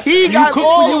chef. He got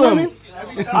all of them.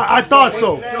 I thought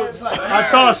so. You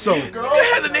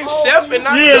had the name Chef and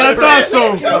not I thought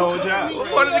so. What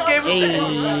part of the game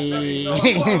was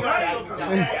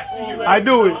that? I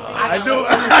do it. At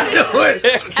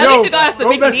least you got some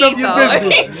don't mess up your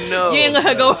business. No. You ain't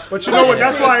gonna go. But you know what?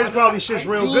 That's why it's probably shit's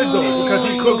real good though, because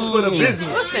he cooks for the business.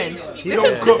 Listen,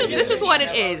 this is what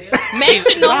it is. Men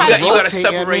should know how to cook. You gotta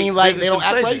separate. Like they don't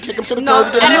act like kick him to the no,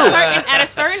 curb. at a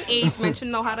certain age, men should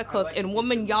know how to cook, and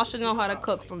women, y'all should know how to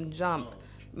cook from jump.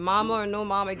 Mama or no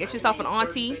mama, get yourself an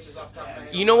auntie.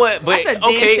 You know what? But that's a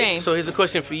damn shame. So here's a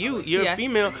question for you. You're a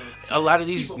female. A lot of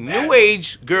these new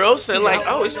age girls say like,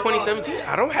 "Oh, it's 2017.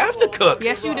 I don't have to cook."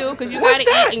 Yes, you do, because you gotta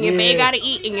eat, and your baby gotta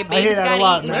eat, and your baby's gotta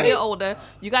eat, and you get older.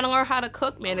 You gotta learn how to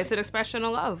cook, man. It's an expression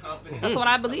of love. That's what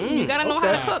I believe. You gotta know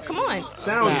how to cook. Come on.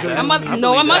 Sounds good. My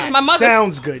mother.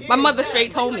 Sounds good. My mother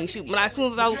straight told me as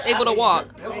soon as I was able to walk.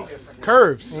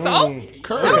 Curves. So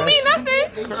curves. That don't mean nothing.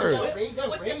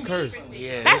 Curves.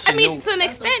 Yeah. That's to an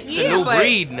extent. It's a new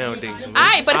breed nowadays.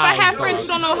 Alright, but if I have friends who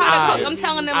don't know how to cook, I'm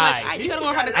telling them like, you gotta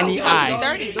learn how to cook. I need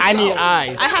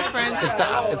eyes. I have friends. It's the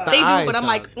they eyes. Do, but I'm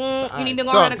like, you need to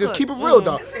learn how to cook. Just keep it real,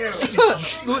 dog.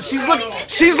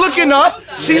 She's looking up.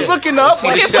 She's looking up.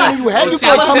 That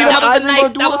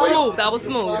was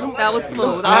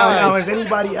smooth. Now, has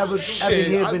anybody ever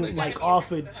here been like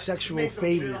offered sexual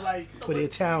favors for their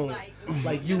talent?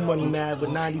 Like you, Money Mad, with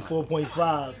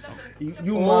 94.5.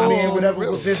 You my man, whatever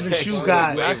business you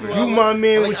got. You my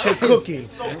man with your cooking.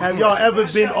 Have y'all ever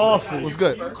been offered? What's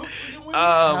good?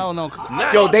 Hell no.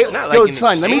 Not, Yo,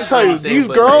 son, let me tell you, these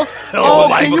girls.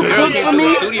 Can you cook for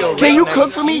me? Can you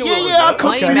cook for me? Yeah, I'll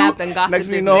cook for you. Next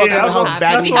thing you know, Yeah,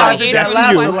 that's why I did that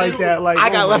for you. like that. Like, I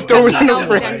got leftovers in the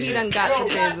fridge. He done got the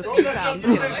biz a few times.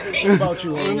 What about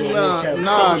you?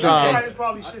 Nah,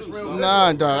 dog.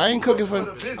 Nah, dog. I ain't cooking for.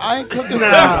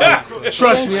 Nah,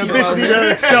 trust me, a bitch need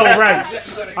to excel right.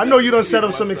 I know you done set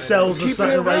up some Excels or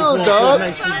something it right real, for dog. a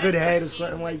nice good head or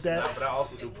something like that. But I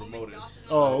also do promoting.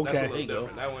 Oh, That's a okay. little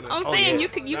different. That one is- I'm saying you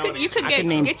could get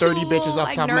name get 30 you a bitches little, off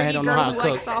the top of my head, nerdy don't know how girl to who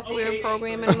likes cook. software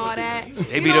programming and all that.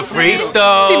 They be the freaks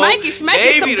though. She might get some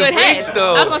good head. freaks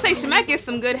though. I was gonna say she might get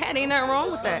some good head. Ain't nothing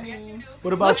wrong with that.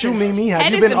 What about you, Mimi? Have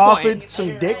head you is been important. offered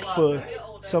some dick for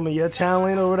some of your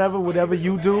talent or whatever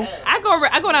you do? I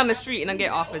go down the street and I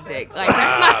get offered dick. Like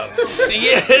that's not.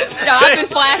 Yes. Yo, I've been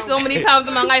flashed so many times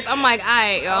in my life. I'm like,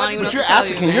 alright, I don't even know But what you're to tell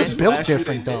African. you, You're man. built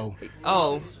different, though.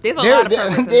 Oh, there's a lot of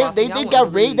perverts in Boston. They Y'all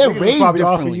got raised. They're Niggas raised probably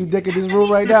offering you differently. dick in this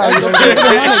room right now.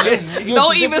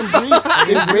 Don't even start.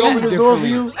 They're Open raised this door for differently.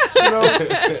 you. You know? You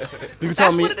can That's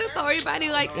tell me. what it is though. Everybody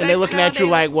like And they're looking at you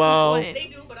like, well. They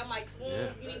do, but I'm like,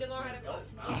 you need to learn how to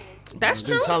cook. That's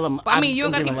true. Tell them But I mean, you don't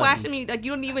I'm gotta keep giving flashing me. Like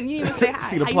you don't even say hi.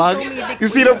 See the How plug? You, show me a dick You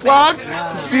see pic? the plug?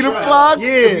 See the plug? Yeah.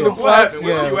 You see the plug?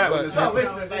 Where you at with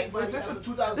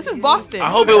this? This is Boston. I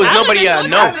hope it was nobody I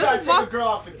know. This is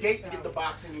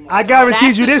Boston. I guarantee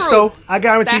That's you the this truth. though. I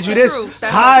guarantee That's you the this. truth.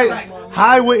 That's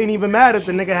High wouldn't even matter if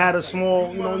the nigga had a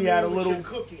small, he had a little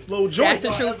joint. That's the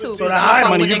truth too. So the high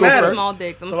money, you go first. Small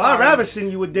dicks. I'm So sorry. I'd rather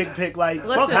send you a dick pic like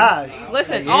fuck high.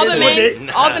 Listen, all the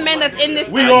men that's in this,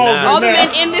 We all the men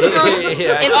in this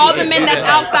room, and all the men that's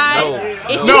outside.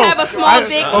 If you have a small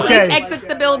dick, okay. please exit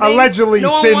the building. Allegedly No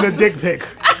one send wants a dick pic.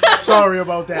 Sorry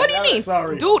about that. What do you mean?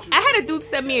 Sorry. Dude, I had a dude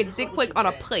send me a dick pic on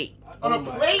a plate. On a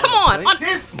plate? Come on fine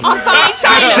China.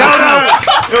 Shout out.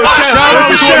 Shout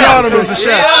out to Anonymous.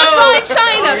 On fine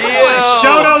China. Come on.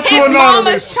 Shout out to His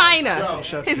Anonymous. mama's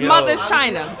China.Is mother's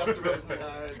China.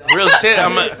 Real shit. I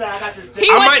He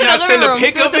might went to not the send a living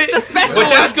pic room. of it, The special but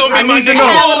that's gonna be I my need to next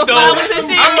know. move, though. Flowers and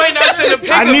shit. I might not send a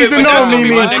pic I of need it, to but know, that's gonna be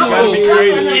my Mimi. next move.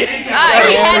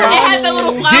 It had the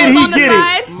little flowers Did he on the get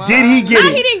side. it? Did he get Nah,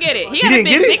 it? he didn't get it. He had didn't a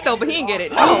big get it? dick though, but he didn't get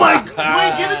it. No. Oh my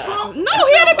God. No,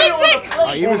 he had a big dick.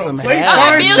 Oh, you was some Plate head. I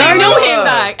Fine barely China? knew him,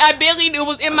 dog. I barely knew it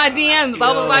was in my DMs.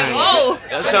 I was like, oh.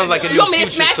 That sounds like a You new want me to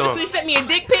Future smash song. this? You sent me a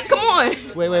dick pic? Come on. Wait.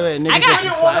 Niggas got- just be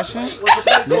flashing?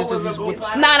 Niggas just be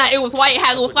whipping. Nah, it was white,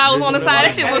 had little flowers on the side.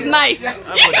 That shit was nice.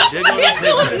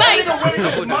 It was nice.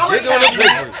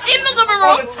 In the living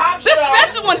room. This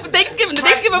special one for Thanksgiving, the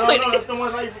Thanksgiving plate.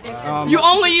 You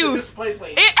only use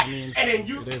it.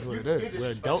 It is what it is.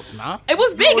 We're adults now. It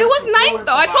was big. It was nice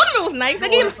though. I told him it was nice. I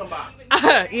gave him.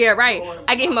 Yeah, right.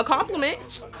 I gave him a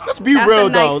compliment. Let's be That's real a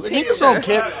nice though. picture. Niggas don't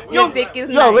care. Your dick is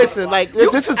Yo, nice. listen, like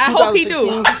this is I hope he 2016. do.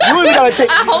 You ain't gotta take.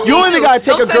 I hope You he ain't do. gotta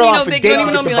take Don't a send girl me no off a dick. date Don't to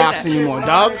even get know the me like box that. anymore,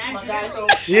 dog.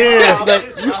 Yeah.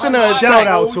 Like, you send her a Shout text.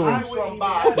 out to him.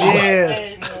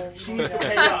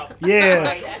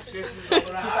 Yeah.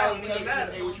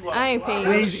 I ain't paying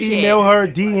Please shit. email her,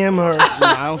 DM her.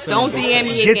 I don't send Don't no dick DM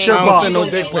me Get again. your I don't box. send no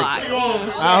dick pics.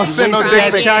 I don't send no Wasted dick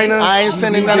that pics. China. I ain't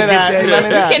sending You none need of to that. get None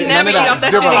of that. You can never eat off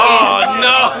that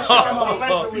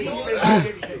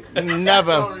shit again.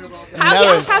 Never.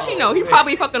 How she know? He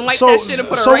probably fucking wiped So, that shit and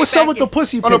put it so right what's back up with the in.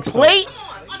 pussy On a pics? plate?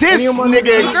 This Any of my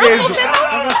nigga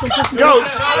Girls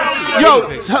still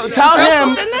is.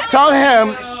 send that? Tell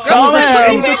him.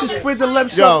 Any bitches spread the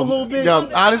lips up a little bit? Yo,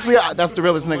 honestly, that's the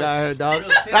realest nigga I heard, dog.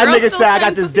 That nigga still said I send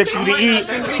got this dick for you to eat.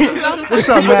 What's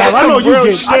up, man? That's I know some you real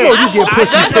get. I know you get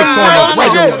pussy pics on the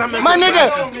regular. My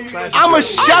nigga, I'm a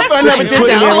chef. I never did putting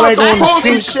that. your leg on the Pull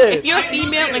some sink. shit. If you're a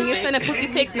female and you're sending pussy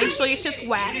pics, make sure your shit's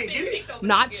waxed,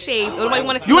 not shaved. Nobody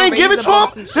want to see You no ain't give it razor to him?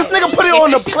 bumps and This shit. nga put it Get on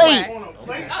your the shit plate. waxed.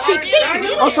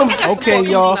 On some. Okay,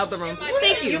 y'all.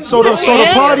 Thank you. So the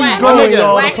party's going, nigga.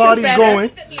 y'all. The Wax is party's better.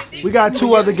 going. We got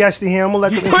two other guests in here. I'm gonna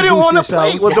let them put it introduce on the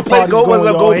themselves. plate. Was the The plate party's gold? Was going, it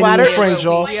a y'all. gold Any platter? new friends,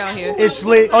 y'all? We out here. It's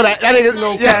lit. Oh, that nigga.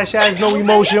 No cash has no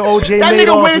emotion. OJ That made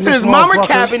nigga off went in into this his mama motherfucker.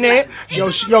 cabinet. Yo,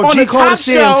 on G the called top to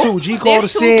Sam shelf. too. G called to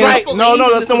There's two Sam. Right?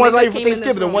 No, that's the ones I eat for Came in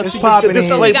Thanksgiving. The this ones It's she popping did in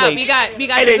the here. We display got plates. we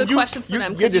got And good then questions for them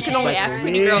you're because you can only ask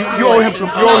disrespectful. pretty girls. You owe him some.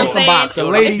 You owe him some box. The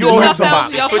ladies You owe him some yourself.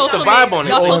 box. Y'all Switch the social vibe on it.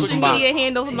 Y'all Owe him social some box. media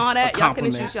handles and all that. Y'all can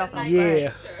compliment. introduce yourself. Yeah.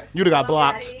 You'd have got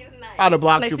blocked. I'd have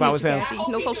blocked Nice you to if I meet was you, him.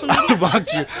 Kathy. No social I'd have media.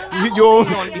 blocked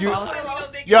you.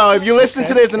 Yo, if you listen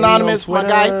to this, Anonymous, my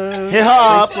guy, hit her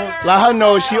up. Let her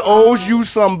know she owes you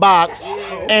some box,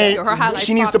 and Her highlights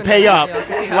she needs to popping pay up. up. Yeah, I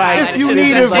can see her Like highlights. If you That's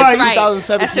need right. advice,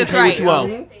 That's 2017, just pay what you right.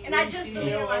 owe. And I just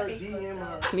emailed my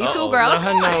Facebook. Me too, girl. Let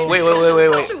her know. Wait.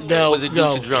 Was it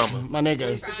due to drama? My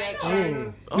nigga.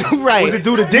 Right. Was it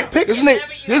due to dick pics?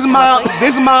 His mom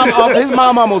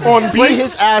almost beat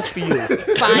his ass for you.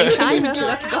 Fine China.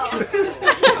 Let's go.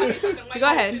 Go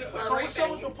ahead. What's up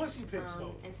with the pussy pics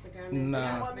though?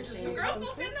 Nah.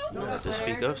 Just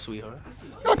speak up, sweetheart.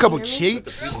 Got a couple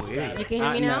cheeks. You can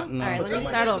hear me now? No. All right, let me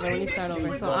start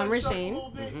over. So I'm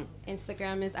Rashane.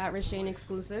 Instagram is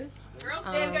 @RashaneExclusive.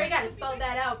 Damn, girl, you gotta spell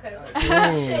that out, cause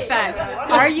facts.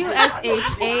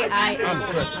 RUSHAIN.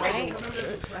 Right?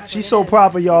 She's so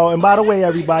proper, y'all. And by the way,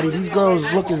 everybody, these girls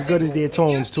look as good as their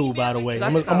tones too. By the way,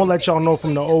 I'm gonna let y'all know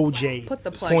from the OJ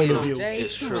point of view.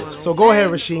 It's true. So go ahead,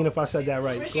 Rasheen, if I said that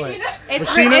right. Go ahead. It's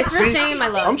Rashane, my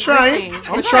love. I'm trying. Rashane.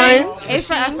 I'm trying. A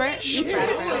for effort. E for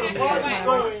effort.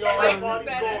 All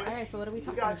right, so what are we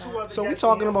talking about? So we're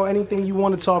talking about anything you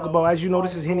want to talk about. As you know,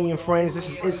 this is Henny and Friends. This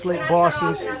is It's Lit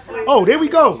Boston's. Oh, there we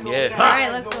go. Yeah. All right,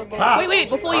 let's go. Wait,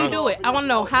 before you do it, I want to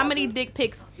know how many dick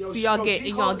pics do y'all get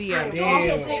in y'all DMs?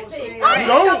 Damn.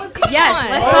 Yes,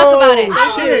 let's talk about it.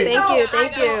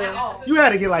 Thank you. You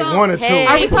had to get like one or two.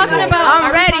 Are we talking about?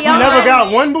 I'm ready. You never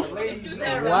got one before?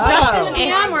 Wow. Just in the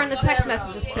DM or in the text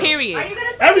messages too? Period.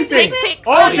 Everything. Dick pics.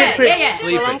 All dick pics. Yeah.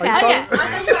 Sleeping.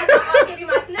 I'll give you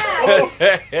my snap.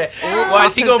 Why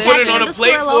is he gonna put it on a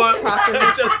plate for?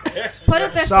 Put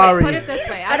it this Sorry. way. Put it this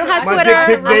way. I don't have My Twitter.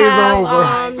 dick pic days are over.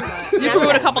 You been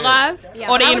with a couple lives?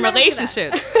 Yeah, Or they I in a would never do that.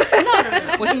 relationship?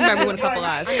 No. What you mean by with a couple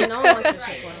lives? I mean, no one wants to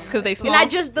shit for them. Because they small? And I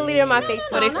just deleted my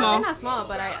Facebook. Are they No, small? they're not small,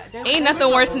 but Ain't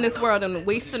nothing worse in this world than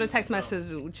wasting a text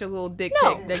message with your little dick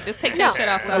pic. Like, just take that shit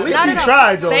off. At least he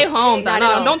tried, though. Stay home. Not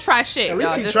at all. Don't try shit. At least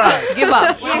y'all. he Just tried. Give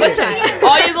up. Listen,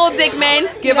 all you little dick men,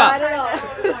 give up.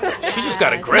 She just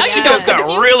got aggressive. No, She you just don't.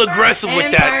 got real aggressive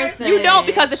with that. You don't,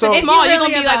 because if So- it's small, If you're you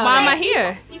going to be really like, why am I about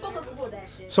here?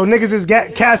 So niggas is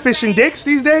catfishing dicks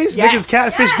these days? Yes. Niggas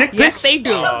catfish dick Yes, pics? they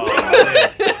do.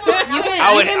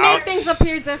 You can make things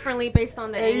appear differently based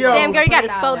on the angle. yo. Damn, girl, you gotta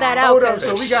spell that out. Hold up,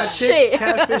 so we got Shit. chicks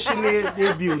catfishing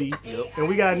their beauty, and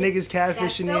we got niggas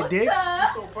catfishing their dicks.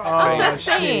 I'm just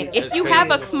saying, if you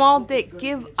have a small dick,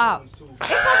 give up. It's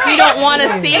okay. We don't want to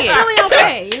see it. It's really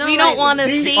okay. You know, We don't want to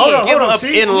see hold it. on, Give hold on. up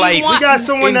See, in life. we got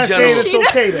someone in that's general. saying it's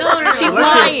okay. Then. No. She's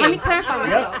Let's lying. Let me clarify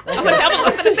myself. I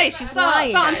was gonna say she's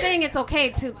lying. So I'm saying it's okay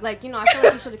to, like, you know, I feel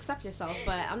like you should accept yourself,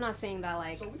 but I'm not saying that,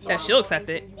 like, that she'll accept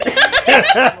it.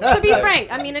 to be frank,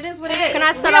 I mean, it is what it is. Can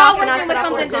I start We all off? Can I working with start off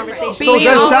something with a different. conversation? So Be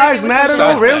does all size right matter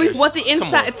Size though? Really? matters. What the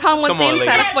inside? Tell them what Come the on, inside.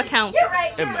 ladies. That's what counts.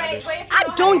 It matters. I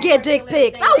don't get dick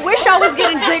pics. I wish I was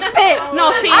getting dick pics.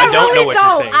 No, see, I I don't know really what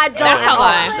you're saying. I don't. That's at a all.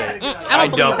 lie. I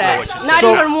don't believe know that. what you're saying. Not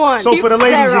even one. So for the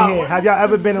ladies Zero. in here, have y'all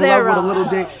ever been in love with a little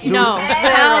dick? dude? No,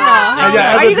 hell no. Have y'all Are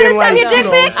ever you gonna been send me a like, dick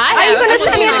pic? Are you gonna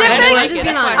send me a dick pic? I'm just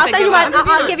being honest. I'll send you my.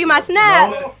 I'll give you my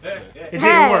snap. It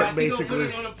didn't work,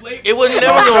 basically. It was never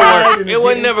gonna work. It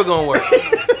was never gonna work.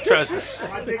 Trust me.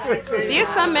 There's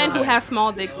some men who have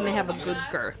small dicks and they have a good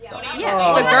girth. Though.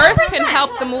 Yeah. The girth can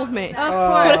help the movement. Of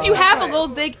course. But if you have a little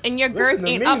dick and your girth Listen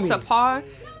to ain't up Mimi. to par,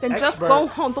 then just Expert. go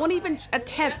home. Don't even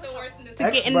attempt to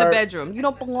get in the Expert. bedroom. You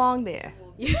don't belong there.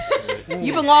 You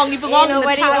belong in the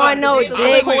nobody child. wanna know the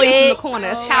dick toys in the pic. corner.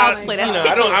 That's child's play. That's You know, I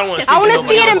tickling. don't want to I want to speak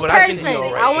see it nobody in else, but I think person. you know,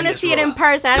 right, I want in to this see it in world.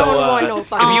 person. I don't So, want no if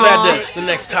fucking. you had the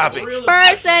next topic,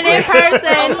 Person in I'm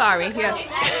person. sorry. Yes.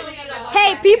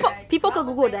 Hey, people could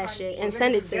Google that shit and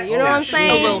send it to you. You know what I'm A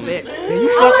saying? little bit. Yeah.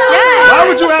 Why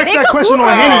would you ask They that could question on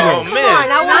Google Henny it. oh then? Come man,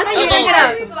 on, I want to see bring it it.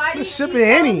 up. Just sipping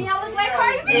Henny. Now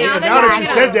Now that you you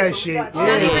said that shit, Now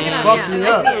that you bring it yeah, up, fucks yeah, me I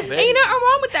up. see it. Ain't nothing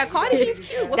wrong with that. Cardi B's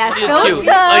cute. What's That wrong? she's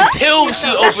filter. cute until she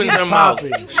opens her mouth.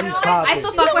 Popping. She's I popping.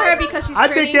 still fuck with her because she's I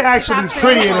pretty. think you're actually She's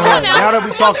prettier than her. Now that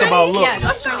we talked about Yeah,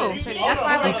 looks. she's pretty. That's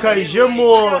why I like her. Because you're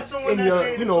more in your,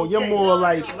 you know, you're more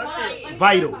like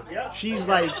vital. She's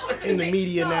like in the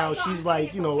media now. She's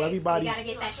like, you know, everybody's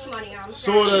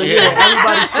sort of,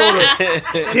 everybody's sort of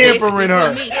tampering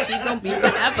her. She gonna be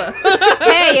forever.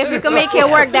 Hey, if you can make it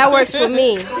work, that works for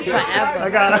me. I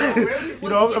got, you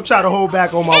know, I'm trying to hold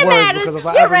back on my It words matters. because if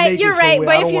I You're ever right. make You're it right. somewhere,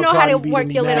 But I if don't you want know how to Cardi B to work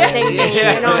be your mad little at thing, me. you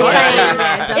know what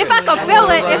I'm saying? If I could feel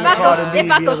it, if I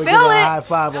could feel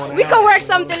it, we could work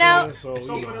something out. All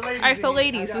right, so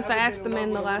ladies, since I asked the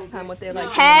men the last time what they like,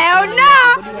 Hell what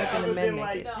no. do you like in the men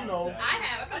naked?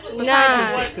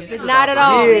 Nah, not at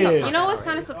all. Yeah. You know what's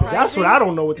kind of surprising? That's what I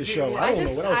don't know what to show. I I don't know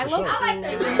just, what else I to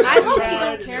show. low-key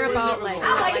don't care about like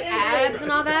abs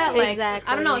and all that. Like,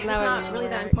 Exactly. I don't know. It's just Never not really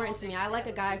that mind. important to me. I like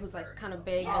a guy who's like kind of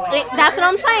big. But, like, That's what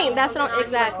I'm saying. That's what I'm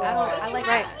exactly. I like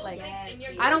Right. that. Like,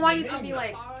 I don't want you to be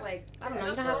like like, I don't know,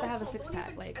 you don't have to have a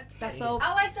 6-pack. Like, that's so,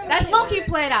 that's low-key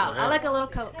played out. I like a little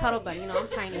cuddle buddy, you know, I'm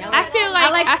tiny. I feel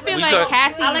like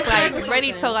Kathy's like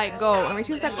ready to like go. I mean,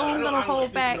 she was like, oh, I'm gonna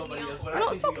hold back. You know,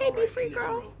 it's okay, be free,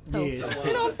 girl. Yeah.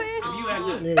 You know what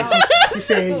I'm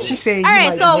saying? Yeah, she's saying. All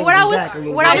right, so what I was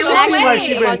actually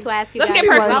about to ask you Let's guys. get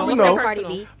personal. Let's No. get Cardi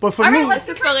B. But for me, let's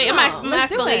just really, I'm asking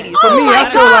the ladies. for me, I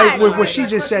feel like with what she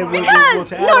just said.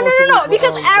 Because no,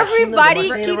 because everybody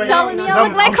keep telling me I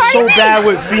look like I'm Cardi so B. bad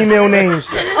with female names.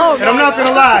 Oh, and I'm not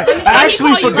gonna lie, I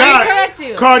actually forgot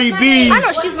Cardi B's. I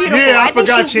know she's beautiful. Yeah, I think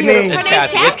forgot she's your beautiful. name. It's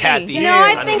Kathy. It's Kathy. You know,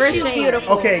 I think she's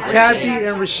beautiful. Okay, Kathy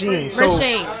and Rasheen.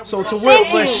 So to what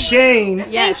Thank you.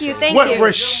 Rasheen, Thank you. what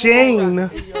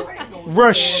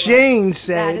Rasheen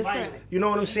said. You know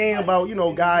what I'm saying about, you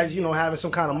know, guys, you know, having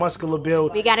some kind of muscular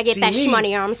build. We gotta get that shmoney,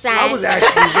 you know what I'm saying? I was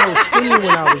actually real skinny when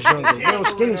I was younger. Real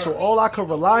skinny, so all I could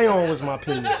rely on was my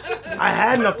penis. I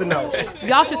had nothing else.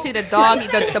 Y'all should see the dog,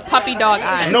 the puppy dog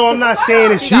eyes. No, I'm not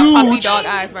saying it's He got puppy huge. dog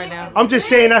eyes right now. I'm just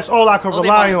saying that's all I could Oh, they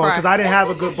rely about to on cry. because I didn't have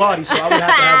a good body, so I would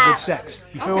have to have good sex.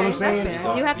 You feel what I'm saying?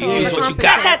 You have to Use what you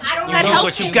got. overcompensate. That use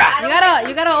what you got.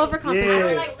 You gotta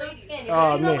overcompensate. Yeah.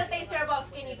 Oh, man. what they say about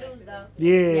skinny dudes, though.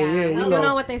 Yeah, You you do know.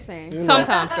 know what they say. You know.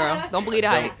 Sometimes, girl. Don't believe the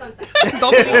hype.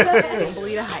 Don't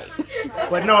believe the hype.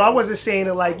 But no, I wasn't saying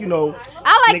it like, you know,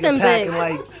 I like nigga them packing big.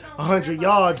 like 100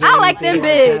 yards. Or I like them anything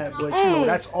big. that, but you know,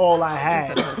 that's all I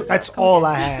had. That's all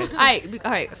I had.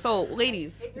 All right. So,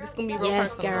 ladies, this is gonna be real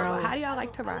Yes, personal. girl. How do y'all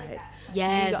like to ride?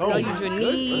 Yes, Y'all baby. use your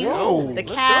knees, go. the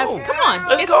Let's calves. go. Come on,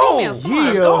 Let's it's go. females. Come on. Yeah.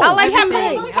 Let's go. I like how Everything.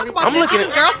 big. We talk about I'm this. looking. This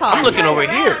is girl talk. I'm looking over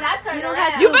here.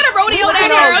 You better rodeo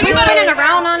that girl. We You spinning better.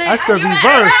 around on it. That's the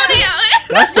reverse.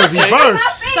 That's the reverse.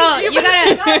 So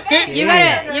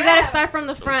you gotta start from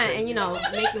the front and, you know,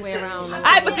 make your way around.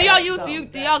 Alright, but do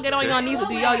y'all get on your knees or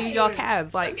do y'all use your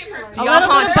calves? Like A little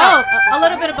bit of both. A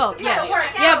little bit of both. Yeah.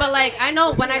 Yeah, but like I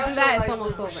know when I do that, it's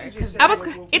almost over. It You know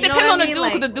depends what on I the mean? dude,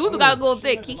 Like- because the dude got a little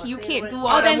dick. Kiki, you can't do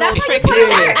all Oh, then that's how you straight put it shit.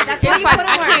 work. That's how It's you like put it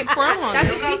I work. can't twirl on That's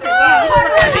it. the secret.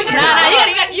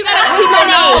 Nah, you gotta let What's people my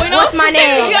know. name? You know? What's my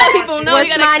name? You gotta let people know. What's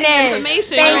You gotta my exchange name?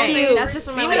 information. Thank right? you. That's just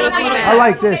for my Females ladies. do I that.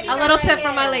 like this. A little tip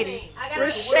for my ladies.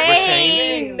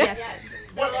 Rasheen. Yes.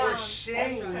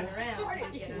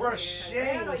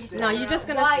 Rasheen. No, you're just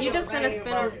gonna spin. You're just There you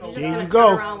gonna go.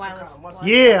 turn around while it's.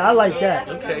 Yeah, I like that.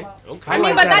 Okay. I mean,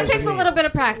 like but that that as takes a a man. little bit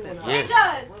of practice.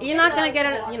 Yeah. You're not gonna get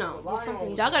it. You know, something.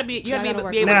 Y'all gotta be. You gotta be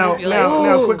able to Now, move your legs.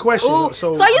 now, quick question. Ooh.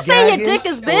 So So you saying your gagging dick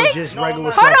is or big? Just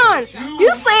regular Hold sucking? on.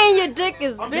 You saying your dick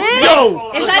is big?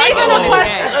 Yo, Is that even a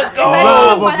question? Let's go.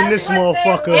 love up in this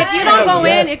motherfucker. If you don't go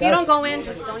Yes, in, if you don't go in,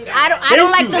 just don't even. I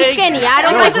don't like them skinny. I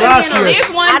don't Yo, like them gracias. skinny.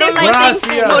 There's one I don't thing. like them Gracias.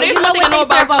 skinny. No, there's You know one thing I what know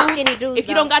they say about about dudes. skinny dudes. If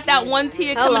you don't got that one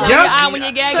tear coming out Yep. your eye when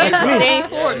you're gagging, That's me. they ain't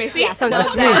for me. See, Yeah,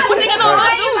 sometimes. That's me. one thing I know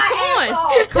about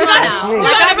dudes. Come on That's now. me. You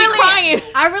Like, gotta I be really- crying.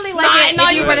 I really like Snot it and all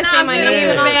if you you were to put say on my me. name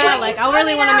and all that. Like, I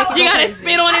really want to make it. You go gotta crazy.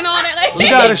 spit on it and all that. Like, You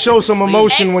gotta show some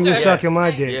emotion when you're Extra. sucking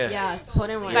my dick. Yeah. Yes, put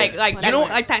in work. like You know-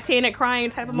 like Titanic crying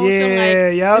type of emotion. Yeah,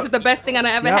 like, yep. This is the best thing I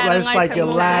ever Yep, had in that's life. like type your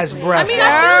of last emotion. breath. I mean,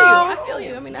 I feel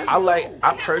you. I mean, that's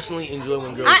I personally enjoy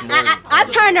when girls move. I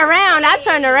turned around. I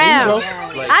turned around.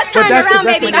 Like, I turned that's the- around,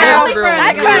 that's baby the girl. girl.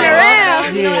 I turned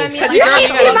around. You know what I mean? Yeah. Like, You Girl, can't you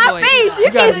see gotta my enjoy it. face. You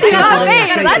gotta can't be see careful my with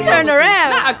that face. I fake turned around.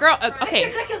 Nah, a girl.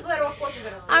 Okay.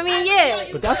 I mean, yeah.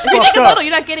 But that's If your fucked dick is up. little,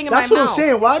 you're not getting in That's my what I'm mouth.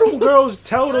 saying. Why don't girls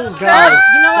tell those guys,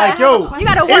 You know what? like, yo, You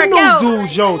gotta work in those out.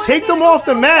 dudes, yo, take them off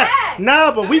the map.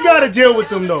 Nah, but we gotta deal with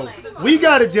them though. We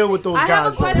gotta deal with those I have guys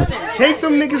a though. question. Take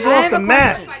them niggas I off have the a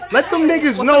map. question. Let them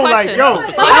niggas the know, like, question? yo, But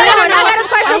hold on, I got a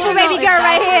question for baby girl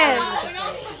right here.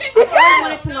 I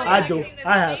wanted to know. I do.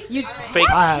 I have. You fake.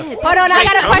 I have. Hold on, I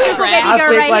got a question for baby I girl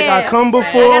fake right like here. I come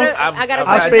before. I got a I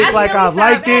question. fake like I've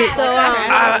liked it. So,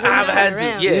 I've had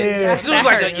to, yeah. Yeah. It was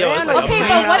like a, yo, it's like Okay, a,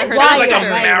 but what is it was like a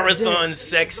why? marathon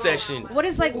sex session. What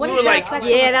is like? What We is were that like- sex?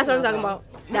 yeah, that's what I'm talking about.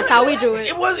 That's how we do it.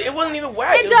 It wasn't even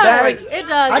whack. It was does. just like, It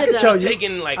does. I It can does. tell you.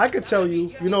 taking like I could tell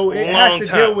you. You know, it Long has to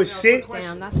time. deal with sit,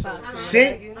 Damn, that sucks.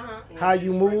 sit, how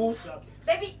you move.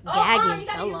 Gagging.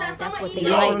 Hello, that's what they You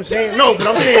know what I'm like. saying? No, but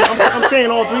I'm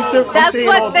saying all three different. That's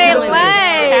what they like.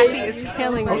 Kathy is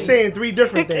killing me. I'm saying three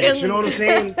different things. You know what I'm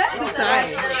saying?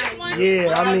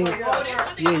 Yeah, I mean,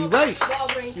 yeah, you're right.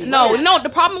 No. The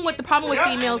problem with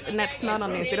females, and that's not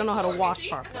on there. They don't know how to wash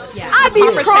properly. Yeah. I be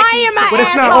crying my But it's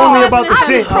ass not off. only about the I be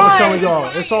sit. I was crying. telling y'all,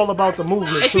 it's all about the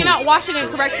movement If too. you're not washing it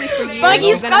correctly for you,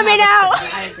 Buggy's you're gonna coming have-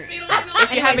 out. I agree.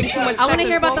 If you're having too much, I want to sex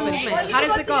hear about the as well, movement. How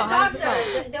does it go? How does it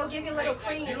go? They'll give you a little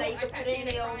cream that you can put in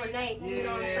there overnight. You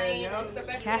know what I'm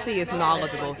saying? Kathy is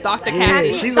knowledgeable. Dr. Yeah,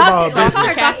 Kathy. she's about her Let's call her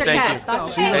business. Dr. Thank Katz. you. Dr.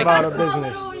 She's Katz. about her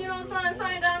business. You know,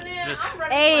 sign down there. just.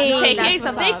 Hey, Take care of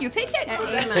yourself. Thank you. Take care.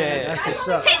 That's what's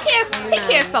up. Take care of yourself. Take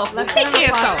care of yourself. Take care of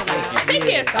yourself.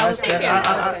 Take care of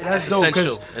yourself. That's dope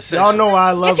because Essential. y'all know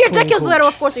I love. If your dick Clean is little,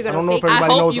 Cooch. of course you're I gonna don't know if fake.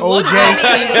 everybody knows you would. OJ.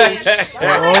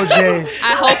 OJ.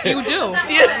 I hope you do.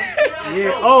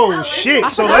 Yeah. Oh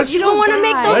shit. So let's You don't want to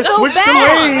make them let's so switch the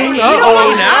bad. lane.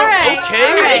 Uh-oh now. All right.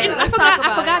 Okay. I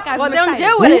forgot, guys. Well, I'm then excited.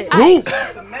 deal with it. Whoop.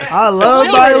 I love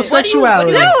Deal with it.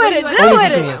 bisexuality. Deal with it. Deal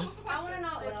with it. OnlyFans.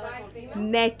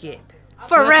 Naked.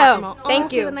 For real.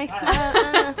 Thank you. Nice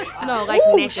no, like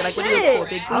Ooh, naked, like what you look for.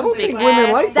 Big I don't boobs, big think women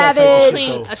ass, like that type of Savage.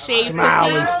 shit, though. a shaved Smile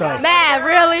pussy. and stuff. Mad,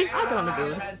 really? I get on the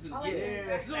dude.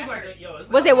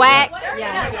 Was it whack?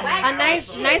 Yes. A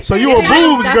nice. So you a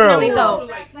boobs girl. Definitely dope.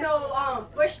 No,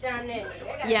 bush down there.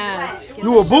 Yes.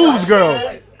 You a boobs girl.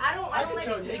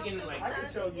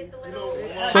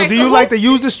 So do you like to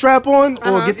use the strap on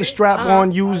or get the strap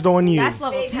on used on you? That's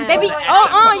level 10. Baby,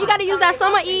 you gotta use that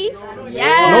Summer Eve.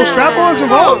 Yes. No strap ons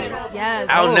involved? Yes.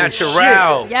 Al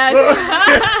natural.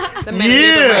 Yes. The men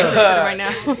Yeah. right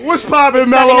now. What's poppin',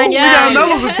 Mello? We got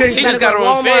Mello's attention. She just got her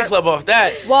own fan club off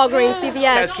that. Walgreens, Guys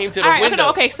CVS. came to the All right, window.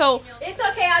 okay, so It's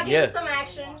okay, I'll give Yeah. you some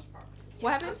action.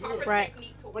 what happened? Right.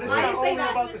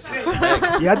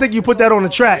 Yeah, I think you put that on the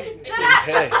track.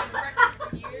 Hey,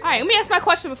 All right, let me ask my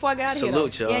question before I get out of here.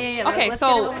 salute, y'all. Yeah. Okay, Let's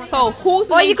so get it. who's?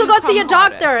 Or made you could go to come your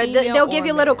harder, doctor. female They'll give or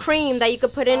you a little men? cream that you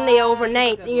could put in there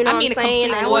overnight. You know I mean what a I'm saying?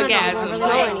 complete I don't orgasm. know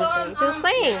anything.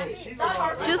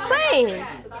 Just saying.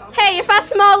 Hey, if I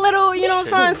smell a little,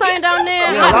 something down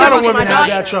there, Yeah, a lot of women have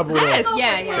that trouble though. Yes.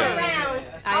 Yeah.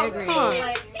 I agree. Come on.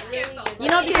 You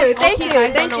know, Thank thank you, you.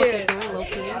 Guys thank don't know what you. they're doing, low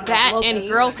key. That Low-key. and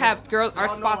our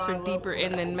spots are deeper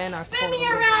in than men are supposed to be. I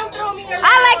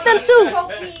like them too.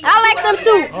 I like them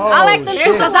too.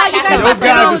 shit. Because See, those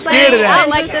guys are scared of that. I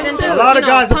like them too. A lot of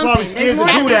guys are probably scared to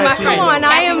do that to Come you. on,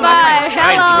 I am by.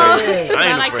 Hello.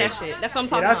 I like that shit. That's what I'm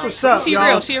talking That's about. what's up, She y'all.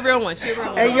 real. She a real one. She a real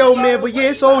one. Hey, yo, man, but yeah,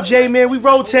 it's OJ, man. We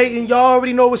rotating. Y'all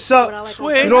already know what's up.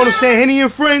 You know what I'm saying? Henny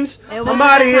and friends. It was I'm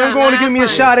out of a here. I'm time. going to give me a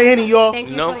shot of Henny, y'all. Thank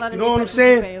you No. for letting You know me what I'm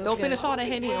saying? participate. Don't finish all that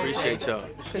Henny. Appreciate y'all.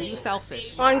 Because you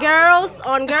selfish. On girls.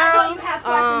 I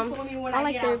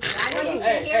like their.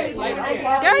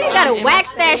 Girl, you gotta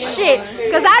wax that shit,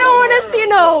 cause I don't want to see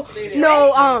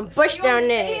no bush down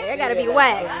there. It gotta be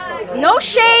waxed. No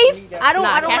shave. I don't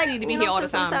Kathy like. need to be here all the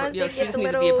time. Sometimes Yo, they she get just the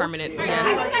needs to be a little. permanent.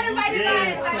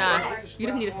 Yeah. Nah, you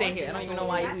just need to stay here. I don't even know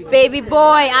why you leave. Baby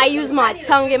boy, I use my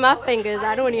tongue and my fingers.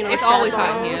 I don't need no It's always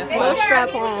hot strap-ons. here. No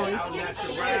strap-ons.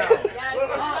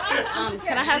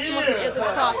 Can I have someone from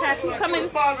Itless podcast? Who's coming? Itless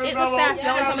staff,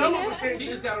 y'all coming in here? She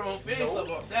just got her own fan club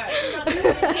off that.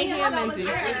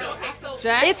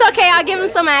 Jack? It's okay. I'll give him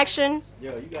some action.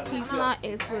 He's not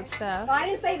Itless staff. I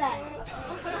didn't say that.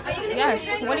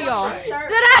 Yes, one of y'all. Did I?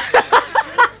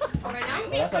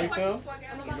 That's how you feel?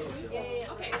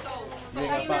 You ain't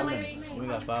got 5 minutes. We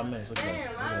got 5 minutes. Look at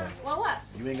that. Well, what?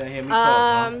 You ain't gonna hear me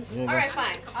talk. All right,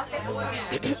 fine. I'll stay for 1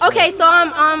 minute. Okay,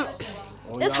 so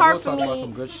it's hard for me about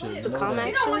some good shit. to You know come that.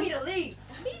 action.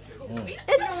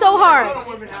 It's so hard.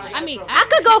 I mean, I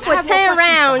could go for 10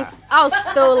 rounds. I'll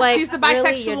still like. She's the really,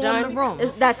 bisexual you're in done? the room.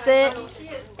 That's it.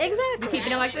 Exactly.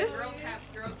 Keeping it like this?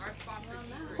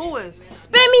 Who is?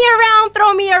 Spin me around,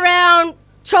 throw me around,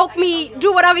 choke me,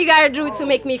 do whatever you gotta do to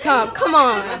make me come. Come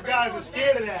on. Guys are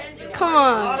scared of that. Come A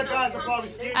on. lot of guys are probably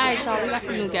scared. All right, y'all. We got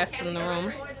some new guests in the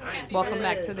room. Welcome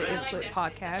back to the Itless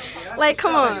podcast. Like,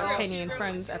 come on. Penny and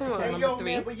Friends, episode Hey, number yo, 3.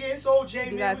 man, but yeah, it's OJ, You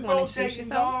man. guys We wanna introduce rotating.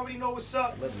 yourself? Y'all already know what's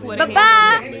up. Twitter Bye-bye.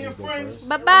 handle. Henny and friends.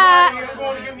 Bye-bye. You're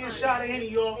going to give me a shot of Henny,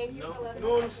 y'all. You know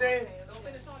what I'm saying?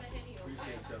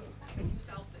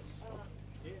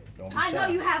 Don't be I know shy.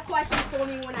 you have questions for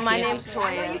me when I My get name's out.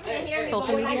 I know Toya. you can't hear me, Social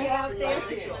but when I media? get out there-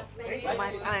 I'm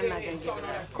not gonna give it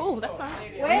up. Cool, that's fine.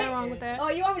 Where? Nothing wrong with that. Oh,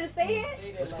 you want me to stay here?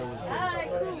 Let's go with Alright,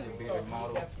 cool.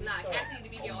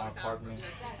 My apartment,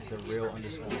 the real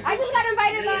underscore. I just got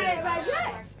invited by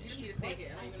Jax.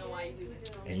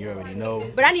 And you already know.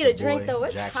 But I need a it's your drink, boy, though.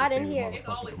 It's Jack's hot your in favorite here.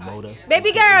 motherfucking promoter.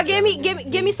 Baby girl,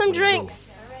 give me some drinks.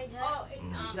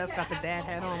 Just got the dad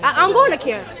hat on. I'm going to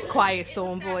Karen. Quiet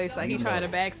storm voice, like he's trying to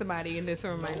bag somebody in this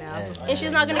room right now. And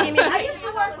she's not gonna give me. I used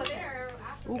to work with her.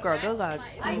 Ooh, girl, good luck.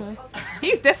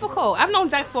 He's difficult. I've known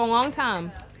Jax for a long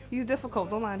time. He's difficult.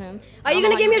 Don't mind him. Are you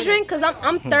gonna give me a drink? Cause I'm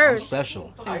I'm third.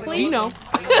 special. Please. You know.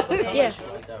 Yes.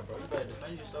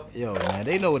 Yo, man,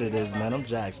 they know what it is, man. I'm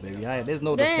Jax, baby. There's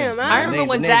no Damn, defense. I man. I remember The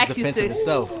when name's Jax used defensive to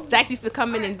itself. Jax used to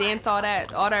come in and dance all that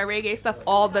reggae stuff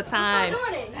all the time.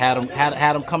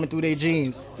 Had them coming through their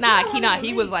jeans. Nah,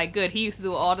 he was like good. He used to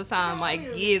do it all the time,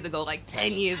 like years ago, like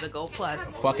 10 years ago plus.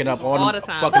 Fucking up all All them, the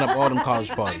time. fucking up all them college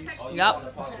parties.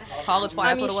 Yup. College I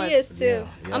party, mean, that's what she it was. is too.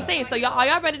 Yeah. I'm saying, so y'all, are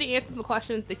y'all ready to answer the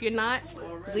questions? If you're not,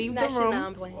 Leave the That shit, room. nah,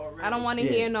 I'm playing. I don't want to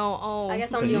hear no. I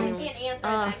guess I'm the only one. Can't answer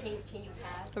that. Can you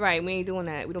pass? Right, we ain't doing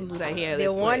that. We don't do that here. They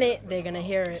want it. They're gonna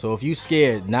hear it. So if you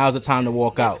scared, now's the time to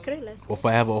walk out, Let's or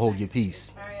forever hold your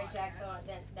peace. All right, Jack. So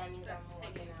that means I'm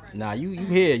walking out. Nah, you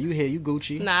here, you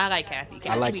Gucci. Nah, I like Kathy.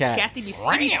 I like Kathy.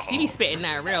 Kathy she be spitting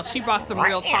that real. She brought some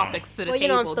real topics to the Well, table. you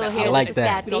know I'm still that here. I like This is that.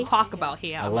 Kathy. we don't talk about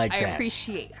here. I like that. I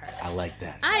appreciate her. I like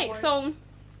that. All right, so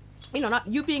not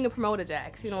you being a promoter,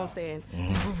 Jax. You know what I'm saying?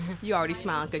 You already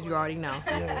smiling because you already know.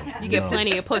 You get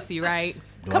plenty of pussy, right?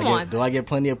 Come on. Do I get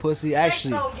plenty of pussy?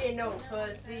 Actually, Don't get no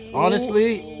pussy.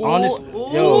 honestly,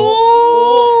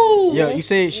 yo, you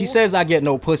say she says I get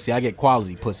no pussy. I get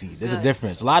quality pussy. There's a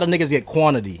difference. A lot of niggas get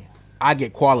quantity. I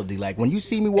get quality. Like when you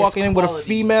see me walking in with a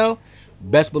female,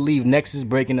 best believe necks is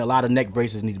breaking. A lot of neck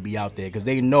braces need to be out there because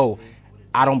they know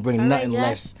I don't bring nothing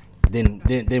less than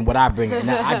what I bring.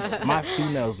 Now, my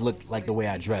females look like the way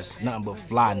I dress, nothing but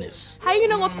flyness. How you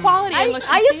know what's quality? I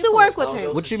used to work with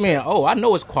him. What you mean? Oh, I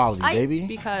know it's quality, baby.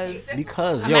 Because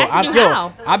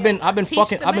I've been Teach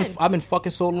fucking the men. I've been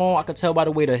fucking so long. I could tell by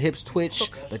the way the hips twitch,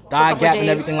 the thigh gap and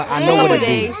everything. Like I know what it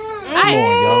is. Come on,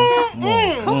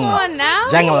 yo. Come on now.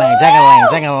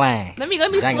 Jangalang. Let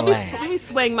me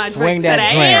swing my Swing drink that to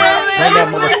drink. Swing that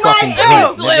motherfucking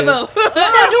drink. Swivel. He's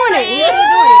still doing it.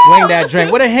 Swing that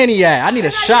drink. Where the Henny at? I need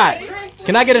a shot.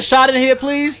 Can I get a shot in here,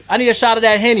 please? I need a shot of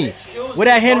that Henny. Where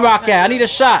that Hen Rock at? I need a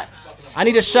shot. I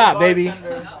need a shot, baby.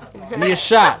 I need a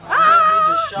shot.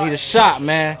 Need a shot,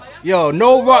 man. Yo,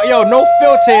 no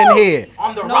filter in here.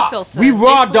 On the No rocks. filter. We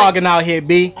raw dogging out here,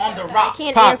 B. On the rocks.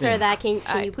 Can't Poppin'. answer that. Can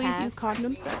you Please pass? use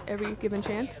condoms at every given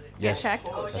chance. Yes, Get checked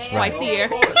that's twice right. a year.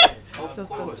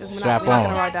 Just Strap we're not on.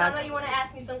 gonna raw Jack, so I know dog. you want to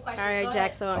ask me some questions. All right, Go Jack.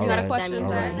 ahead. So All You got a right, question?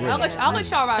 all right, Sorry. yeah. I'll let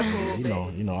y'all ride for a little You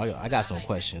bit. know, I got some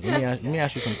questions. Let me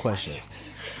ask you some questions.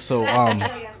 So,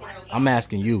 I'm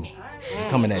asking you. I'm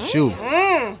coming at you.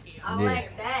 I Yeah.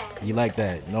 like that. You like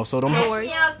that? No, so them. Catch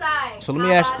me outside. So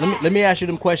let me ask you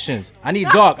them questions. I need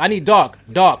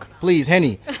dark, please,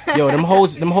 Henny. Yo, them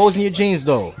hoes in your jeans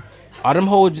though. Are them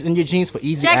hoes in your jeans for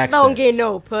easy Jax access? don't get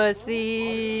no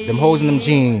pussy. Them hoes in them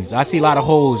jeans. I see a lot of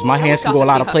hoes. My hands can go a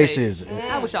lot of places.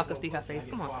 I wish y'all could see her face.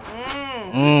 Come on.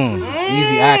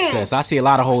 Easy access. I see a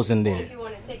lot of hoes in there. If you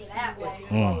want to take it that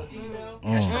way.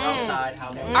 Outside,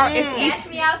 how about It's easy. Catch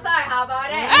me outside. How about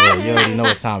that? Yeah, you already know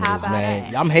what time it is,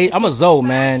 man. I'm a Zoe,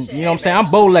 man. You know what I'm saying?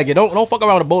 I'm bow-legged. Don't fuck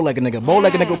around with a bow-legged nigga.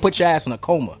 Bow-legged nigga will put your ass in a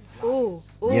coma. Ooh.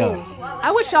 Yeah.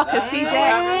 I wish y'all could see Jax.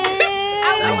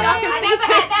 I wish y'all could I see never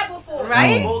had that before.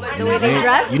 Right? The way they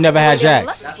dress. You never had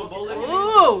Jax.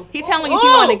 He telling you he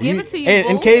want to give it to you.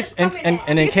 In boo. case, and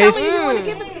in case, He want to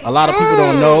give it to you. a lot of people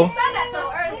don't know. Said that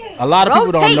though earlier. A lot of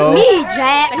people don't Rotate know. me,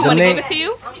 Jax. He The want to name- give it to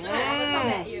you.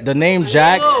 The name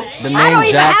Jax. The I don't name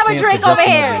even Jax have a stands for drink just over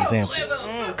another here. example.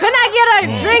 Can I get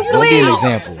a drink, Don't be an please?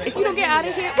 example. If you don't get out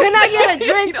of here, Can I get a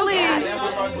drink,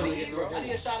 please?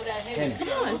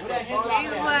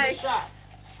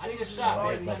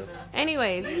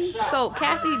 anyways, so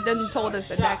Kathy done told us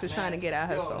that Jax was trying to get at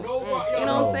her. So you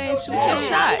know what I'm saying? Shoot your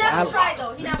shot. He never tried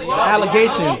though. He never tried.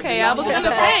 Allegations. Okay, I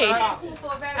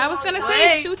was gonna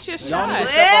say, shoot your y'all need to shot.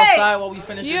 step outside while we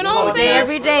finish You this know what I'm recording. saying?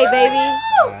 Every day,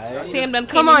 baby. Sam done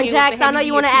Come came in on, here Jax. with the I know heavy,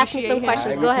 you want to ask me some appreciate him.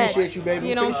 questions. Go ahead. you, baby.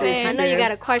 You know what I'm saying? I know you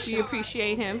got a You question.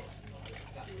 appreciate him.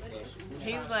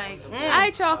 He's like, All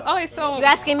right, y'all. Okay, so You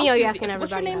asking me or you excuse asking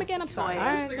What's your everybody name else? again? I'm sorry.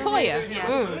 Toya.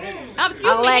 Excuse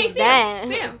I me. like hey, Sam.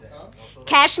 that. Sam.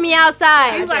 Cash me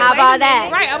outside. He's like, How wait a about minute. that?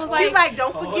 Right, I was like, She's like,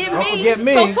 don't forget me. Forget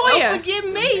me. so Toya. Don't forget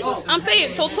me. I'm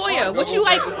saying, so Toya, what you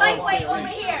like? Wait, over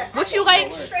here. What you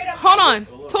like? Straight up. Hold on,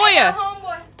 Toya.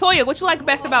 Homeboy. Toya, what you like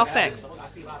best about sex?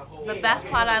 The best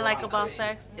part I like about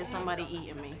sex is somebody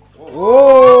eating me.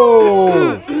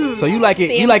 Whoa. So you like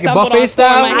it? You like it stumbled buffet on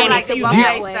style? Storm. I like the Do you-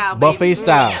 buffet style. Buffet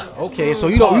style. Okay, so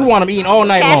you want them eating all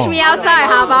night Cash long. me outside.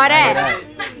 How about that?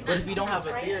 But if you don't have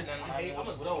a beard,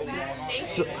 then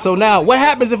So now, what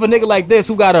happens if a nigga like this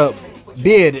who got a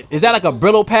beard, is that like a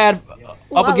Brillo pad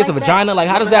up I against a like vagina? Like,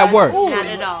 how does that work? Not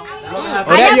at all. Oh,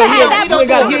 I never had that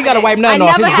before. He ain't got to wipe nothing I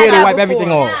off. His never had beard will that wipe everything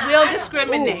before. off. We don't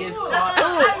discriminate.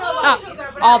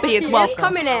 All beards He's welcome.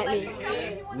 coming at me.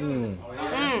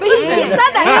 But he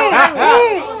said that.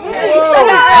 He said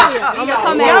that earlier. I'm gonna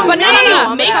come at But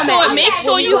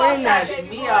no.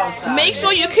 you. Make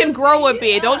sure you can grow a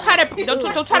beard. Don't try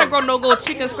to grow no little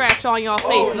chicken scratch on your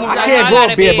face. I can't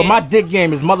grow a beard, but my dick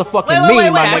game is motherfucking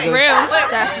mean, my That's nigga. real.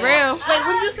 That's real. Wait,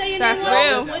 what did you say your That's name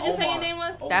real. was? What did you say your name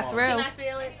was? That's real. Can I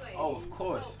feel it? oh, of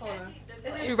course.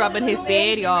 She rubbing his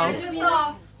beard,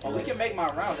 y'all. Oh, we can make my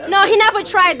rounds. No, he never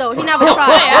tried though. He never tried.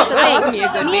 That's the I love thing. me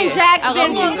a good Me and beard. Jax I love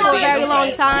been me a good good for a beard. very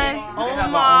long time.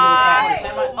 Omar. Say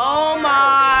my,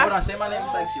 Omar. hold on, say my name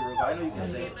sexy real quick. I know you can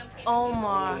say it.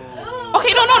 Omar.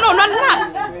 Okay, no.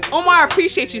 Omar, I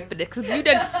appreciate you for this because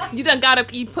you done got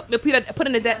up. You put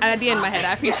in the idea in my head.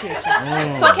 I appreciate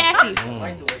you. So Kathy,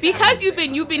 because you've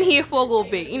been here for a little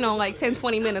bit, like 10,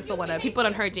 20 minutes or whatever. People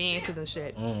done heard your answers and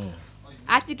shit.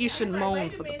 I think you should moan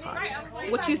for the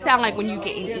podcast. What you sound like when you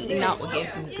getting eaten out with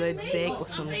some good dick or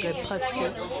some good pussy.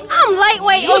 I'm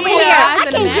lightweight over here. I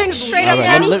can drink straight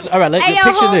up. All right, let's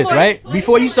picture this, right?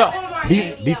 Before you start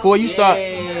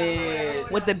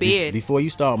with the beard. Before you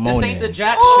start moaning. This ain't the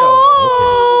Jack show.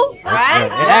 Okay. Right?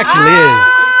 It actually is.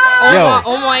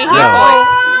 Omar ain't here for it.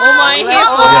 Omar ain't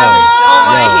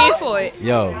here for it.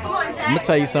 Yo, I'm gonna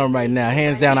tell you something right now.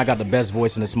 Hands down, I got the best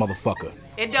voice in this motherfucker.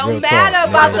 It don't matter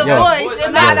about the voice.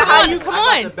 It matter how you come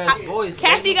on.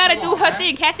 Kathy gotta do her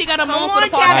thing. Kathy gotta moan for the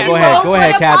podcast. Go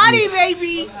ahead, Kathy.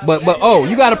 Baby. But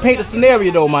you gotta paint the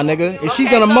scenario though, my nigga. If she's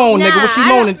gonna moan, nigga, what she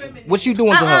moaning? What you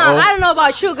doing to her? I don't know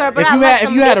about you, girl, but if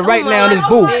you had it right now in this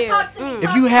booth,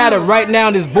 if you had it right now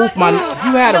in this booth,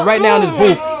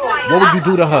 what would you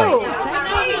do to her?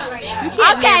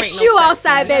 I'll catch you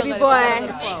outside, baby boy.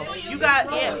 You got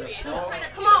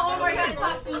Come on, Omar, you gotta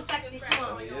talk to me sexy. Come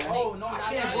on. Oh, no, I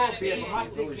can't go up here.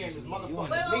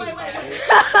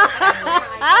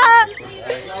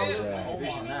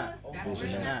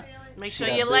 Make sure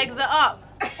your legs are up.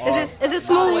 Is it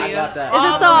smooth? I got that. Is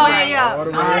it soft?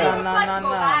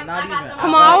 Nah, not even.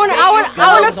 Come on, I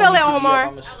wanna feel it, Omar.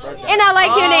 And I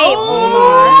like your name,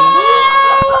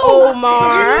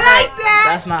 Omar.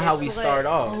 That's not how we start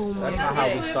off. First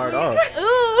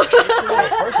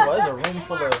of all, there's a room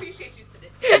full of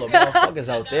motherfuckers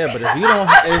out there, but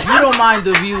if you don't mind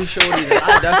the view, shorty, then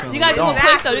I definitely You gotta do it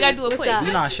quick though. You gotta do it quick.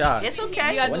 You're not shy. It's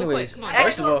okay. So anyways,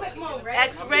 first of all,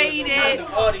 X-rated.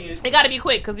 It gotta be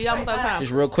quick because we almost out of time.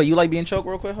 just real quick, you like being choked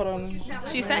real quick? Hold on.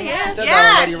 She said yes. She said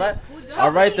that already, right? All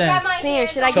right then. Damn,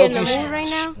 should I get in the mood right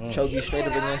now? Choke you straight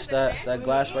up against that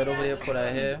glass right over there. Put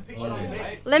that here.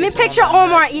 Let me picture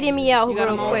Omar eating me out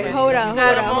real quick. Hold up. You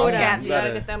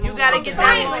gotta get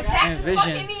that one.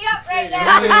 Envision. Fucking me up right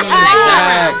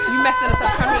Jax. You messing us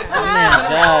up. Turn me Jax.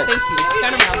 Thank you.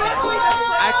 Turn around.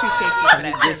 I appreciate you for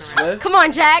that. Get swift. Come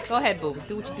on, Jax. Go ahead, boo.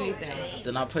 Do what you do your thing.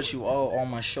 Then I put you all on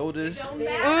my shoulders. And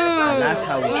that's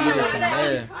how we eat it from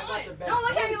there. Don't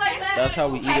look at me like that. That's how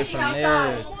we eat it from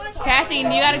there. Kathy, you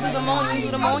gotta do the moan. You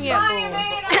do the moan yet,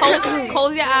 boo.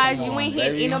 Close your eyes. You ain't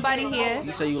here. Ain't nobody here.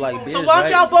 You say you like beers, So why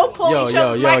don't y'all both pull each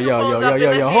other's microphones up in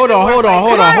the same Hold on.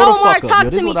 Come on, Omar,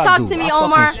 talk to me,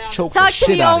 Omar. Choke Talk the shit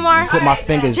to me, out of you. Omar. Put my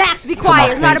fingers. Jax, be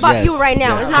quiet. It's not about you right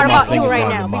now. It's not about you right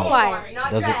now. Be quiet.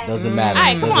 Doesn't matter.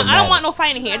 Alright, come on. I don't want no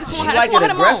fighting here. I just want her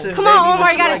to moan. Come on,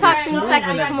 Omar. You gotta talk to me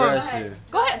sexy. Come on.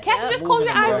 Go ahead, Kathy. Just close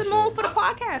your eyes and moan for the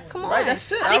podcast. Come on. Right,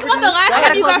 that's it. I think the last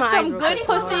time you got some good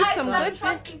pussy, some good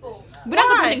dick. But I'm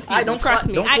gonna think to you. Don't trust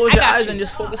me. Don't close your eyes and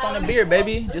just focus on the beer,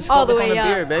 baby. Just All the focus on way the up.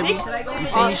 beer, baby. You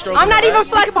see me stroking. I'm not the even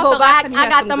back? flexible, but I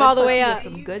got them all the way up.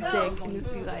 Some good dick. And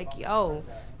just be like, yo.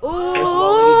 First of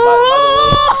all, ladies, by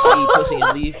the way, eat pussy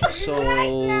and leave. So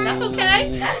That's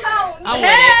okay. I'm with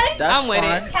it. That's I'm with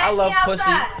fine. it. I love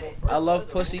pussy. I love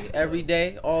pussy every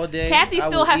day, all day. Kathy I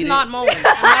still will has eat not it. moaned.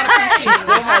 She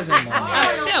still hasn't moaned.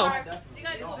 Still.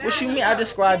 What you mean? I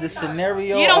described the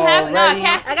scenario. You don't have already.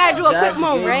 Kathy. I gotta do a quick Jax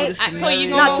moan, gave right? you the I told you scenario.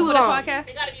 gonna Not too moan for the long.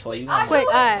 podcast. So you gonna Quick,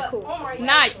 alright, cool.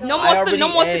 Nah, no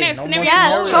more scenarios.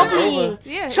 Yes, choke me.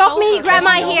 Yeah, Choke me, grab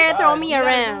my Choke hair, throw me You gotta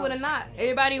do around. it or not.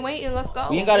 Everybody waiting. Let's go.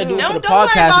 We ain't gotta do it for the Don't worry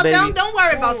podcast, about baby. them. Don't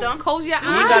worry about them. Close your We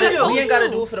eyes. ain't gotta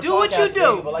do it for the podcast. Do what you do.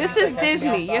 baby, but like This you is said, catch me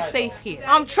Disney. You're outside. safe here.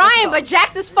 I'm trying, but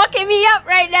Jax is fucking me up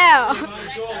right now.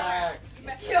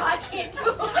 Yo, I can't do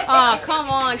it. Oh, come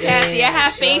on, Kathy. I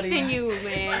have faith in you,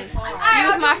 man.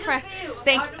 Use my friend.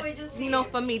 Thank you.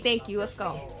 For me. Thank you. Let's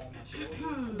go.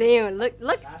 Damn, look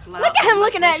at him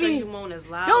looking at me. Don't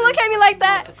look at me like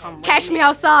that. Catch me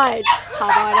outside. How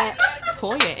about that?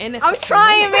 Toya, and I'm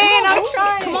trying, man. I'm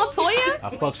trying. Come on, Toya. I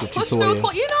fucks with you, Push through,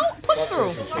 Toya. push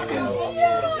through.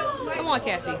 Come on,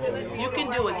 Kathy. You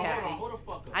can do it, Kathy.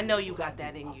 I know you got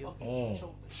that in you.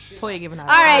 Toya giving out.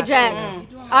 All right, Jax.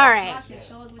 All right.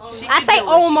 I say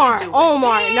Omar,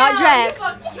 not Jax.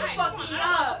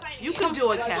 You can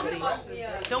do it, Kathy.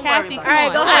 Don't Kathy, worry about All right,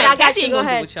 it. go ahead. I got you. Go gonna do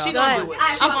ahead. it, y'all. She Go gonna ahead. do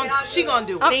it. She gonna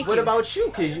do it. Thank What you. about you?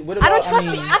 Cause what I about? don't trust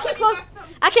me.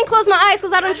 I can close my eyes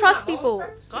because I don't trust people.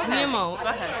 Go ahead. Nemo. Go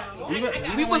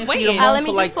ahead. We was waiting waiting. Let me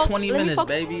for like just 20 let me minutes,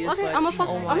 focus. baby. It's Okay, like I'm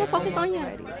gonna focus on you.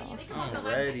 I'm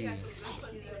ready.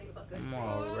 I'm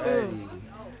all ready.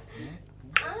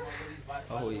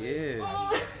 Oh yeah.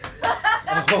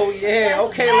 Oh yeah.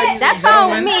 Okay, ladies That's and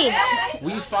fine gentlemen. with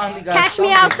me. We finally got Catch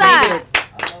me something outside. painted.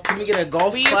 Can we get a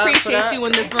golf We clap for appreciate that? you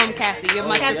in this room, Kathy. You're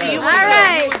much Kathy, all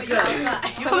right.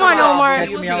 Come on, Omar.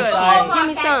 Catch me outside. Give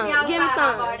me some. Give me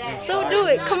some. Still do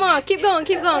it. Come on. Keep going.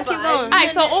 Keep going. Keep going. All right,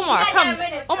 so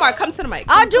Omar, come to the mic.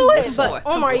 I'll do it, but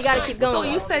Omar, you gotta keep going. So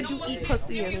you said you eat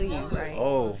pussy and leave, right?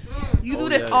 Oh. You do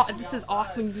this. yes. This is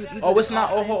often. You do Oh, this it's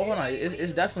not. often. Oh, hold on.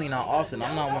 It's definitely not often.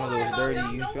 I'm not one of those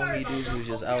dirty, you feel me, dudes who's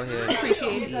just out here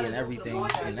eating everything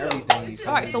and everything. You feel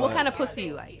All right. me? So what But- kind of pussy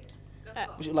you like?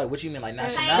 What you mean, like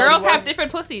nationality? Girls have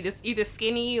different pussy. Just either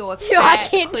skinny or fat. Yo, I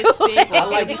can't do big, I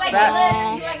like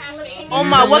fat.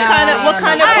 Omar, what kind of I'll do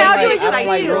pussy it just for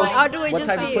excites you. you? I'll do it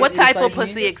just for you. What type of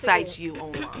pussy excites you,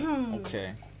 Omar?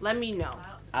 Okay. Let me know.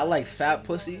 I like fat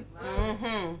pussy.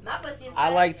 Mm-hmm. I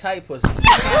like tight pussy.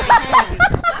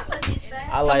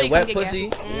 I like wet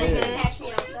pussy.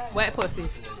 Wet pussy.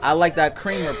 I like that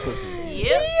creamer pussy.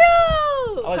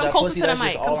 Yo! like Come that closer pussy to the that's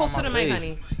mic. just Come all on closer to the my mic, face.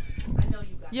 honey.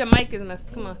 Your mic is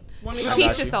messed. Come on.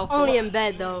 Repeat yourself. Only in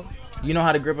bed though. You know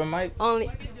how to grip a mic?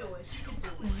 Only.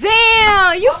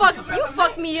 Damn, you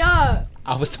fucked me up.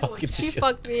 I was talking to You you.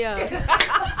 fucked me up.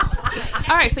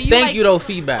 All right, so you Thank like, you though,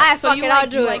 feedback. I So fuck you it, like, I'll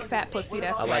do you it. like fat pussy?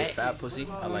 That's I wet. like fat pussy.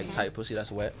 I like tight pussy.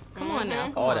 That's wet. Come on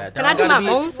now. All that. Can I do my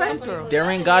own friends? There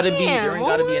ain't gotta be. Damn, There ain't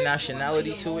gotta be a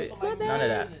nationality to it. None of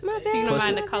that. So you don't Pussy.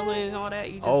 mind the color and all that?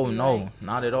 You just Oh be no, like-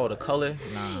 not at all. The color,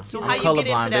 nah. So I'm how you get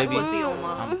into colorblind, that baby. pussy,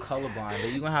 Omar? I'm colorblind,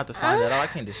 baby. You gonna have to find that out. I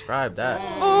can't describe that.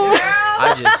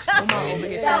 I just. Omar over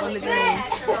here selling the dream.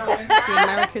 The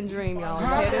American dream, y'all. You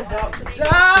hear this?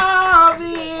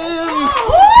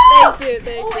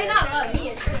 Thank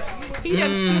you. He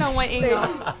done went in,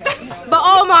 y'all. But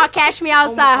Omar, catch me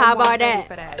outside. How about that?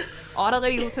 For that. All the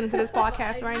ladies listening to this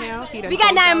podcast right now, he done We got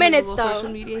closed 9 down his minutes, little though. Social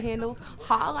media handles.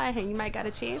 Holla at him. You might got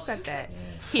a chance at that.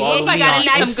 He Follow looks like me he on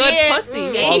got some good Insta. pussy.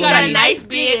 Yeah, Follow he got a me. nice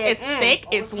beard. It's thick.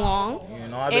 It's long. You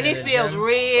know, I've been And in it the feels gym.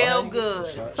 real good.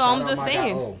 So I'm just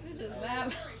saying.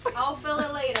 I'll feel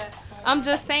it later. I'm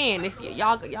just saying. If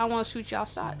y'all want to shoot y'all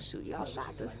shot, shoot y'all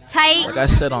shot. Tight. Like I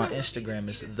said on Instagram,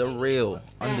 it's the real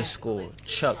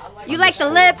 _Chuck. You like the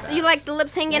lips? You like the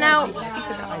lips hanging out? He said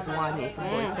that like one with some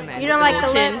voice in that. You don't like the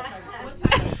Little lips? chin.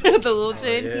 The little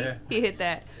chin. Yeah. He hit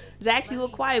that. Jax, you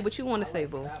look quiet. What you want to say,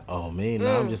 boo? Oh, me?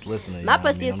 No, I'm just listening. you My know what I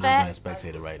pussy mean? is I'm fat. just being a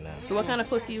spectator right now. So what kind of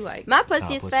pussy you like? My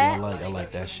pussy is I fat.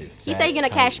 like that shit. He fat, said you're gonna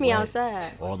tight, catch me wet,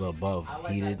 outside. All the above,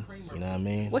 heated. You know what I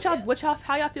mean?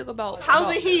 How y'all feel about How's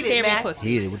about it heated, hairy Max? pussy?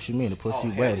 Heated. What you mean? The pussy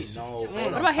wet. It's- What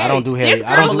about I don't do hairy? hairy. There's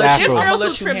I don't girls- do there's afro. girls I'm who gonna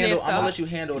let you trim their handle. I'm gonna stuff. let you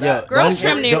handle Yeah, that. Girls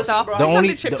trim their stuff. The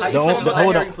only, Trim the their only, stuff.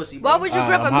 hold hairy on. pussy, Why would you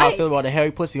grip a How I mic? feel about the hairy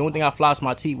pussy. The only thing I floss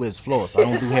my teeth with is floss. I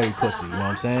don't do hairy pussy. You know what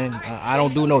I'm saying? I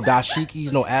don't do no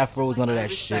dashikis, no afros, none of that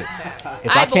shit. If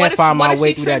I but can't find my what if way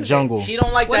she through that trims it? jungle, She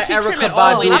don't like What that if she trim Erica it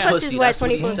all the way Badu down? My pussy's pussy. wet That's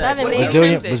what he 24/7, said. baby.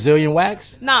 Brazilian trims it? Brazilian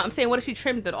wax. Nah, I'm saying, what if she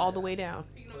trims it all the way down?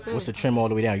 What's the trim all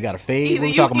the way down? You got a fade? Either What we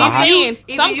you- talking about? either High- you- Saying,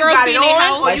 either some you girls got be it in their on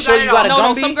house. or Like, you so you got a No,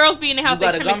 Gumby? some girls be in the house. You They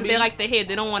got a trim it because they Gumby? like the hair.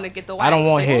 They don't want to get the wax. I don't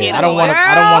want the hair. skin I don't on want it.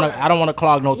 to. I don't want to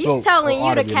clog no throat. He's telling or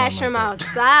you to artery or catch nothing him like that.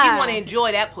 outside. You want to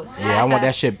enjoy that pussy. Yeah, I want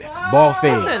that shit ball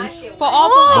fade. Listen, for all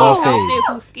the Ball ladies out fade. there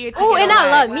who's scared to Ooh, get and a I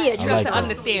love wax, me a you trim. have like to that.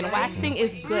 understand, waxing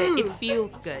is good. It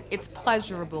feels good. It's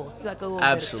pleasurable. You feel like a little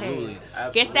Absolutely. bit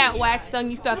of pain. Get that wax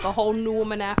done. You feel like a whole new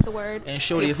woman afterward. And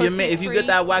shorty, Your if your man, pussy's if you free. get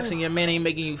that wax and your man ain't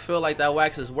making you feel like that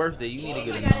wax is worth it, you need to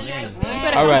get a new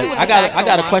man. All right, I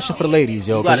got a question for the ladies,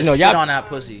 yo. You 'cause gotta you know spit y'all on that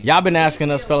pussy. y'all been asking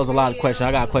us fellas a lot of questions.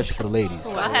 I got a question for the ladies.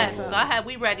 Go ahead.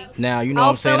 We ready. Now you know what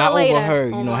I'm saying. I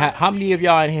overheard. You know how many of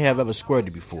y'all in here have ever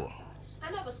squirted before?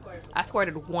 I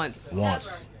squirted once.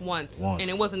 Once. And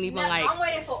it wasn't even like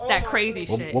that crazy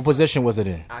shit. What position was it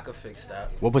in? I could fix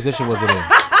that. What position was it in?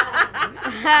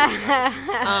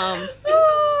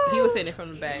 He was hitting it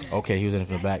from the back. Okay, he was in it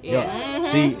from the back. Yeah. Yo,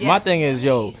 see, my thing is,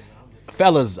 yo,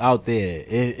 fellas out there,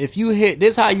 if you hit,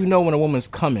 this how you know when a woman's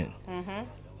coming.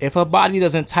 If her body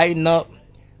doesn't tighten up,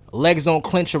 legs don't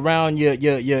clench around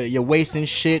your waist and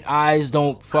shit, eyes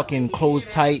don't fucking close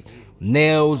tight,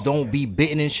 nails don't be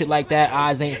bitten and shit like that,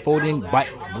 eyes ain't folding,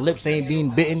 lips ain't being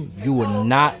bitten, you are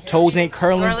not, toes ain't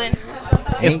curling.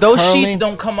 If those sheets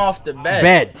don't come off the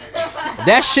bed.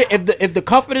 That shit, if the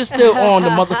comfort is still on the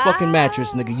motherfucking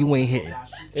mattress, nigga, you ain't hitting.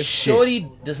 If shit. shorty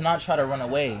does not try to run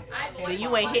away, Then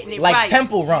you ain't hitting it like right.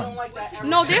 Temple Run.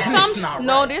 No, there's It's some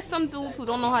not there's some dudes who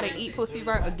don't know how to eat pussy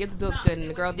right or get the dude good, and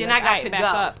the girl be Then like, I got "Alright, to back go."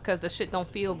 up because the shit don't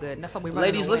feel good. And that's why we run.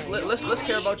 Ladies, let's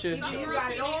hear about your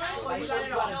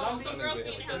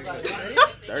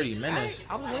 30 minutes.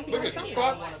 I was waiting Look for at the something.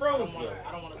 clock's frozen.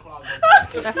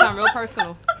 That sound real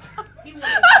personal.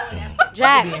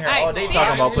 Jax. Being here all day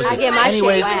talking about pussy. I get my shit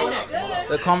Anyways, wet.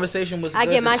 the conversation was I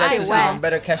good. get The my sex shit is wet. even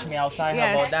better. Catch me outside.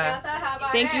 Yes. How about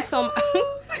that? Thank you so much.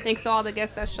 Thanks to all the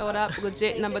guests that showed up.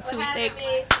 Legit number 2 thick.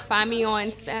 Find me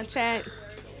on Snapchat,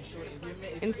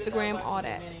 Instagram, all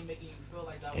that.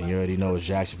 And you already know it's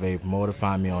Jack's favorite promoter.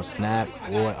 Find me on Snap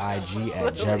or IG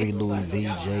at Jerry Louis V,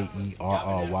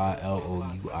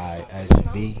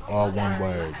 JerryLouisV, all one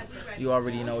word. You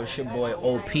already know it's your boy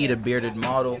OP, the bearded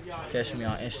model. Catch me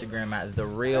on Instagram at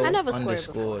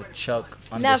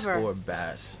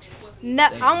 @thereal_Chuck_Bass.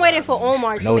 I'm waiting for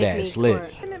Omar to make me slick.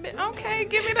 Okay,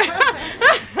 give me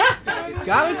that.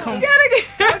 Gotta come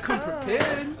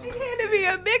prepared. You had to be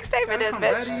a mixtape in this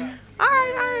bitch. All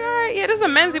right. Yeah, this is a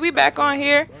Menzie. We back on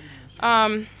here.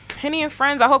 Henny and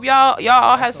friends. I hope y'all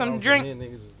all had something to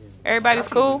drink. Everybody's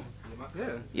cool.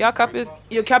 Your cup is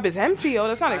empty. Oh,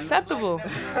 that's not acceptable.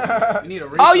 You need a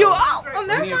refill.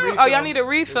 Y'all need a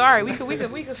refill. All right, we could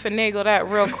finagle that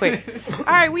real quick. All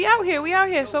right, we out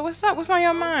here. So what's up? What's on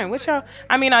your mind?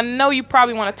 I know you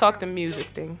probably want to talk the music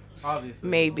thing. Obviously.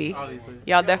 Maybe. Obviously.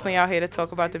 Y'all definitely out here to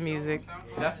talk about the music.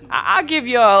 Definitely. I'll give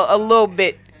you a little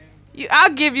bit. I'll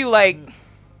give you like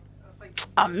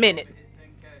a minute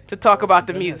to talk about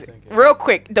the music. Real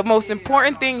quick, the most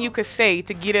important thing you could say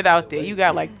to get it out there. You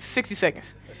got like 60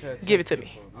 seconds. Give it to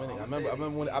me.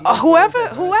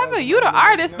 Whoever, you the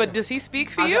artist, but does he speak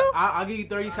for you? I'll give you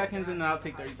 30 seconds and then I'll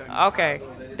take 30 seconds. Okay,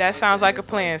 that sounds like a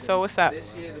plan. So what's up?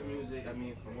 This year the music,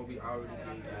 from what we already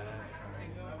did,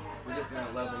 we're just gonna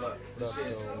level up. This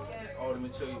year, all the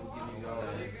material we're giving y'all,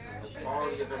 the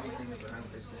quality of everything is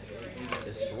 100%.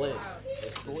 It's lit.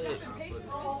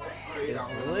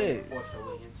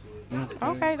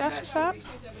 Okay, that's what's up.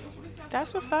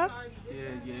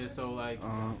 Yeah. So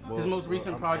his most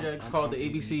recent project is called the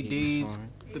ABC Deebs.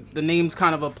 The name's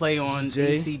kind of a play on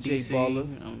ACDC.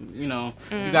 You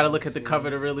got to look at the cover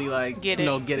to really get it.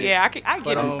 Yeah, I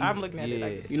get it. I'm looking at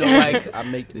it. I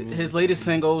make his latest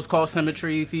single is called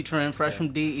Symmetry, featuring Fresh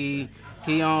from DE.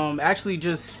 He actually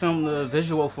just filmed the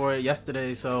visual for it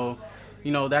yesterday, so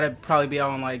that'd probably be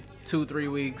out in 2-3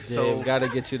 weeks. Yeah, so we gotta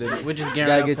get you we're just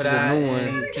gearing up for that. The new one.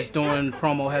 And just doing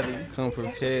promo heavy. Come from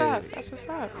That's what's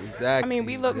up. Exactly.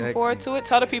 We looking forward to it.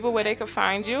 Tell the people where they can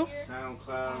find you.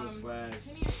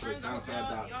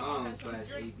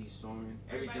 SoundCloud/SoundCloud.com/AB Soren.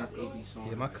 Everything's AB Soren.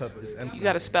 Yeah, my cup is empty. You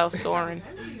gotta spell Soren.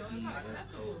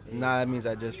 Nah, that means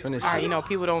I just finished. All right,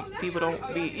 people don't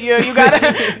be. Yeah, you gotta.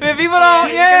 If people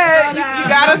don't, yeah, you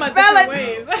gotta spell it.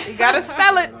 You gotta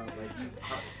spell it.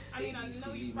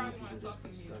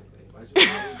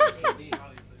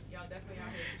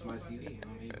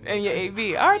 And your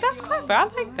AB. All right, that's clever. I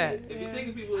like that.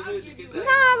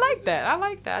 I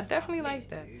like that. I definitely like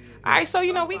that. All right, so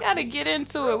we gotta get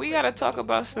into it. We gotta talk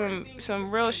about some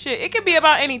real shit. It could be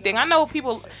about anything. I know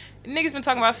niggas been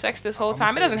talking about sex this whole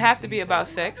time. It doesn't have to be about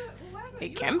sex.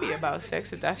 It can be about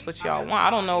sex if that's what y'all want. I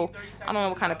don't know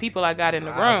what kind of people I got in the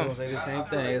room. I was gonna say the same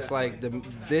thing. It's like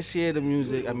this year the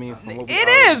music. From what it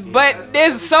is, but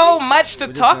there's so much to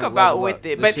talk about with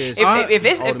it. But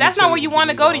if that's not where you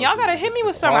want to go, then y'all gotta hit me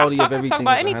with something. I'm talking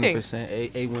about anything.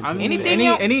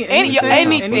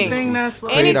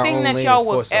 Anything that y'all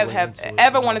would have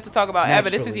ever wanted to talk about ever.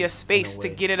 This is your space to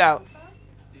get it out.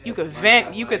 You could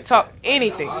vent. You could talk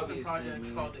anything. How you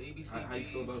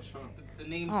feel about Trump?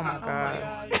 Oh my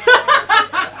god.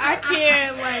 I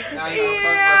can't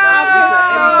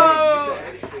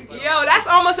Yo, that's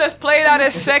almost as played out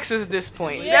as sex at this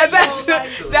point. Yeah, that's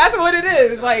what it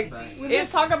is. We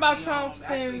just talk about Trump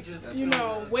since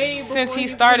way before since he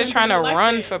started trying to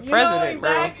run for president,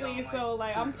 exactly. So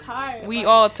I'm tired. We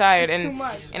all tired, it's and too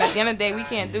much. And at the end of the day, we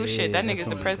can't do shit. That nigga's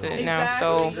the president now,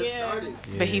 so. Yeah.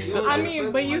 But he's still.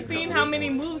 But you seen how many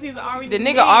moves he's already. The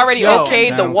nigga already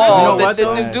okayed the wall.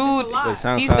 The dude,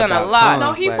 he's done a lot.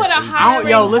 No, he put a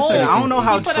hiring hold. I don't know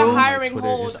how true. He put a hiring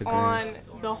hold on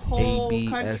the whole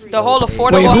country. The whole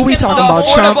affordable. Wait, who we talking about?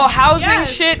 Affordable Trump? housing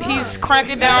shit. He's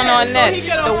cranking down on that.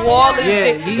 The wall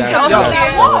is. He's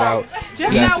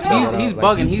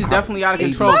bugging. He's definitely out of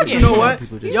control. But you know what?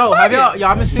 Yo, have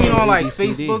y'all been seeing on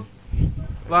Facebook?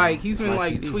 He's been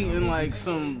tweeting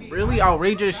some really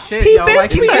outrageous shit. He been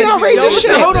tweeting outrageous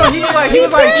shit. Hold on, he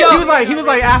was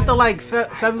like after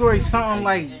February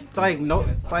something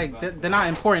they're not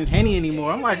importing Henny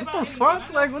anymore. I'm like, what the fuck?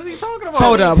 What is he talking about?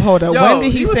 Hold up. When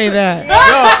did he say that?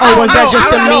 Or was that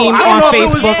just a meme on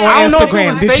Facebook or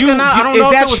Instagram? Is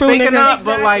that true, nigga?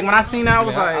 But when I seen that, I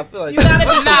was like,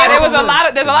 there's a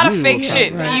lot of fake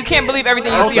shit. You can't believe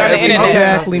everything you see on the internet.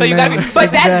 Exactly, so you gotta be.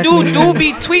 But that dude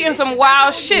be tweeting some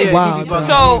wild shit. Wow.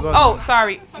 So,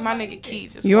 sorry, my nigga Key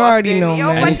just. You already know,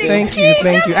 man. Thank you.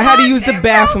 I had to use the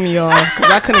bathroom, y'all,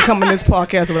 because I couldn't come in this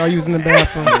podcast without using the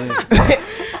bathroom. Yo,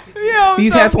 Yo,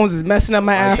 These headphones is messing up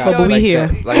my afro, but we here.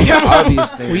 Like the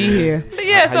obvious thing. We here.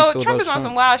 Yeah, so Trump is on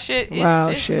some wild shit.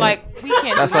 It's like we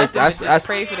can't. That's do like nothing, that's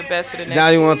pray for the best for the next. Now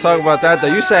you want to talk about that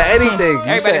though? You said anything. You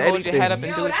Everybody said hold anything. your head up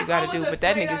and do what you gotta do, but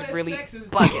that nigga's really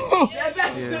bugging.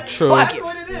 Yeah, true.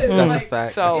 Bugging. That's a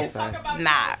fact. So That's a fact.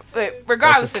 nah, but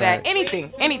regardless That's of a that, fact.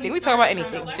 anything. We talk about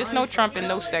anything. Just no Trump and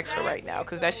no sex for right now,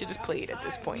 because that shit is played at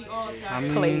this point.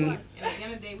 Played.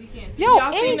 Yo,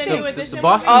 anything. The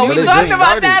Boston. Oh, we talked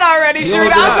about that already,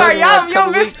 Sharita. I'm sorry, y'all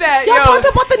missed that. Y'all talked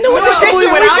about the new edition movie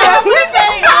with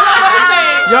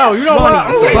Yo, you know what?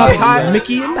 Bobby,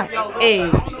 Mickey and Mac. Hey,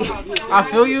 I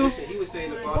feel you.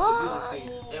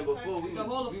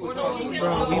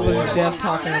 bro, we was deaf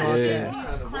talking about that.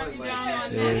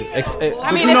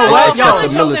 I mean, you know what? Yo,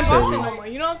 the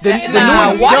You know what I'm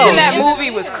saying? watching that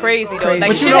movie was crazy though. Like,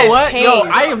 But shit you know has what? changed. Yo,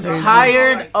 I am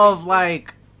tired of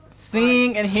like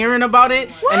seeing and hearing about it,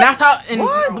 and that's how. And,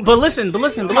 but listen. Wow.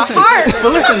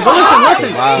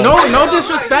 No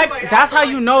disrespect. That's how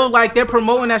you know like they're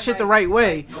promoting that shit the right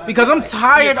way. Because I'm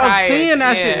tired of seeing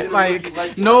that shit. Like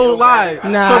no lie.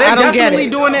 Nah, so they're I don't get definitely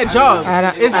it. doing their job.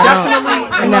 It's definitely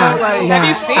Have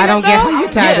you seen I don't it, get though? how you're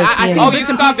tired of seeing I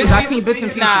it. seen bits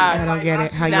and pieces. I don't get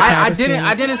it. How you tired of seeing it.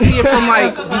 I didn't see it from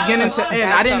like beginning to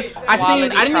end. I didn't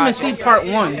even see part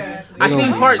 1. I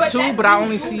seen part 2, but I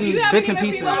only seen bits and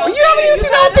pieces. You haven't even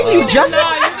seen the whole thing. You just You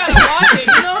gotta watch it.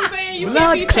 You know what I'm saying? You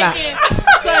blood can't be clot. taking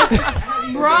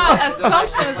such broad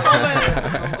assumptions over.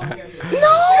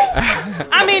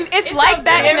 I mean, it's like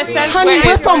that in a sense. Honey, where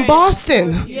we're it's- from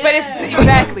Boston. But it's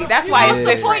exactly that's why it's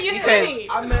different because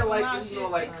I meant like, you know,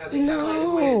 like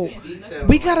No,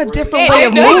 we got a different Hey, way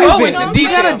of they go moving. into We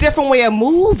got detail. a different way of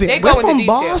moving. They go We're into from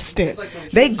detail. Boston.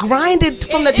 They grinded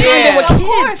from the time Yeah. they were Of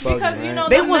course, kids. because you know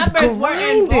They the was members were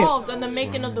grinding. involved in the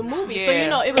making of the movie, so you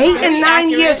know it was 8 really and 9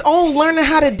 accurate. years old learning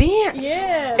how to dance.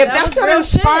 Yeah, If that that's was not real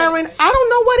inspiring, I don't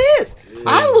know what is.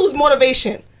 I lose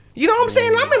motivation. You know what I'm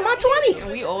saying? I'm in my 20s.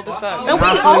 we old as fuck. And we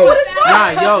old as fuck. Nah,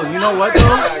 yo, you know what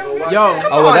though? Yo,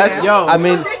 Oh, well, that's yo. I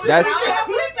mean, that's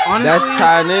Honestly,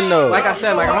 tying in though. Like I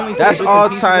said, like I only That's seen bits all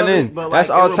and pieces tying of it, in. but, like, That's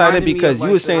it all tied in reminded me because of, you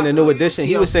like, were saying the new edition.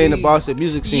 He was saying the Boston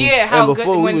music scene. Yeah, how and good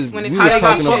before when we was it's- when we it's was how they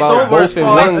talking got about fucked both in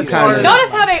over one as kind of.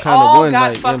 Notice how they kinda all one, got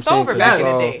like, you know what I'm fucked saying? over 'Cause back in it's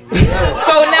the all- day.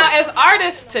 So now, as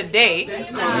artists today,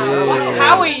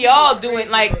 how are y'all doing?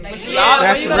 Like, y'all,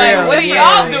 That's like, real. what are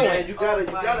y'all doing? you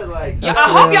gotta like. Yeah, I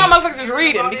hope y'all motherfuckers is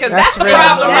reading because that's the real.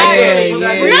 problem right there.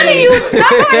 Yeah, yeah, None of you.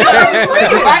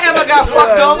 If I ever got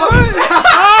fucked over,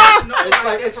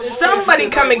 somebody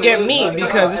come and get me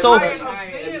because it's over.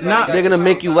 They're gonna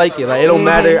make you like it. Like it don't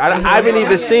matter. I haven't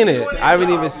even seen it.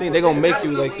 They're gonna make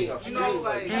you like it.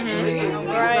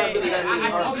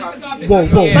 Whoa,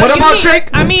 whoa. What about Drake?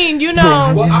 I mean, you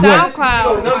know,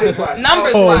 SoundCloud.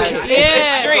 Numbers wise, it's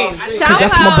extreme.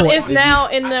 that's my boy. SoundCloud is now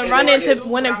in the run-in to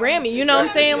win a Grammy. You know what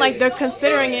I'm saying? Like, they're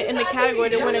considering it in the category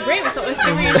to win a Grammy. So it's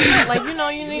serious shit. Like, you know,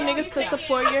 you need niggas to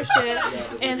support your shit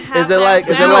and have Is it like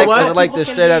the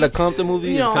Straight Outta Compton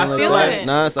movie? You know, It's kinda I feel like it.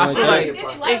 nah, something like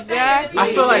that. Exactly.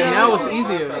 I feel like now it's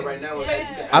easier. To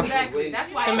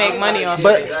make money off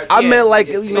But of it. I meant like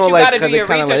you know you like gotta do because they your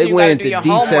kind of like research, they you went gotta into do your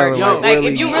detail homework. and Like, like really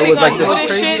if you it really was gonna like do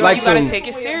this shit, like you gotta some take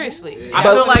it seriously. I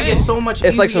feel like it's so much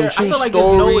It's like some easier. true I feel like there's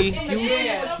no story. excuse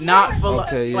not for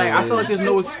Okay, yeah, like I yeah. feel like there's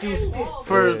no excuse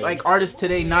for like artists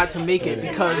today not to make it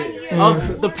because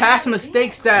of the past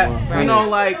mistakes that you know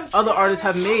like other artists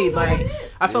have made. Like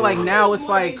I feel like now it's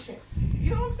like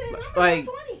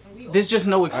there's just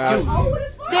no excuse.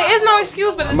 There is no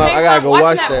excuse, but at the I same gotta time, go watching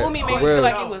watch that that. movie made me Where? feel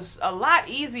like it was a lot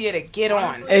easier to get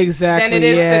on Exactly. than it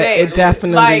is yeah, today. it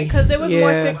definitely. Like, Because there was more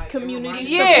yeah. community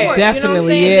Yeah. support.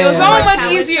 Definitely, you know yeah. what I'm saying? so There was much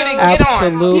more easier to talent get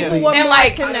Absolutely. People were and more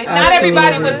like connected. not everybody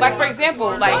Absolutely. was like, for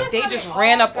example, like they just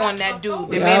ran up on that dude,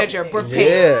 the Yep. manager, Brooke Payne.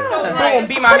 Yeah. Boom,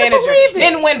 be my manager.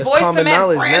 Then when It's Boyz II common Men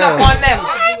knowledge ran now. up on them,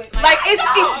 like you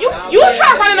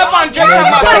try running up on Drake.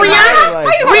 talking about Rihanna,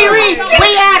 Like- Riri,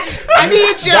 where you at? I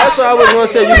need you. That's what I was gonna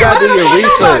say. You gotta do your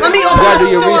research. Let me You open gotta the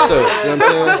do your store. research. You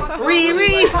know what I'm saying?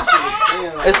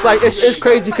 Riri. It's like it's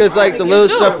crazy because like the little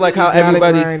stuff like how You gotta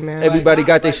everybody grind, man. everybody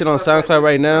got their shit on SoundCloud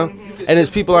right now, and it's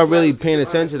people aren't really paying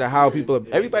attention to how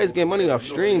everybody's getting money off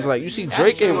streams. Like you see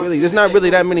Drake ain't really there's not really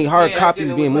that many hard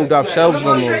copies being moved off shelves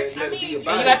no more. you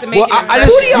got to make Well, it. I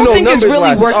just Who do y'all you know, think is numbers really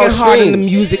wise, it's all working hard in the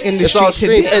streams. music It's industry all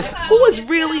streams. today? It's- Who is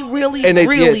really, And they-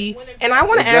 really? And I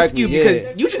want to ask Exactly, you yeah, because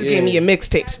you just yeah. gave me your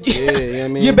mixtapes. Yeah, you know what I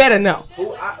mean? You better know.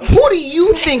 Who do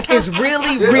you think is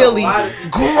really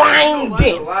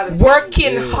grinding,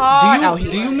 working hard out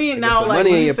here? Do you mean now, like,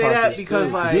 money when in you your say that pockets, because,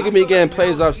 too. like, You can be getting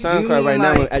plays off SoundCloud right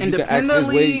now. like, You can actually just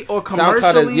wait. or SoundCloud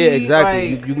commercially? yeah,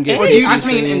 exactly. Like, You can get. or do you just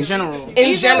streams. mean in general?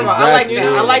 In general, I like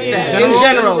that. I like that. In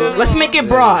general, let's make it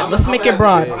broad. Let's make it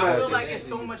broad.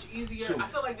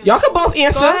 Y'all can both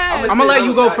answer. I'm gonna let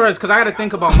you go first because I gotta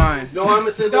think about mine. No, I'm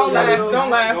gonna say Don't laugh. Don't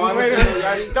laugh.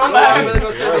 Don't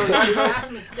laugh.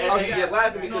 And you're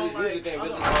laughing because his music ain't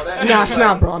really all that. Nah, it's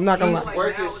not, bro. I'm not gonna He's lie.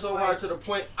 working so hard to the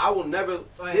point I will never.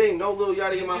 There ain't no Lil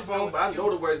Yachty in my phone, but I know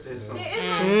the words to his song.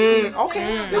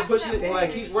 Okay. They're pushing it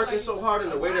like he's working so hard in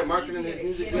the way they're marketing his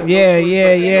music.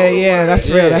 Yeah. That's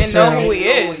real. That's know real. who he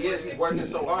is. He's working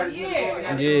so hard. His music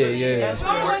Yeah.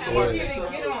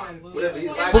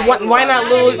 But why not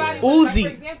Lil Uzi?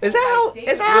 Is that how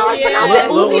it's pronounced? Is it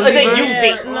Uzi or is it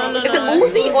Uzi? Is it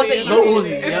Uzi or is it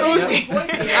Uzi? It's Uzi.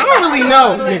 I don't really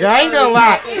know, nigga. I ain't gonna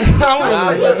lie. I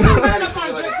don't really know.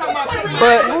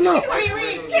 But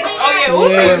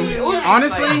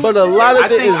Honestly, but a lot of I it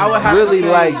think I would is have to really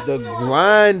say- like the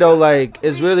grind though. Like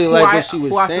it's really like what she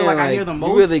was who I saying. feel like I Like hear the you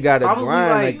most, really gotta probably, grind.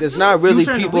 like, Like there's not really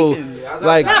Future and The people Weeknd.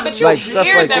 like Nah, but you like stuff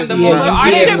hear like them this. the most.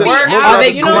 Are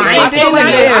they grinding? I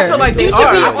feel like they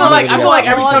are. I feel like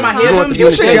every time I hear them,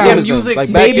 Future their got music.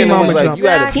 Like back then, it was like you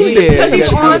had to be there. You had to be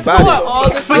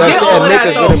about it. Forget all of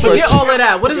that though. Forget all of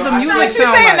that. What does the music She's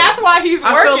sound saying like? that's why he's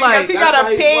I feel working because he like-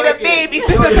 gotta pay the baby. He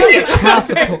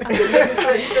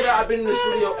said that I've been in the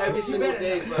studio every single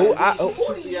day. For at least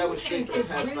 2-3 hours straight for the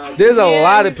past 5 years. There's a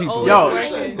lot of people. Yo.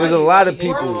 There's a lot of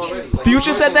people.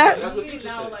 Future said that? That's what Future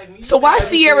said. So why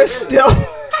Sierra still?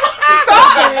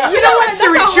 Stop. You know what?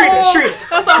 Sherita.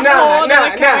 That's a whole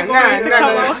other category to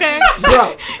cover, okay?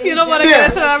 Bro. You don't want to get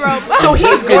into that, bro. So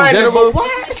he's grinding, general, but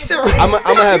why Sierra? I'm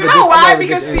gonna have You a know why? different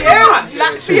Because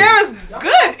answer. Sierra's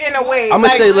good in a way. I'ma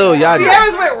say Lil Yachty.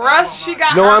 Sierra's with Russ. She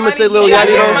got. No, I'm gonna say Lil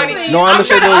Yachty though. No, I'm gonna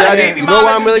say Lil Yachty. You know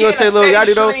why I'm really gonna say Lil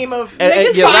Yachty though?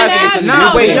 And you're laughing because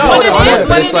Nah, wait, He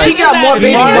got more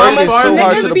baby he's working mamas. so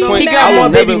hard to the point He got more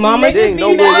baby mamas. There ain't no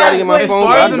Lil Yachty in my As phone,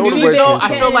 far but I as the know the music words though, to I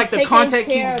his feel song. like the content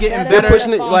keeps getting They're better.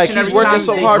 pushing it like each and he's every working time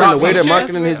so they hard in drop the way they're something.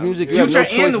 marketing his music. You have no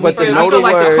Future choice and The but to Weeknd, know I the feel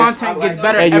like the words. content gets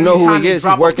better And you every know who time he they is. He's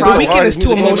drop a working project. so The hard. Weeknd is His too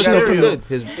music emotional is for me. good. I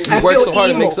He works feel so hard.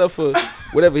 It emo. makes up for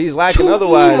whatever he's lacking Too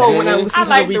otherwise. emo you when know I what listen I to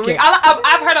like The the Weeknd. Weeknd.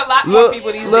 I've heard a lot more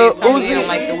people these days tell me they don't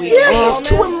like the Weeknd. Yeah, he's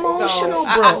too emotional,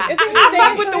 bro. I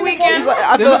fuck with the Weeknd. I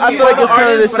feel like it's kind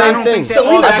of the same thing.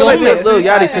 Selena I feel like Gomez. Lil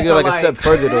Yachty took it like a step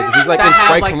further though. 'Cause he's like in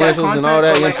Sprite commercials and all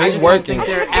that. You know what I'm saying? He's working.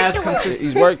 He's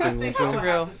working. You know what I'm That's saying?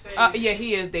 real. Yeah,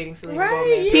 he is dating Selena Right,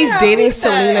 Gomez. He's dating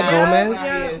Selena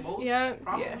Gomez. He is. Yeah.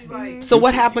 So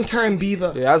what happened to her and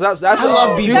Bieber? Yeah, that's I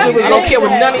love Future Bieber. was I don't care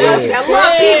what none of y'all say. I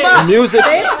love Bieber. Music,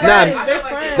 nah,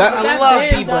 that I love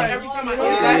Bieber.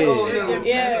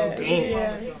 Yeah.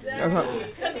 That's not.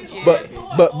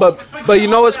 But you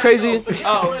know what's crazy?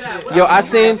 Oh, Yo, I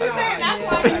seen.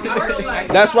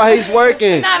 That's why he's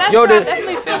working. Yo,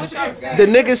 the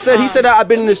nigga said he said that I've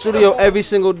been in the studio every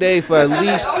single day for at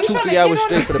least 2-3 hours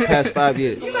straight for the past 5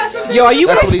 years. Yo, are you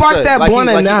gonna That's what he spark said. that Like blunt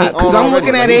he or not? ain't Because on I'm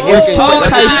looking already. at it. Like, It's he's too working.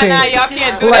 enticing. Nah, y'all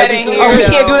can't do Like, that in here. oh, we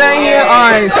can't do that in here.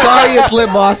 All right, sorry, it's Lip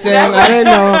Boston. I didn't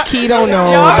know. Key don't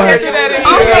know, but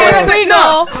I'm staring at the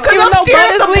no, because I'm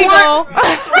staring at the blunt.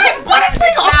 Right, but it's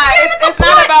legal. I'm staring at the It's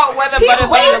not about whether He's butter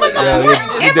waving legal or the not. blunt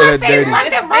he in did my her face, dirty.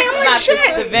 left and right. I'm like, This is the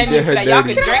shit. venue Did for her that. Y'all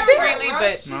dirty. can Can I drink see? freely,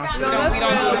 but we don't do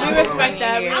We respect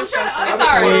that. We respect that. It's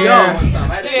alright.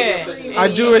 Yeah. I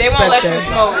do They won't respect let you that.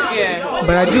 smoke. Yeah.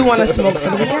 But I do want to smoke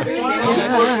some.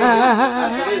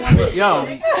 Yo,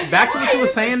 back to what you were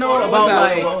saying though about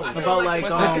like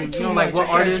you know like what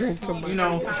artists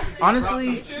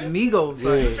honestly Migos.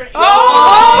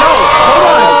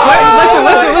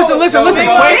 Listen.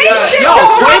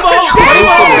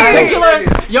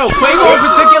 Quavo in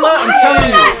particular, I'm telling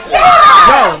you.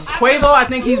 Yo, Quavo, I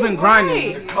think he's been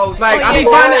grinding. Like I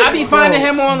be finding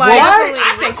him on like.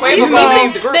 I think Quavo's gonna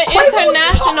leave the group. The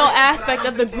international aspect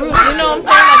of the group, you know what I'm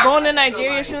saying? Like going to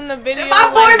Nigeria, shooting the video. My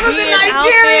like boys was in being out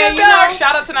Nigeria, there, you dog. know?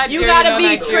 Shout out to Nigeria. You gotta no, be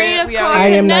Nigeria. trans I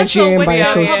am Nigerian by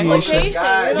association. association.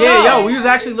 Yeah, yo, we was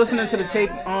actually listening to the tape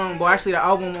the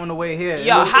album on the way here.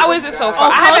 Yo, how is it so far?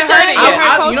 Oh, I haven't heard it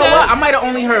yet. You know what? I might have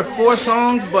only heard 4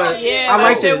 songs, but Yeah, I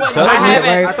liked that it. shit was- I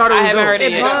haven't. I thought it was haven't dope. heard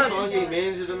it yet. Kanye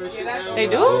manager them and shit now. They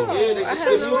do. I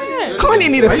haven't swear. Kanye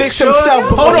need to fix Sure? himself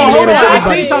before Hold he on. manage I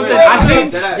everybody. seen something.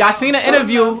 Y'all seen an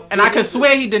interview, and I could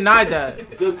swear he denied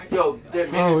that. Good, yo, that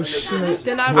Oh shit.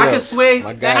 I could swear.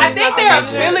 I think they're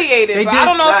affiliated, They but did. I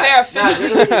don't know if they're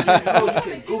affiliated. You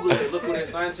can Google it. Look what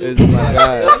It's my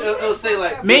God. It'll say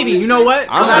like maybe. You know what?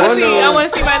 I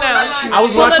want to see right now. I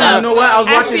was watching. You know what? I was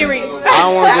watching. Siri. I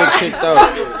don't want to get kicked out.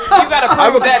 You gotta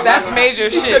prove that. That's major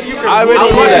shit. I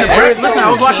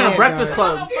was watching a Breakfast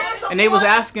Club, and they was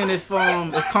asking if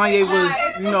Kanye was,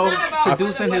 you know,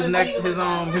 producing his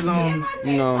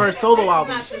first solo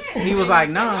album. He was like,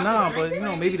 nah, but you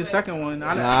know, maybe the second one.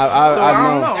 I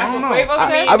don't know.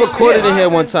 I recorded it here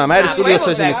one time. I had a studio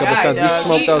session a couple times. We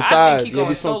smoked outside. Yeah,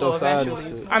 we smoked outside.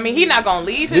 I mean, he not gonna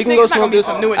leave. We can go smoke this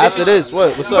after this.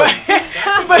 What's up?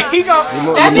 But he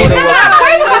gonna. That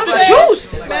nigga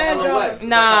juice.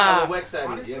 Nah.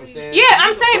 Yeah,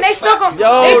 I'm saying they still gonna.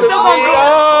 They still gonna be.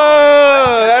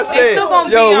 Oh, that's it.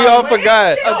 Yo, we all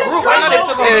forgot. A group. I know they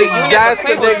still gonna be a unit. That's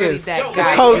the niggas. The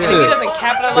culture. He doesn't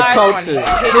capitalize on his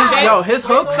shit. His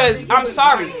hooks. Because I'm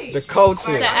sorry. The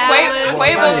culture.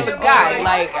 Quavo's the guy.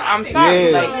 Like, I'm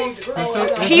sorry. Yeah.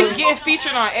 Like, he's getting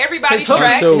featured on everybody's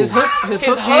tracks. His hook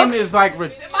game is like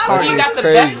retarded. He got the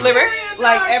best lyrics.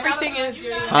 Like, everything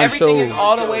is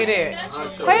all the way there.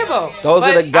 Quavo. Those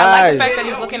are the guys. I like the fact that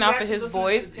he's looking out for his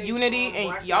boys, unity,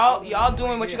 and y'all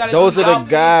doing what you gotta do. Those are the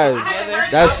guys.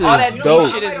 That shit all that is dope.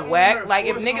 beef shit is whack. Like,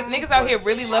 if niggas out here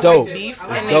really love the beef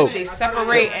and they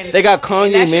separate and they got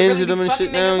Kanye managing them and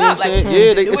shit now. You know what I'm saying?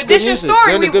 Yeah, it's good music.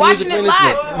 Story, we watching it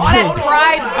live. All that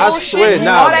pride bullshit. I swear,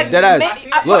 all that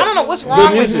I don't know what's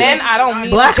wrong with men. I don't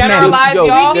mean black generalize men.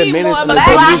 y'all.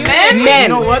 Black men. You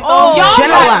know what though? Y'all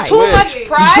got too much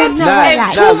pride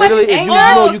and too much anger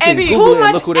and too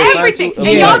much everything.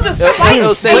 And y'all just fight.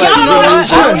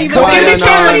 Don't get me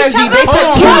started, Mezzy. They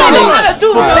said 2 minutes.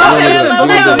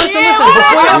 Listen.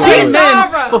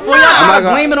 Before y'all try to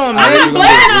blame it on men.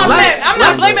 I'm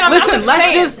not blaming on men.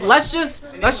 Listen,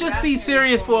 let's just be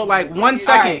serious for like 1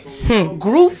 second.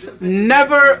 Groups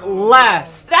never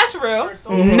last. That's real.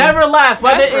 Never last.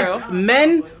 Whether it's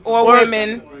men or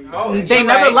women. They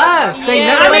never last. They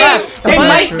never last.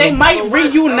 They might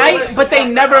reunite, but they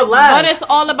never last. But it's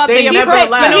all about the approach.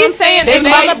 But he's saying it's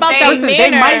all about the manner.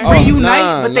 They might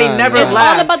reunite, but they never last. It's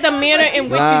all about the manner in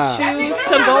which you choose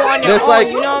to go on your own.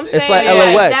 You know what I'm saying? It's like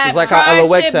LOX. It's like how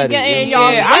LOX had it.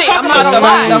 I'm talking about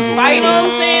the fight. You know what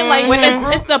I'm saying? Like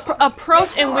it's the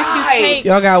approach in which you take.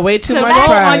 Y'all got way too much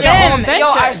pride.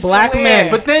 Black men.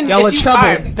 But then y'all are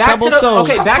trouble. Trouble souls.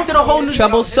 Okay, back to the whole new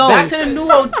trouble souls. Back to the new.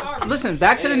 Listen,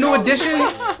 back to the new edition.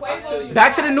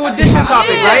 Back to the new edition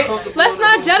topic, right? Let's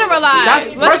not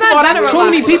generalize. First of all, that's too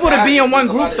many people to be in one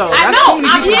group, though. I know.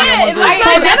 Let's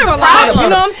not generalize. You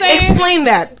know what I'm saying? Explain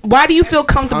that. Why do you feel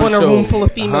comfortable in a room full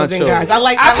of females and guys? I've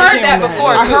heard that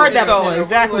before. I heard that before.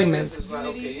 Exactly, man.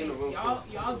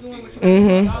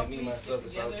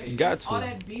 You got to.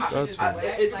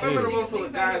 If I'm in a room full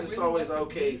of guys, it's always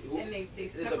okay.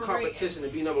 It's a competition to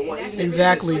be number one.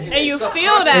 Exactly. And you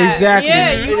feel that. Exactly.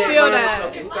 Yeah, you feel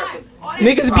that.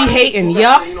 Niggas be hating.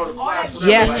 Yup.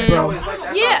 Yes, bro.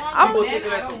 Yeah.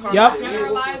 Yup.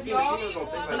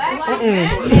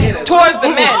 Towards the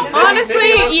men.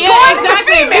 Honestly, yeah,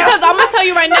 exactly. Because I'm gonna tell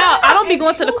you right now, I don't be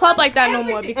going to the club like that no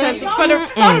more. Because for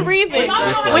some reason,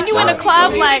 when you in a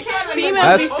club, like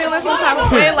females be feeling some type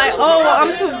of way, like, oh,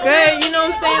 I'm too good. You know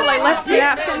what I'm saying? Like, let's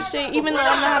snap some shit, even though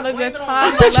I'm not having a good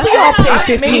time. Bitch, we all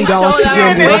pay $15 to get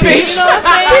in this bitch.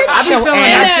 I be feeling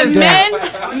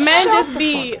that men just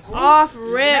be off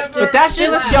rip. But that's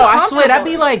just I swear that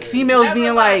be like females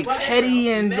being like petty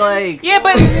and like. Yeah,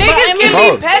 but niggas can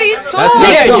be petty too.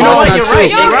 Yeah, you know what?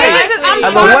 You're right. I'm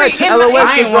sorry.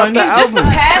 Just the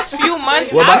past few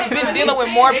months, I've been dealing with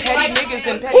more petty niggas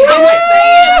than petty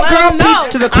bitches. Girl, preach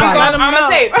to the choir. I'm gonna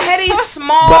say petty,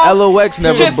 small. But LOX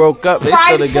never broke up. They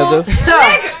still together.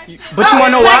 But you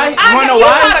wanna know why? You wanna know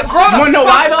why? You wanna know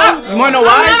why though? You wanna know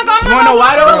why? You wanna know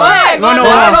why though? You wanna know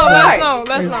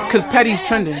why? Because petty's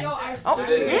trending. That's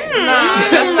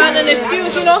not an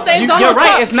excuse. You know what I'm saying? You're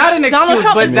right. It's not an excuse. Donald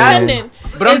Trump is trending.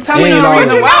 But I'm telling you the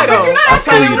reason why though.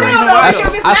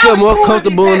 I feel more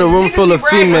comfortable in a room full of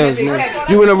females, man.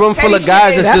 You in a room full of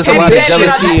guys, it's just a lot of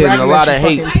jealousy and a lot of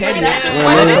hate. That's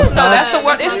what it is, though. That's the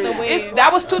word.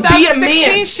 That was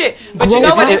 2016 shit. But you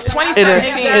know what? It's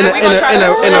 2017.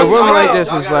 In a room like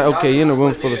this, it's like, okay, you're in a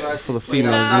room full of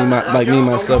females. Like me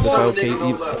myself, it's like, okay.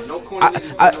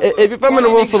 If I'm in a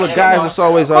room full of guys, it's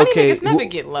always okay.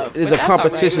 There's a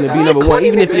competition to be number one,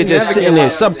 even if you're just sitting there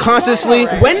subconsciously.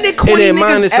 When did corny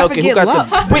niggas it's ever okay. get Who got love?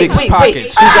 the big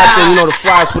pockets? Who got the, the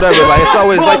flies, whatever? Like it's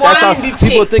always like that's how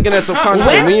people thinking that's subconscious.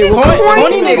 When you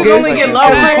corny niggas only get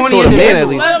love with corny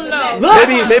individuals.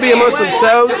 Maybe amongst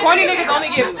themselves. Corny niggas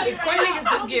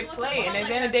do get play, and at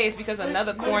the end of the day, it's because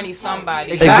another corny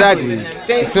somebody. Exactly.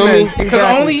 Thanks, feel me?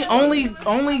 Because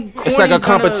only. It's like a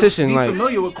competition. Be like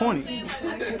familiar with corny.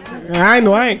 I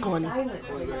know I ain't corny.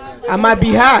 I might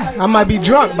be high. I might be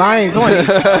drunk, but I ain't going.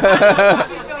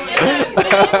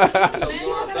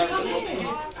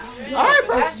 All right,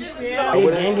 bro. Hey,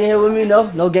 gang in here with me?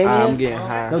 No gang in here? I'm getting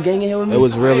high. No gang in here with me? It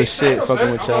was real as shit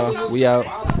fucking with y'all. We out.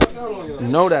 You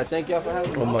know that. Thank y'all for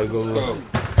having me. Oh my God.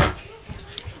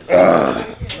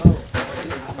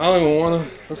 I don't even wanna.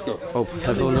 Let's go. Oh,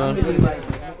 headphones on?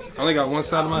 I only got one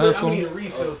side of my headphone.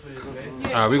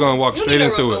 Alright, we're gonna walk straight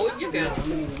into it.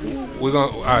 We're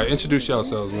gonna introduce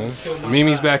yourselves, man.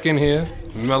 Mimi's back in here.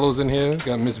 Mello's in here.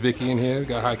 Got Miss Vicky in here.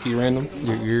 Got High Key Random.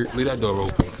 Leave that door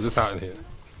open, cause it's hot in here.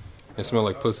 It smell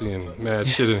like pussy and mad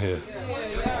shit in here.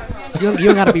 You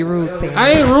don't gotta be rude, Sam. I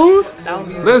ain't rude.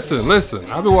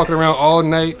 Listen. I've been walking around all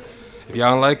night. If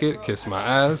y'all don't like it, kiss my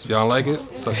ass. If y'all don't like it,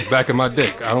 suck the back of my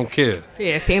dick. I don't care.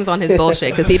 Yeah, Sam's on his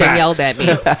bullshit because he done yelled at me.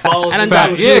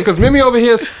 Yeah, because Mimi over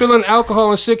here spilling alcohol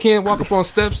and shit, can't walk up on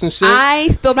steps and shit. I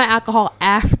spilled my alcohol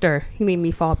after he made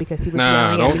me fall because he was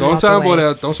yelling at me. Don't try and blow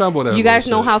that. Don't try and blow that. You guys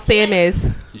know how Sam is.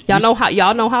 Y'all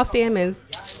know how Sam is.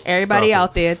 Everybody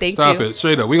out there, thank you. Stop it.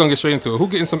 Straight up. We're going to get straight into it. Who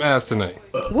getting some ass tonight?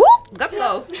 Whoop. Let's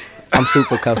go. I'm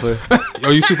super cuffer.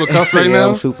 Yo, you super cuffed right now?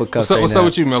 I'm super cuffed What's up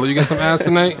with you, Mello? You get some ass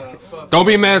tonight? Don't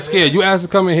be mad scared. You asked to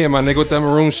come in here, my nigga, with that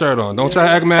maroon shirt on. Don't try to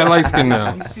act mad light skin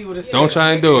now. Don't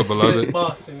try and do it, beloved.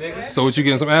 So what, you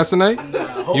getting some ass tonight?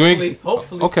 You ain't?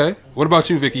 Hopefully. Okay. What about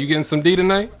you, Vicky? You getting some D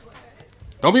tonight?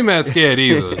 Don't be mad scared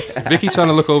either. Vicky trying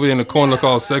to look over there in the corner, look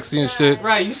all sexy and shit.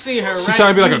 Right, you see her, right? She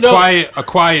trying to be like a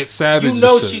quiet savage. You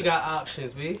know and shit. she got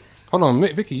options, B. Hold on,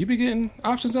 Vicky, you be getting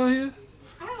options out here?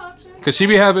 I have options. Cause she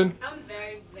be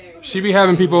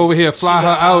having people over here fly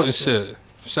her out and shit.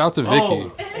 Shout out to Vicky. Oh,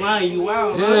 flying you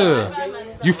out. Yeah.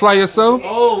 Right? You fly yourself?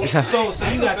 Oh, so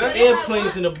you got the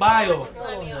airplanes in the bio.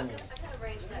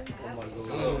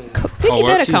 Vicky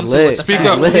better come through. Speak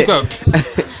up.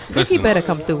 Vicky better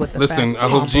come through with the Listen, facts. I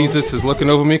hope Jesus is looking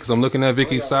over me because I'm looking at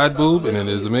Vicky's side boob and it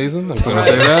is amazing. I'm going to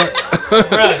say that.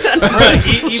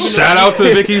 Shout out to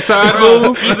Vicky's side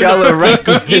boob.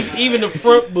 Even the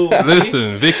front boob.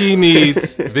 Listen, Vicky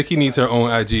needs her own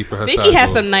IG for her side boob. Vicky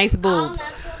has some nice boobs.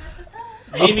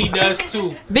 Mimi does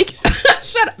too. Vicky,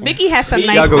 shut up. Vicky has some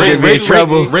nice Y'all boobs. gonna get in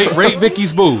trouble. Rate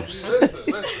Vicky's boobs.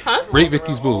 Huh? Rate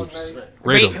Vicky's boobs.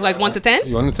 Rate like 1 to 10?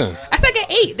 You 1 to 10. I said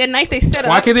get 8. They're nice. They set up.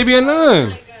 Why can't they be a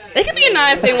 9? They can be a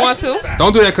 9 if they want to.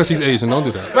 Don't do that because she's Asian. Don't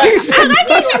do that. Right. I like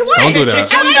Asians. What? Don't do that.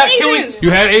 I like Asians. You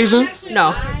had Asian?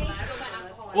 No.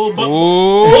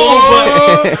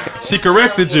 She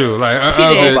corrected you. Like, She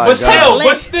did.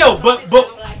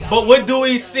 But what do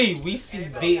we see? We see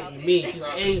Vietnamese. She's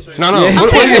Asian. No.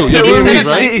 What do you do? You're Vietnamese,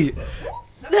 right?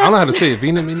 I don't know how to say it.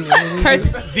 Vietnamese.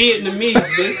 Vietnamese,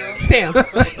 bitch. Sam.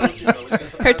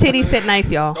 Her titties sit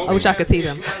nice, y'all. I wish I could see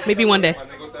them. Maybe one day.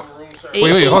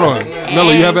 Wait, hold on.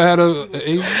 Mello, you ever had a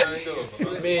Asian?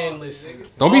 Man, listen.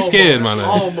 Don't be scared, my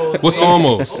nigga. What's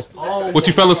almost? What,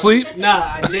 you fell asleep?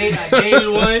 Nah, I dated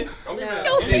one.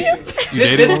 You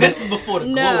dated one? This is before the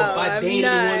glow up. I dated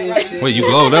one and shit. Wait, you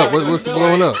glowed up? What's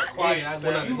blowing up? Yeah,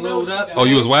 when I glowed up. Oh,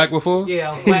 you was whack before?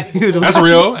 Yeah, I was whack. That's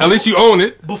real. At least you own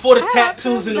it. Before the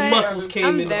tattoos and the muscles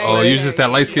came in. Oh, you just that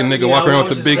light-skinned nigga walking around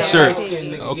with the big shirts.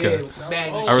 Okay.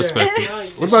 I respect it.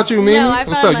 What about you, Mimi?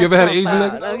 What's up? You ever had an Asian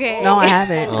nigga? Okay. No, I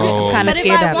haven't. Oh. I'm kind of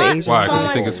scared to have an Asian. Why? Because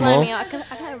you think it's small? I can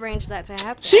arrange that to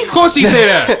happen. Of course she say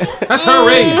that. That's her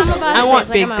race. I want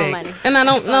big dick. And I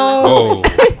don't know. Oh.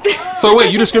 So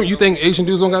wait, you think Asian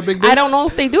dudes don't got big dicks? I don't know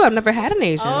if they do. I've never had an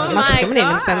Asian. I'm not discriminating.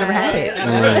 I'm just I've never had it.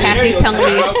 Kathy's telling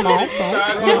me it's small, so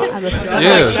I listen.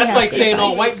 That's like saying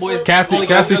all white boys.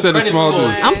 Kathy said it's small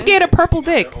dudes. I'm scared of purple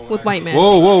dick with white men.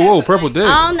 Whoa, purple dick.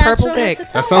 Purple dick.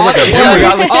 That sounds like a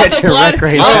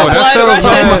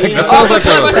that sounds like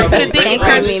a rushes to the dick and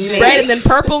turns red and then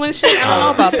purple and shit. I don't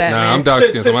know about that. Nah, I'm dark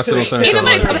skinned, so my shit don't turn. Ain't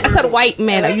nobody tell me. I said white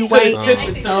man. Are you white?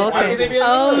 Oh, okay.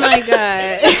 Oh my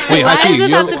god. Wait, Why Haki, does it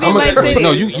have to be white city?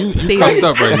 no, you cuffed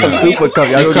up right now. Super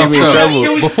cuffed. Y'all gonna get me in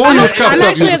trouble. Before you was cuffed I'm up,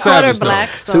 actually you a was quarter savage black.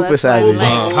 though. So Super savage.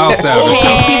 How savage?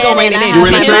 He's gonna rein it in. You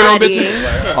ready to trade on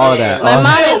bitches? All that. My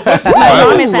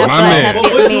mom is half black, half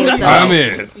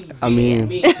Vietnamese. I mean,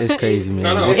 it's crazy, man.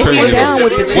 No, It's if crazy. you're down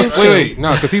with the wait,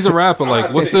 no, because he's a rapper.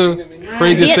 Like, what's the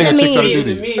craziest thing a chick try to do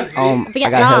to you? I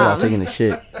got hell while taking a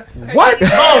shit. What?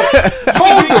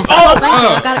 Hold the fuck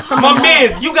up. My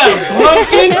man, you got a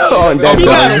blumpkin. You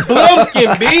got a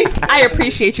blumpkin, B. I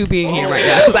appreciate you being here right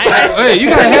now. Hey, you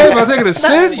got head by taking a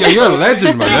shit? Yo, you're a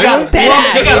legend, my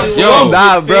nigga. Yo,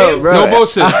 Nah, bro. no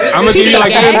bullshit. I'm gonna give you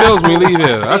like 10 bills when we leave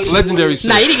here. That's legendary shit.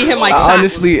 Nah, you didn't get him like shots.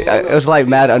 Honestly, it was like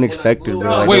mad unexpected,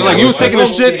 bro. Wait, like you was taking a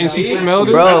shit and she smelled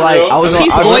it? Bro, like I was.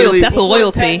 She's I was loyal. really- That's a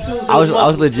loyalty. I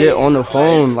was legit on the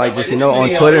phone, like just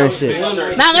on Twitter and shit.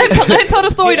 Now let him tell the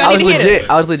story. I I need was to hear this.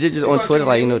 legit just on Twitter,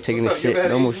 like, you know, taking the shit,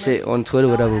 normal shit on Twitter,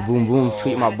 whatever. Boom, boom,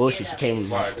 tweet my bullshit. She came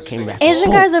back. Asian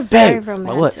boom, guys are very bang. romantic.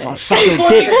 Like, what? I'm sucking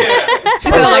dick. She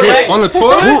said like on the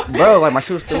toilet, bro. Like my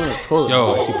shit was still in the toilet.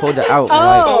 Yo. Like, she pulled it out.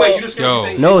 Oh.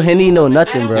 Like, no Henny, no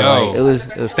nothing, bro. Yo. Like, it was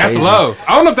That's crazy. love.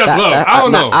 I don't know if that's love. I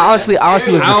don't know. I honestly was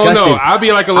disgusted. I don't know. I'd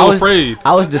be like a little afraid.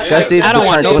 I was disgusted. I don't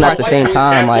want no one at the same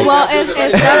time. Like, Well, it's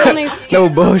definitely no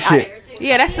bullshit.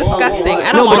 Yeah, that's disgusting.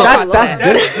 I No, don't but want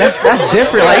that's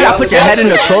different. Like, you gotta put your head in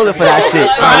the toilet for that shit.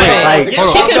 Like,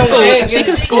 She can scoot. She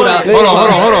can scoot up.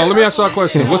 Hold on. Let me ask y'all a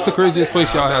question. What's the craziest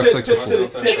place y'all had sex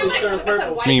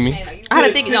before? Mimi. I had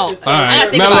to think. No. All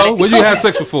right, Mello, where you had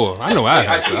sex before? I know I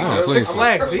had sex. I had Six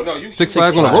Flags, B. Six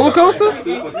Flags on a roller coaster?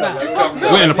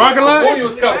 Where, in the parking lot?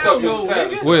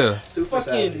 Where?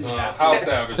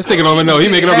 This nigga don't even know. He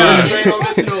making up lies.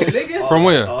 From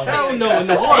where? Hell no, in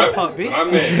the water park, B.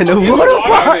 in the water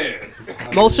park.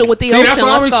 Motion with the See, ocean. that's why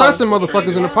I Let's be go. trusting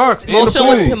motherfuckers in the parks. And the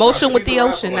pools. Motion with the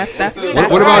ocean. That's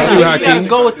What about you, You gotta Hakeem?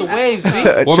 go with the waves, B.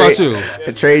 What about you?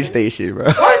 A train station,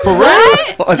 bro. For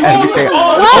real? On everything.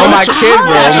 On my kid,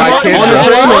 bro. On my kid, On bro. the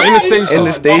train or in the station? In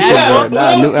the station, bro.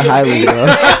 Nah, Newton Highway, bro.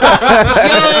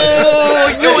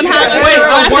 Yo, Newton Highway.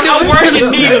 I'm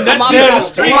working Needham. That's down the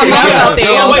street. My mom out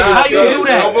there. Wait, how you do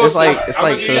that? It's like a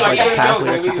pathway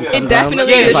that you can come It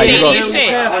definitely down. is Like, you go- shady as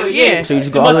shit. Yeah. So you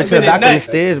just go all the way to the back of the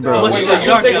stairs, bro. It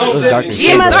was dark as She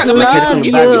shit. must Hit from love the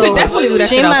you. back. You could definitely do that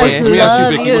She shit out must there. Let me ask you,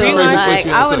 love Vicky, you. what's the craziest place Like,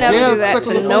 you I had would sex? never do Yeah, that sex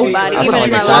to with nobody, That's even like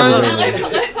if a I savage. love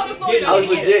them. I was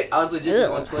legit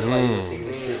on Twitter.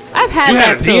 I've had You that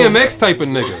had a too. DMX type of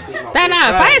nigga.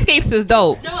 Nah, Fire Escapes is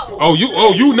dope. Oh,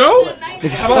 you know?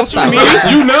 Don't stop.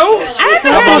 You know?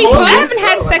 I haven't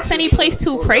had sex any place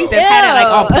too crazy. I've had it like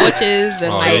on porches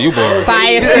and Oh, like yeah, you boring.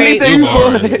 fire escapes. You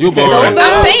boring. You boring. That's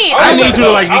what I'm saying. I need you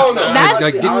to like That's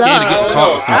get scared to get caught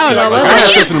or some I don't shit. know, Like, but I had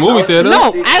like- sex in the movie theater. No,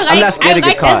 I like. I'm not scared to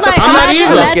get caught. It's like, I'm not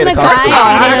either. imagine a guy I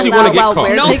actually asking wanna us get about caught.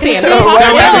 where No, taking Santa. shit. No,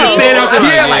 That really? rapper stand out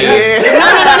there like,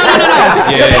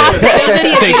 The yeah.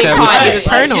 possibility of Take getting that caught with is a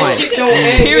turn on.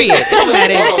 Period.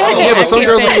 Yeah, but some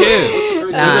girls are scared. Some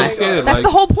girls Nah, are scared. that's like, the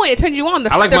whole point. It turns you on.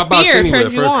 I like my The box fear anyway,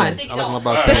 turns you on. personally. I like my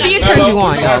box The anyway. fear turns you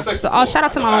on, yo. So, shout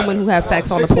out to my women who have sex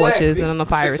on the porches and on the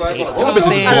fire escapes. You know Y'all what I'm bitches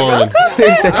is saying? boring.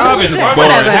 Y'all bitches is boring.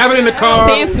 Whatever. Have it in the car,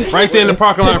 Samson. right there in the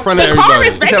parking lot in front of The car everybody.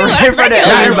 is regular. In That's front of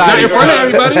regular. Not in front of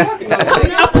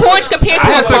everybody. A porch compared I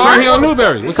to had a sex right here car. on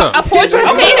Newberry. What's up? A porch.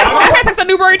 Okay, I've had sex on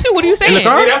Newberry too. What are you saying? In the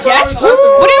car? Yes. What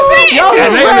are you saying?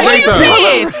 At night or What are you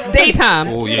daytime? saying? Daytime.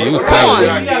 Oh yeah, you was Come on.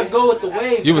 savage. You gotta go with the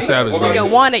waves. You was savage, You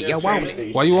man. want it, you want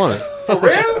it. Why you want it? For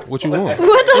real? What you want?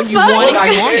 What the When you want it,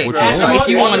 fuck? you want it. What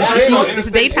you want? If you want it,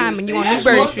 it's daytime and you on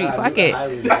Newberry Street, fuck it.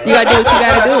 You gotta do what you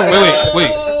gotta do.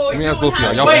 Wait. Let me ask both of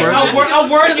y'all. Y'all Wait, square? I'm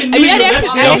working I mean, I Needham. asked-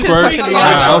 I Y'all asked this square? question a lot.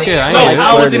 Ah, okay, I No, ain't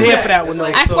I wasn't here for that one.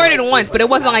 I squirted once, but it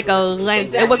wasn't like a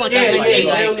length. It wasn't like a lengthy.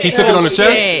 Like, He took it on the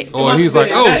chest, or he's like,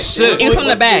 oh shit. it was from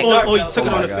the back. Oh, you took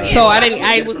it on the face. So I didn't.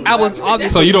 I was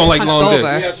obviously. So you don't like hunched long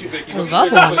over. dick? I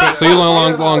love long dick. So you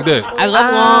long dick. I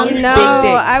love long, No, big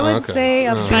dick. I would Okay. say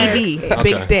a BD,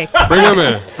 big dick. Bring him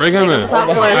in. Bring him in. Top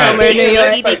floor All right. somewhere in New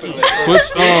York.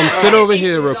 Switch. Sit over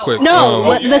here real quick. No,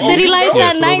 what, the city lights yeah,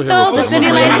 at sit night over here though. real The quick. city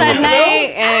I'm lights gonna at bring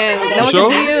night, and no one sure?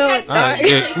 can see you. All right,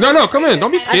 yeah. No, come in.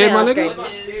 Don't be scared, my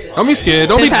nigga. Don't be scared.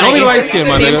 Don't be light skinned,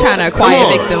 my Sam nigga. trying to acquire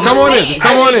victims. Just come on in. Just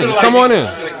come on in. Just come on in.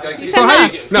 So how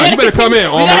you? No, you better come in.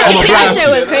 I'm a That blast shit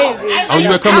you. was crazy. Oh, you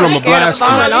better come in. I'm a blast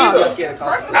Falling you.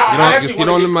 off. Just get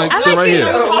on the mic. Sit right here.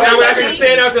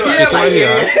 Sit right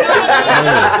here.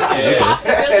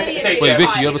 Wait,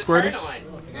 Vicky, you ever squirted?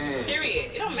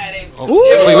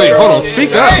 Oh, wait, hold on.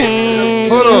 Speak up.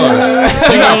 Hold on.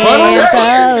 You got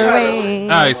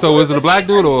buttons? All right, so was it a black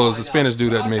dude or was it a Spanish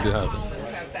dude that made it happen?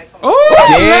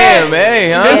 Oh, yeah,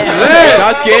 man, huh?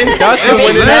 Dark skin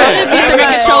winning that. Victor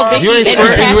Rick Show, Vicky You ain't and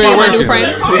squirting, Kathy you ain't are my new working.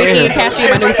 friends. Vicky and Kathy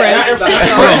are my new friends.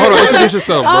 Hold on. Introduce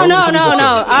yourself, bro. Oh no, Introduce no,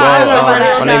 no. yourself. I don't know about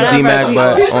that. My name's D-Mac,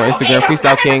 but on Instagram,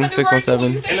 Freestyle King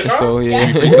 617. And so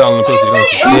yeah, Freestyling the pussy, don't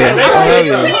you?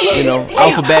 yeah, you know,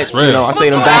 alphabets. You know, I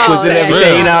say them backwards and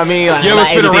everything. You know what I mean? Like, You ever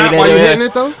spit a rap while you hitting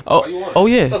it though? Oh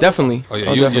yeah, definitely. Oh yeah,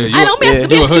 definitely. I know. Let me ask you a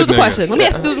dudes hood a nigga. question. Let me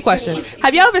ask dudes a question.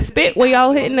 Have y'all ever spit when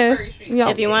y'all hitting the?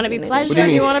 If you want to be pleasured, What do you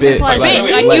mean you want to be spit? pleasured.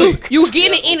 Spit, like you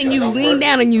getting it in and you lean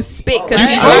down and you spit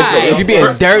because you Honestly, if dry. you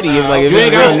being dirty, if like if You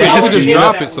ain't gotta it's real spit. You nasty, just you know?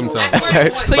 drop it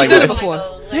sometimes. So you done it before?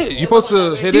 Yeah, you supposed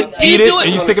to hit it, Do you eat do it,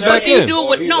 and you stick it back but do you in. do it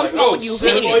with no? It's not when you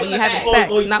hitting it when you having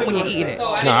sex, not when you eating it.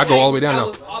 No, I go all the way down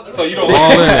now. So you don't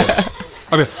all in.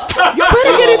 I mean,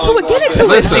 Let her get into it. Get into it.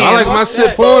 Listen, I like my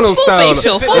shit porno style.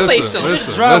 Full facial.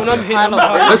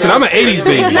 Listen, I'm an 80s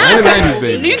baby. I'm an 90s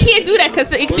baby. You can't do that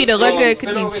because it could be the liquor. It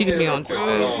could be she could be on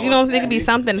drugs. You know, it could be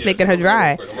something that's making her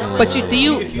dry. But if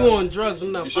you on drugs,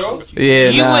 I'm not fucking. Yeah,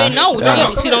 you wouldn't know.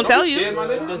 She don't tell you. It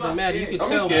doesn't matter. You can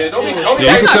tell.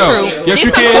 That's not true. Yes,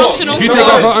 you can. If you take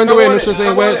off her underwear and the shit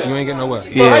ain't wet, you ain't getting no wet.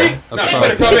 Yeah. That's a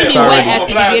problem. She could be wet at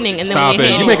the beginning and then Stop when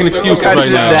it. You're making excuses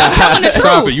right now.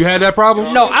 Stop it. You had that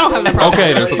problem? No, I don't have that problem.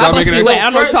 Okay, then. So my stop making pussy wet. I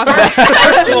don't know what you're talking about.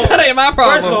 That ain't my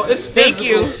problem. First of all, it's Thank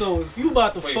physical, you. So if you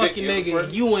about to fucking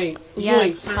nigga, you ain't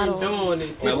turned on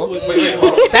and Melo,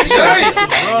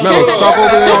 talk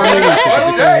over there on English. You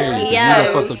Yes.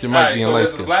 done fucked up your mic being light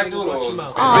skinned. I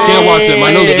can't watch it.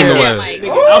 My nose is in the way.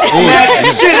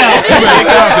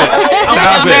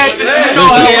 Stop it.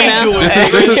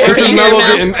 This is Melo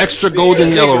getting extra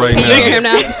golden yellow right now. Can you hear him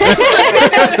now?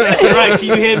 Right, can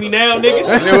you hear me now, nigga?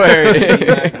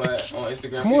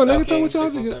 Come on, nigga, tell what y'all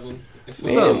do. What's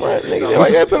up, nigga? Why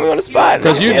you gotta put me on the spot?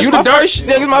 Because you the dark.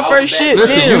 Nigga's my first shit.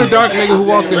 Listen, you the dark nigga who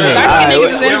walked in there. Dark skin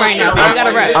niggas is in right now, so you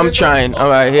gotta rap. I'm trying. All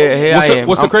right, here I am.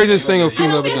 What's the craziest thing a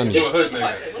female ever done to you?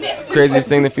 Craziest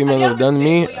thing the female ever done to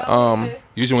me?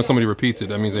 Usually when somebody repeats it,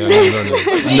 that means they haven't done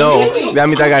it. No, that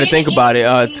means I gotta think about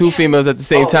it. 2 females at the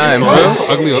same time.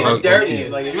 Ugly or dirty? See?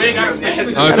 Yeah!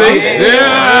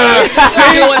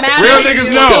 See? Real niggas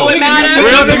know.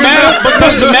 Real niggas matter, but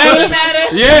does it matter?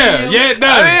 Yeah, it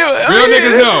does. Real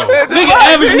niggas know. Nigga,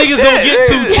 average niggas don't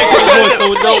get 2 chicks at once, so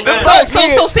it don't matter.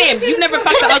 So Sam, you never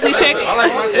fucked an ugly chick?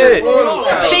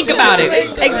 Think about it.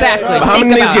 Exactly. But how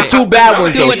many niggas get 2 bad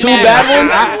ones though? 2 bad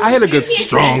ones? I had a good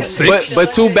strong 6.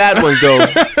 But 2 bad ones though.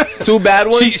 2 bad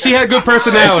ones? She had good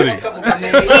personality. So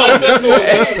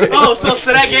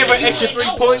that gave her extra 3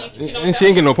 points? And she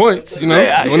ain't get no points, you know?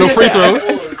 With no free throws.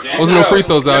 Wasn't no free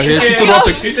throws out here. She threw off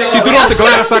the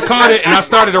glass, I caught it, and I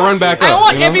started to run back up. I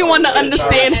want everyone to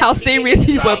understand how serious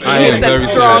he was when he hit that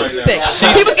strong 6.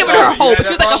 He was giving her hope, but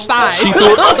she was like a 5. She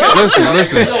threw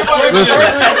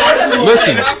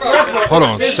listen. Hold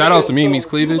on. Shout out to Mimi's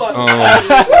Cleavage.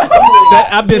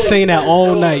 I've been saying that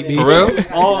all night, B. For real?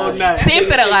 All night. Sam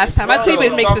said it last time. My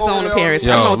cleavage makes its own appearance. I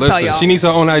don't know what to tell y'all. She needs her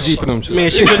own IG for them shit. Man,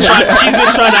 she's been trying to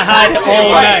hide it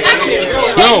all night.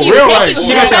 Real life.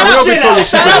 She got that real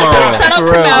Victoria's Secret bra. Shout out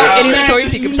to Mel and his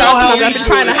Victoria's Secret. Shout out to Mel. I've been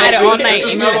trying to hide it all night.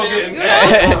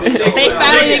 They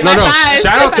finally make my size.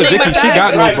 Shout out to Vicky. She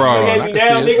got no bra on. I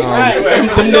can see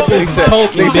it. The nipples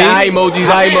poking, They say eye emojis.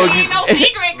 No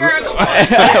secret, girl.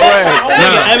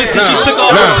 Ever since she took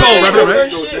off her coat.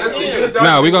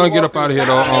 Nah, we're gonna get up out of here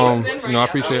though. I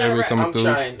appreciate everybody coming through.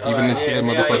 Even the scared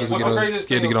motherfuckers who get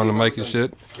scared to get on the mic and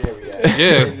shit.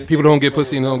 Yeah, people don't get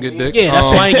pussy and don't get dick. Yeah, that's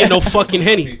why I ain't get no fucking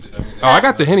Henny. Oh, I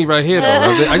got the Henny right here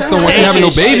though. I just don't want you having no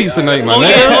babies tonight, my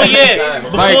man. Oh yeah.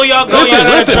 Before y'all go,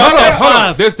 listen, hold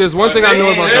on. There's one thing I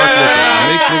know about dark liquor.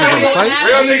 It makes niggas want to fight.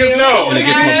 Real niggas know. And it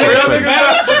gets more pregnant.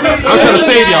 I'm trying to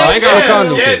save y'all. I ain't got no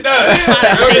condoms here.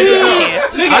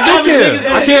 I do care.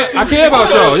 I care about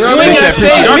y'all. You know what I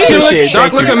mean?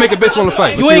 Dark liquor make a bitch want to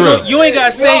fight. You ain't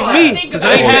gotta save me, cause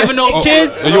I ain't having no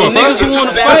kids. And niggas who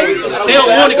want to fight, they don't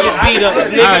want to get beat up.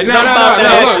 It's niggas about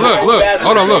that. Look.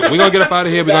 Hold on, look. We're gonna get up out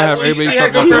of here. We're gonna have everybody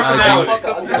talk about their IG.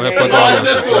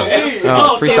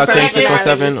 Freestyle King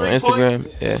 617 on Instagram.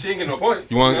 Yeah. She ain't get no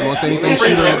points. You want to say anything?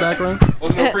 Shoot in the background.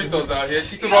 Wasn't no free throws out here.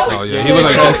 She threw off. Oh yeah, he look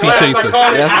like a DC chaser.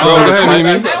 That's go ahead,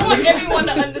 Mimi. I want everyone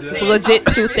to understand. Legit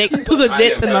too thick.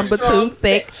 Legit the number 2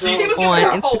 thick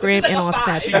on Instagram and on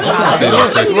Snapchat.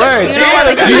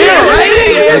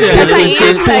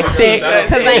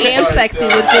 Because I am sexy.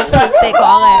 Legit too thick.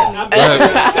 All at me.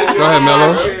 Go ahead,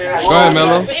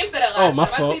 Melo. Oh, my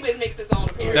fault.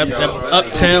 That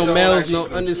Uptown Mel's no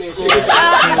underscore. He's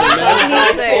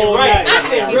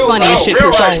funny as shit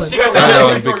too.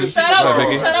 Shout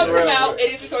out to Mel.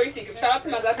 It is Victoria's Secret. Shout out to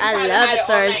Mel. I love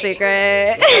Victoria's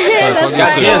Secret.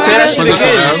 Goddamn, say that shit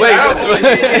again. Wait.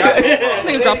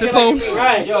 Nigga dropped his phone.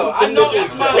 Right, yo, I know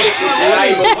that's my.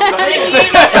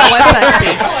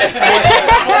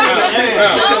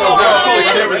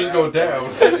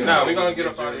 Nah, we're gonna get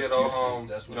up out of here though.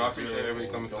 I appreciate everybody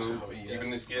coming through. Even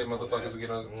the scared motherfuckers who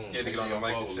scared to get on the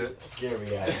mic and shit.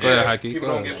 Scary ass. Go ahead, Haki.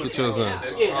 Go ahead. Get yours in. Yeah,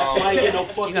 that's why I ain't get no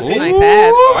fucking. You got some nice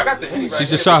ass. I got the Henny. She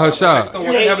just shot her shot. I just don't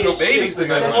want to have no babies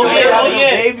tonight. Oh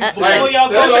yeah. Before y'all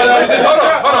go,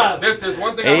 hold on. There's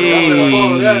one thing.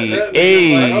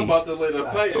 Hey. I'm about to lay the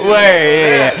pipe.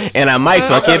 Wait, and I might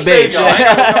fuck your bitch. All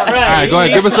right, go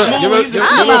ahead. Give us a. I'm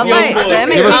about right. That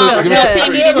makes me feel good.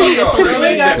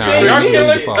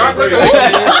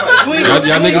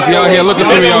 Y'all niggas be out here looking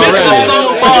for me already.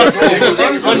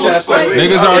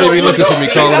 Niggas already be looking for me,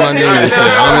 calling my name and shit. I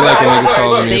don't be liking niggas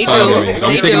calling me and finding me.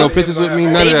 Don't be taking no pictures with me,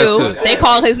 none of that shit. They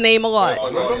call his name a lot.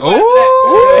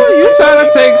 Oh, you trying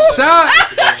to take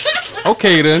shots?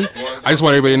 Okay then. I just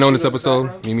want everybody to know in this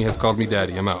episode, Mimi has called me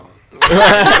daddy. I'm out.